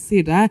young is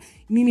said,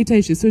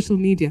 social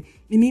media.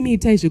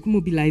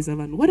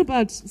 What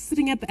about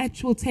sitting at the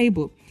actual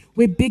table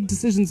where big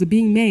decisions are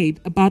being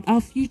made about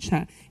our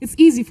future? It's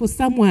easy for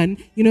someone,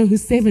 you know,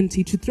 who's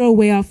 70 to throw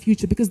away our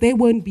future because they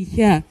won't be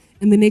here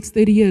in the next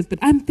 30 years. But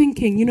I'm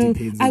thinking, you know,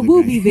 I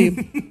will be there.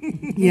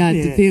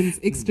 It depends.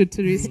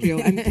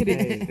 Extraterrestrial. I'm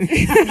kidding.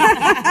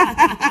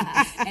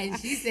 And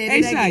she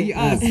said Aisha, you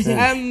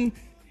asked.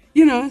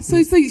 You know,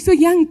 so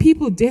young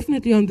people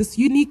definitely on this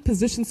unique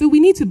position. So we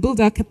need to build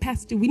our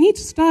capacity. We need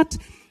to start,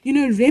 you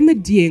know,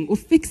 remedying or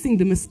fixing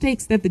the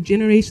mistakes that the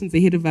generations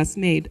ahead of us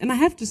made. And I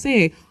have to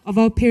say, of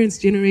our parents'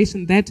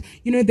 generation, that,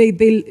 you know,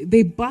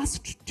 they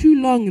basked too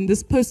long in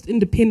this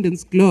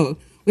post-independence glow,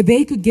 where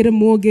they could get a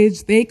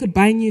mortgage, they could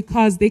buy new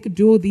cars, they could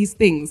do all these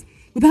things,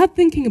 without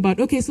thinking about,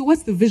 okay, so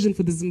what's the vision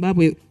for the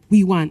Zimbabwe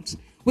we want?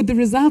 With the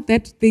result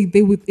that they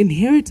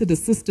inherited a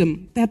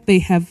system that they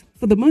have,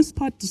 for the most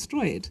part,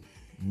 destroyed.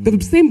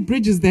 The same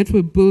bridges that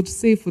were built,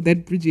 say, for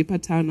that bridge in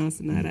Pataunas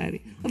in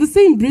Harare, are the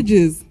same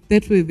bridges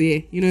that were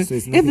there. You know, so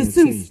ever since,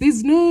 changed.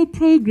 There's no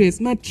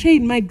progress.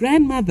 My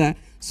grandmother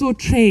saw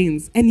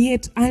trains, and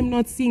yet I'm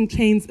not seeing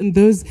trains in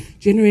those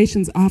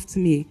generations after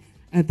me.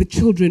 The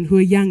children who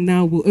are young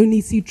now will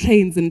only see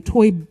trains and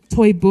toy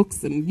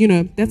books and, you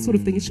know, that sort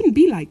of thing. It shouldn't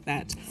be like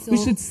that. So we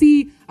should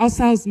see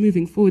ourselves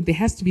moving forward. There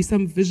has to be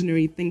some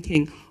visionary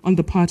thinking on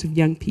the part of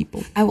young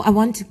people. I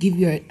want to give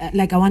you,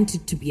 I want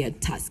it to be a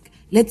task.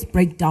 Let's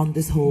break down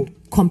this whole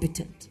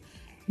competent.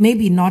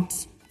 Maybe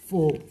not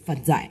for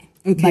Fadzayi,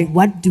 but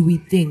what do we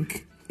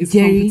think? Is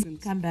Jerry,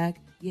 competent. come back.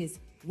 Yes.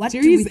 What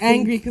Jerry's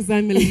angry because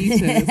I'm elitist.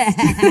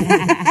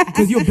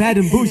 Because you're bad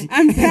and bougie.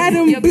 I'm bad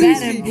and You're bougie.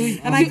 bad and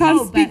bougie. And I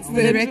can't speak for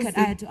the record. I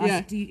had to ask,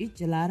 yeah. do you eat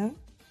gelato?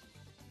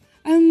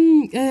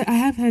 I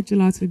have had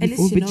gelato At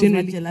before, least she but knows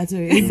generally. what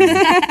gelato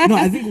is. No,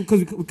 I think because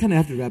we kind of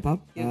have to wrap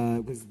up,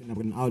 because it's been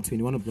about an hour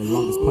 20, one of the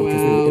longest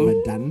podcasts we've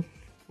ever done.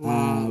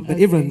 But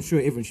I'm sure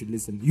everyone should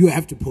listen. You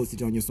have to post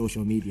it on your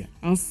social media.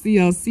 I'll see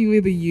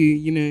whether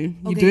you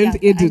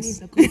don't edit.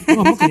 No,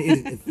 I'm not going to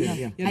edit a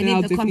thing. I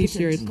need the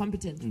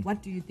competent.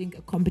 What do you think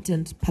a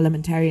competent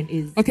parliamentarian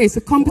is? Okay,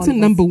 so competent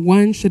number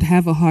one should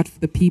have a heart for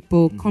the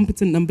people.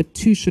 Competent number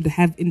two should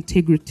have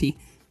integrity.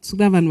 So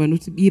whether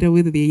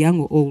they're young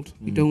or old,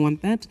 we don't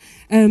want that.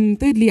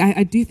 Thirdly,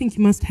 I do think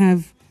you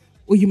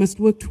must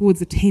work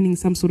towards attaining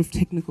some sort of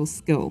technical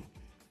skill.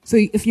 So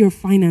if you're a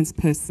finance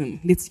person,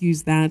 let's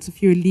use that.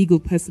 If you're a legal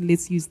person,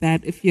 let's use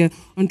that. If you're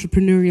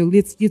entrepreneurial,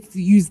 let's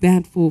use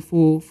that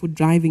for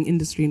driving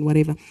industry and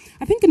whatever.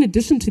 I think in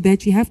addition to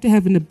that, you have to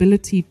have an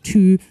ability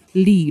to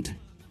lead.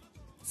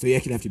 So you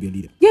actually have to be a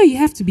leader? Yeah, you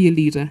have to be a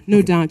leader,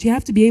 no doubt. You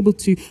have to be able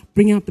to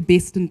bring out the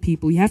best in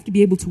people. You have to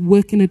be able to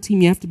work in a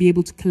team. You have to be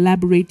able to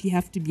collaborate. You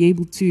have to be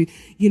able to,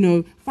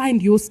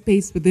 find your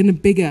space within a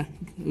bigger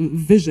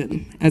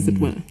vision, as it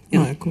were. Yeah.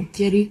 All right, cool.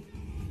 Jerry,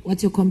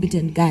 what's your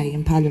competent guy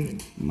in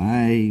Parliament?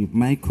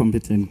 My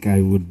competent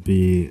guy would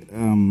be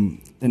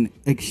an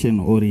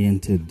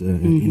action-oriented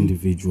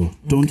individual. Okay.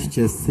 Don't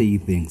just say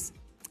things.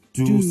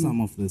 Do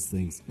some of those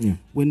things. Yeah.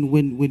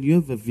 When you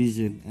have a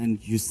vision and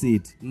you see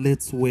it,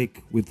 let's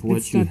work with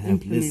what you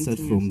have. Let's start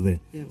from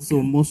there. Yeah, okay.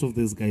 So most of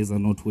these guys are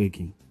not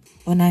working.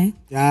 Onai?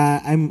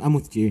 I'm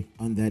with Jerry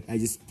on that. I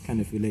just kind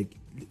of feel like,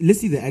 let's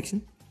see the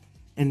action.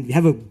 And we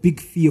have a big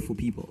fear for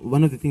people.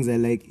 One of the things I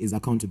like is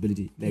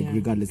accountability.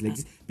 Regardless,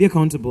 just be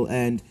accountable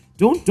and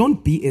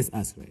don't BS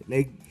us,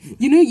 right?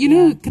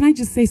 Can I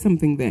just say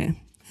something there?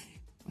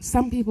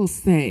 Some people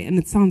say, and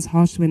it sounds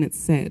harsh when it's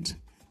said,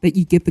 that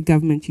you get the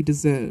government you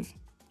deserve.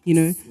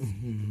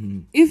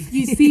 If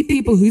you see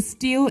people who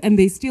steal and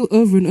they steal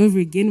over and over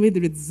again,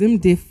 whether it's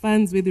ZimDef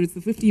funds, whether it's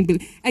the 15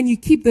 billion, and you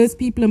keep those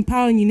people in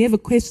power and you never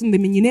question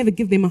them and you never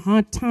give them a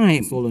hard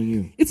time. It's all on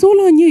you. It's all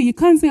on you. You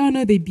can't say, oh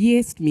no, they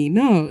BS'd me.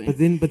 No. But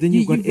then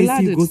you've got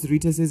AC who goes to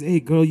Rita and says, hey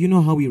girl, you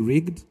know how we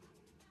rigged?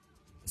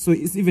 So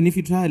it's, even if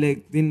you try,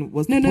 then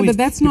what's the point? No, but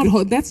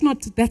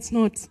that's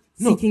not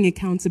seeking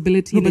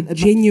accountability in a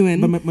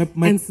genuine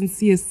and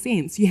sincere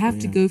sense. You have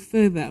to go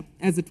further,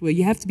 as it were.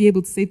 You have to be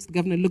able to say to the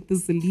governor, look,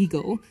 this is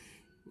illegal.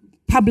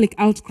 Public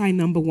outcry,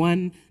 number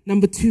one.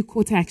 Number two,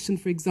 court action,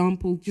 for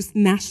example, just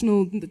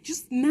nationalizing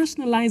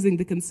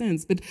the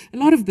concerns. But a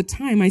lot of the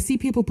time, I see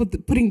people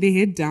putting their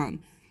head down.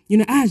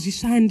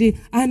 Jishande,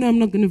 no, I'm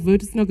not going to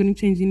vote, it's not going to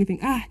change anything.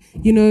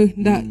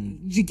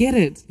 You get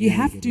it. You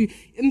have to,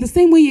 in the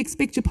same way you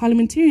expect your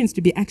parliamentarians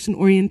to be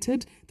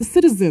action-oriented, the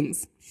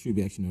citizens should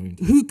be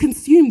action-oriented. Who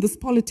consume this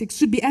politics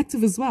should be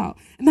active as well.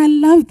 And I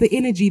love the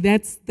energy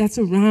that's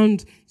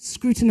around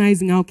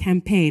scrutinizing our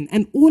campaign.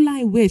 And all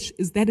I wish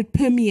is that it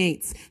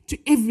permeates to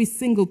every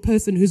single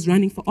person who's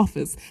running for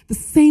office. The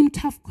same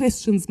tough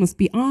questions must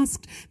be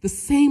asked, the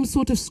same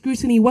sort of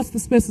scrutiny. What's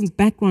this person's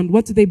background?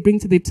 What do they bring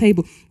to their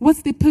table?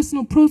 What's their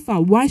personal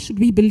profile? Why should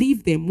we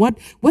believe them?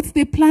 What's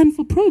their plan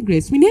for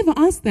progress? We never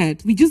ask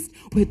that.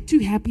 We're too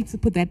happy to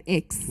put that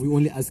X. We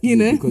only ask you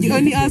because you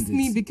only ask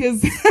me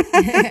because...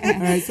 All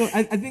right, so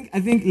I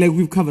think like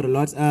we've covered a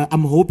lot.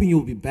 I'm hoping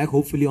you'll be back,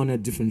 hopefully on a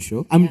different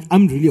show.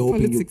 I'm really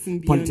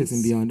hoping Politics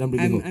and Beyond.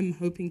 I'm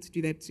hoping to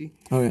do that too.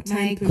 All right.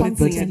 My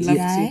competent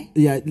guy.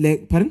 Yeah,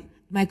 pardon?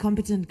 My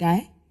competent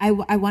guy. I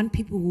want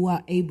people who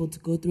are able to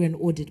go through an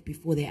audit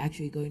before they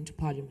actually go into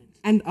parliament.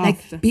 And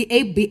after. Be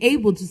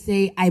able to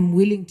say, I'm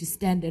willing to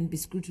stand and be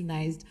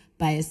scrutinized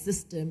by a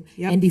system.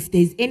 Yep. And if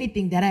there's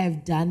anything that I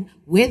have done,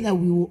 whether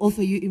we will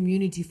offer you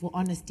immunity for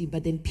honesty,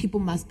 but then people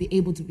must be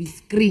able to be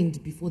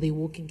screened before they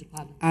walk into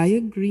parliament. I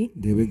agree.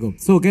 There we go.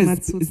 So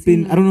guys, it's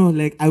been, I don't know,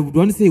 like I would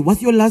want to say,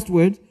 what's your last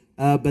word?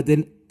 But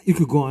then you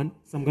could go on.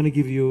 So I'm going to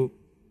give you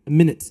a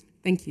minute.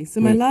 Thank you.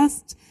 So my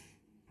last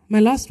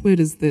word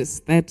is this,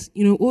 that,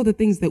 all the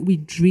things that we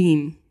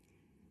dream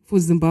for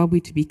Zimbabwe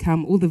to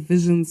become, all the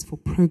visions for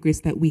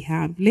progress that we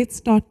have, let's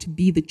start to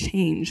be the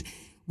change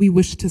we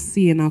wish to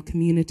see in our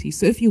community.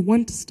 So if you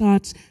want to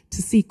start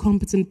to see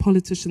competent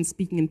politicians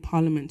speaking in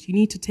parliament, you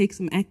need to take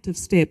some active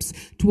steps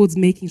towards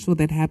making sure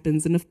that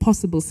happens. And if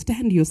possible,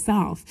 stand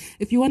yourself.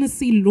 If you want to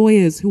see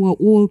lawyers who are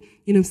all,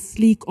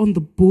 sleek, on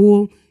the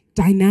ball,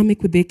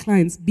 dynamic with their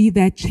clients, be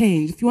that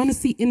change. If you want to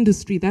see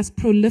industry that's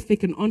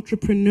prolific and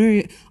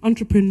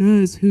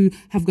entrepreneurs who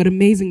have got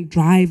amazing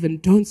drive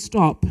and don't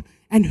stop,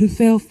 and who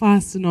fail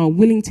fast and are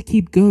willing to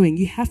keep going,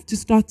 you have to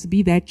start to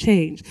be that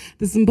change.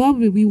 The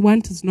Zimbabwe we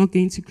want is not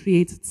going to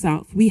create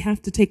itself. We have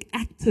to take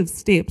active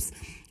steps,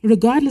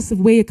 regardless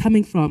of where you're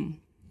coming from,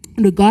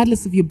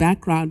 regardless of your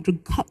background,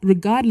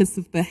 regardless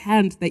of the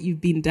hand that you've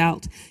been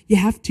dealt. You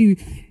have to,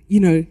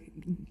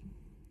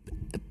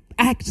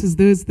 act as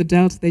though it's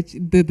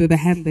the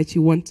hand that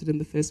you wanted in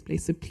the first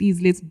place. So please,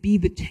 let's be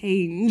the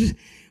change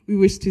we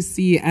wish to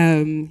see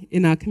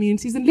in our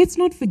communities. And let's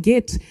not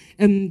forget,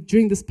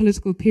 during this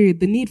political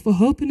period, the need for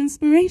hope and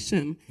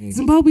inspiration.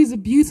 Zimbabwe is a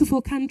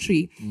beautiful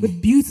country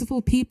with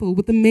beautiful people,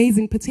 with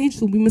amazing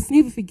potential. We must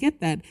never forget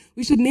that.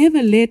 We should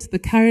never let the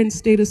current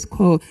status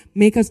quo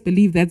make us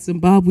believe that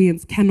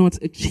Zimbabweans cannot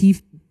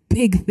achieve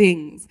big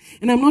things.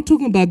 And I'm not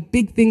talking about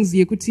big things,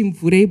 no,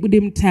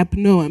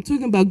 I'm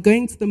talking about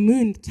going to the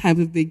moon type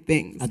of big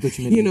things. I thought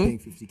you meant paying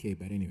 50K,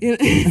 but anyway.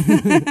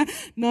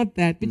 Not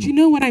that, but you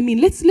know what I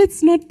mean.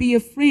 Let's not be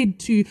afraid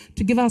to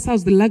give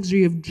ourselves the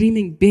luxury of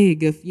dreaming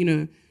big, of,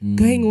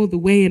 going all the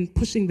way and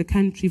pushing the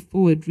country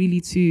forward, really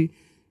to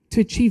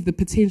achieve the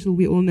potential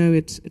we all know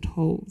it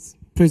holds.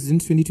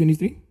 President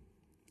 2023?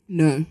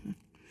 No.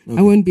 Okay.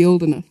 I won't be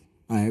old enough.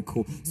 All right,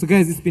 cool. So,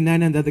 guys, it's been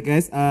Nhai and the other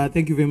guys.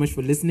 Thank you very much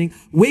for listening.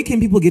 Where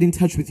can people get in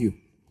touch with you?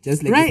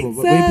 Just like right,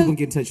 where people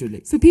get in touch with you?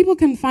 So people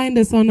can find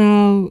us on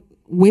our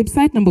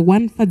website, number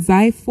 1,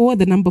 Fadzayi 4,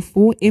 the number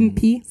 4,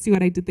 MP. See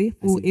what I did there?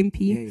 4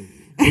 MP. Yeah.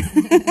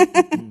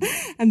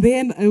 And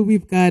then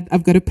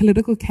I've got a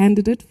political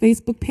candidate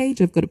Facebook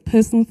page. I've got a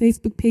personal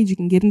Facebook page. You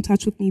can get in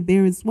touch with me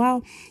there as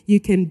well. You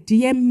can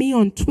DM me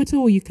on Twitter,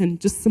 or you can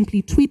just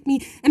simply tweet me.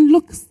 And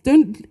look,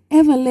 don't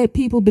ever let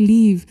people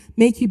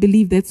make you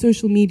believe that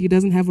social media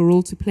doesn't have a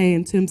role to play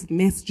in terms of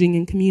messaging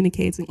and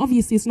communicating.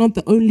 Obviously, it's not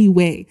the only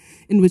way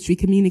in which we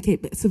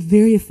communicate, but it's a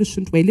very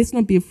efficient way. Let's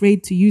not be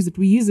afraid to use it.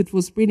 We use it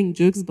for spreading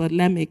jokes about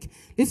Lamech.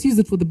 Let's use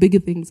it for the bigger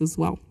things as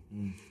well.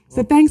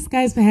 So thanks,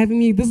 guys, for having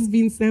me. This has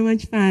been so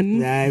much fun.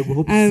 Yeah, we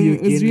hope to see you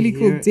again. It was really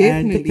cool,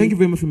 definitely. And thank you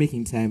very much for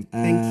making time.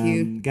 Thank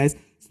you. Guys,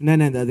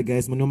 Nhai and the other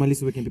guys, normally,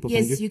 so where can people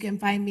find you? Yes, you can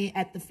find me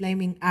at the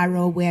Flaming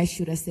Arrow, where I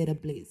should have said a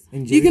blaze.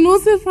 You can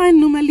also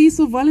find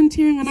Normaliso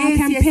volunteering on our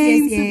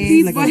campaign. So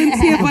please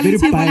volunteer.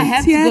 I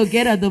have to go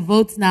get her the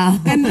votes now.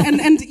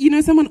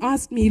 and someone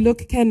asked me,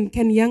 look,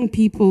 can young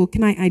people,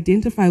 can I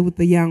identify with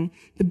the young?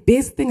 The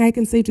best thing I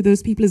can say to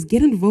those people is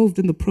get involved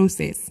in the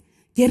process.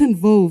 Get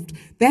involved.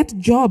 That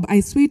job,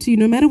 I swear to you,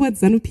 no matter what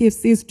ZANU-PF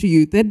says to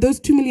you, that those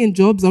 2 million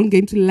jobs aren't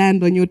going to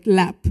land on your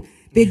lap.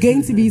 There are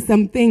going to be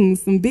some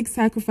things, some big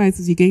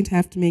sacrifices you're going to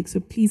have to make. So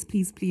please,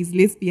 please, please,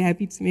 let's be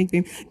happy to make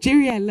them.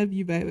 Jerry, I love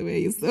you, by the way.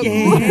 You're so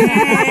cool.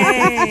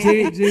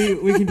 Jerry,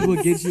 where can people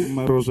get you?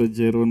 Marosha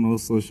Jero, no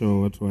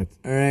social, what. All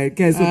right,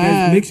 guys. So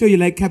guys, make sure you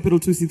like Capital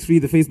 263,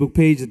 the Facebook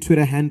page, the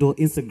Twitter handle,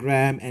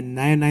 Instagram, and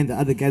 99. The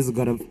other guys have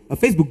got a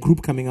Facebook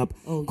group coming up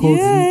called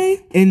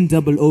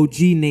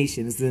NOOG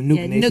Nation. It's the Nook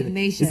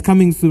Nation. It's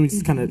coming soon.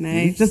 It's kind of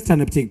just trying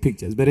to take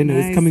pictures, but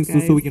anyway, it's coming soon,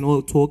 so we can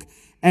all talk.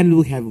 And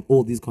we'll have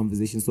all these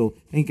conversations. So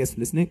thank you guys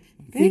for listening.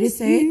 Free to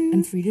say it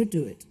and free to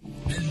do it.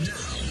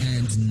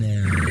 And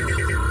now.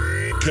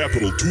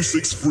 Capital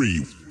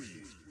 263.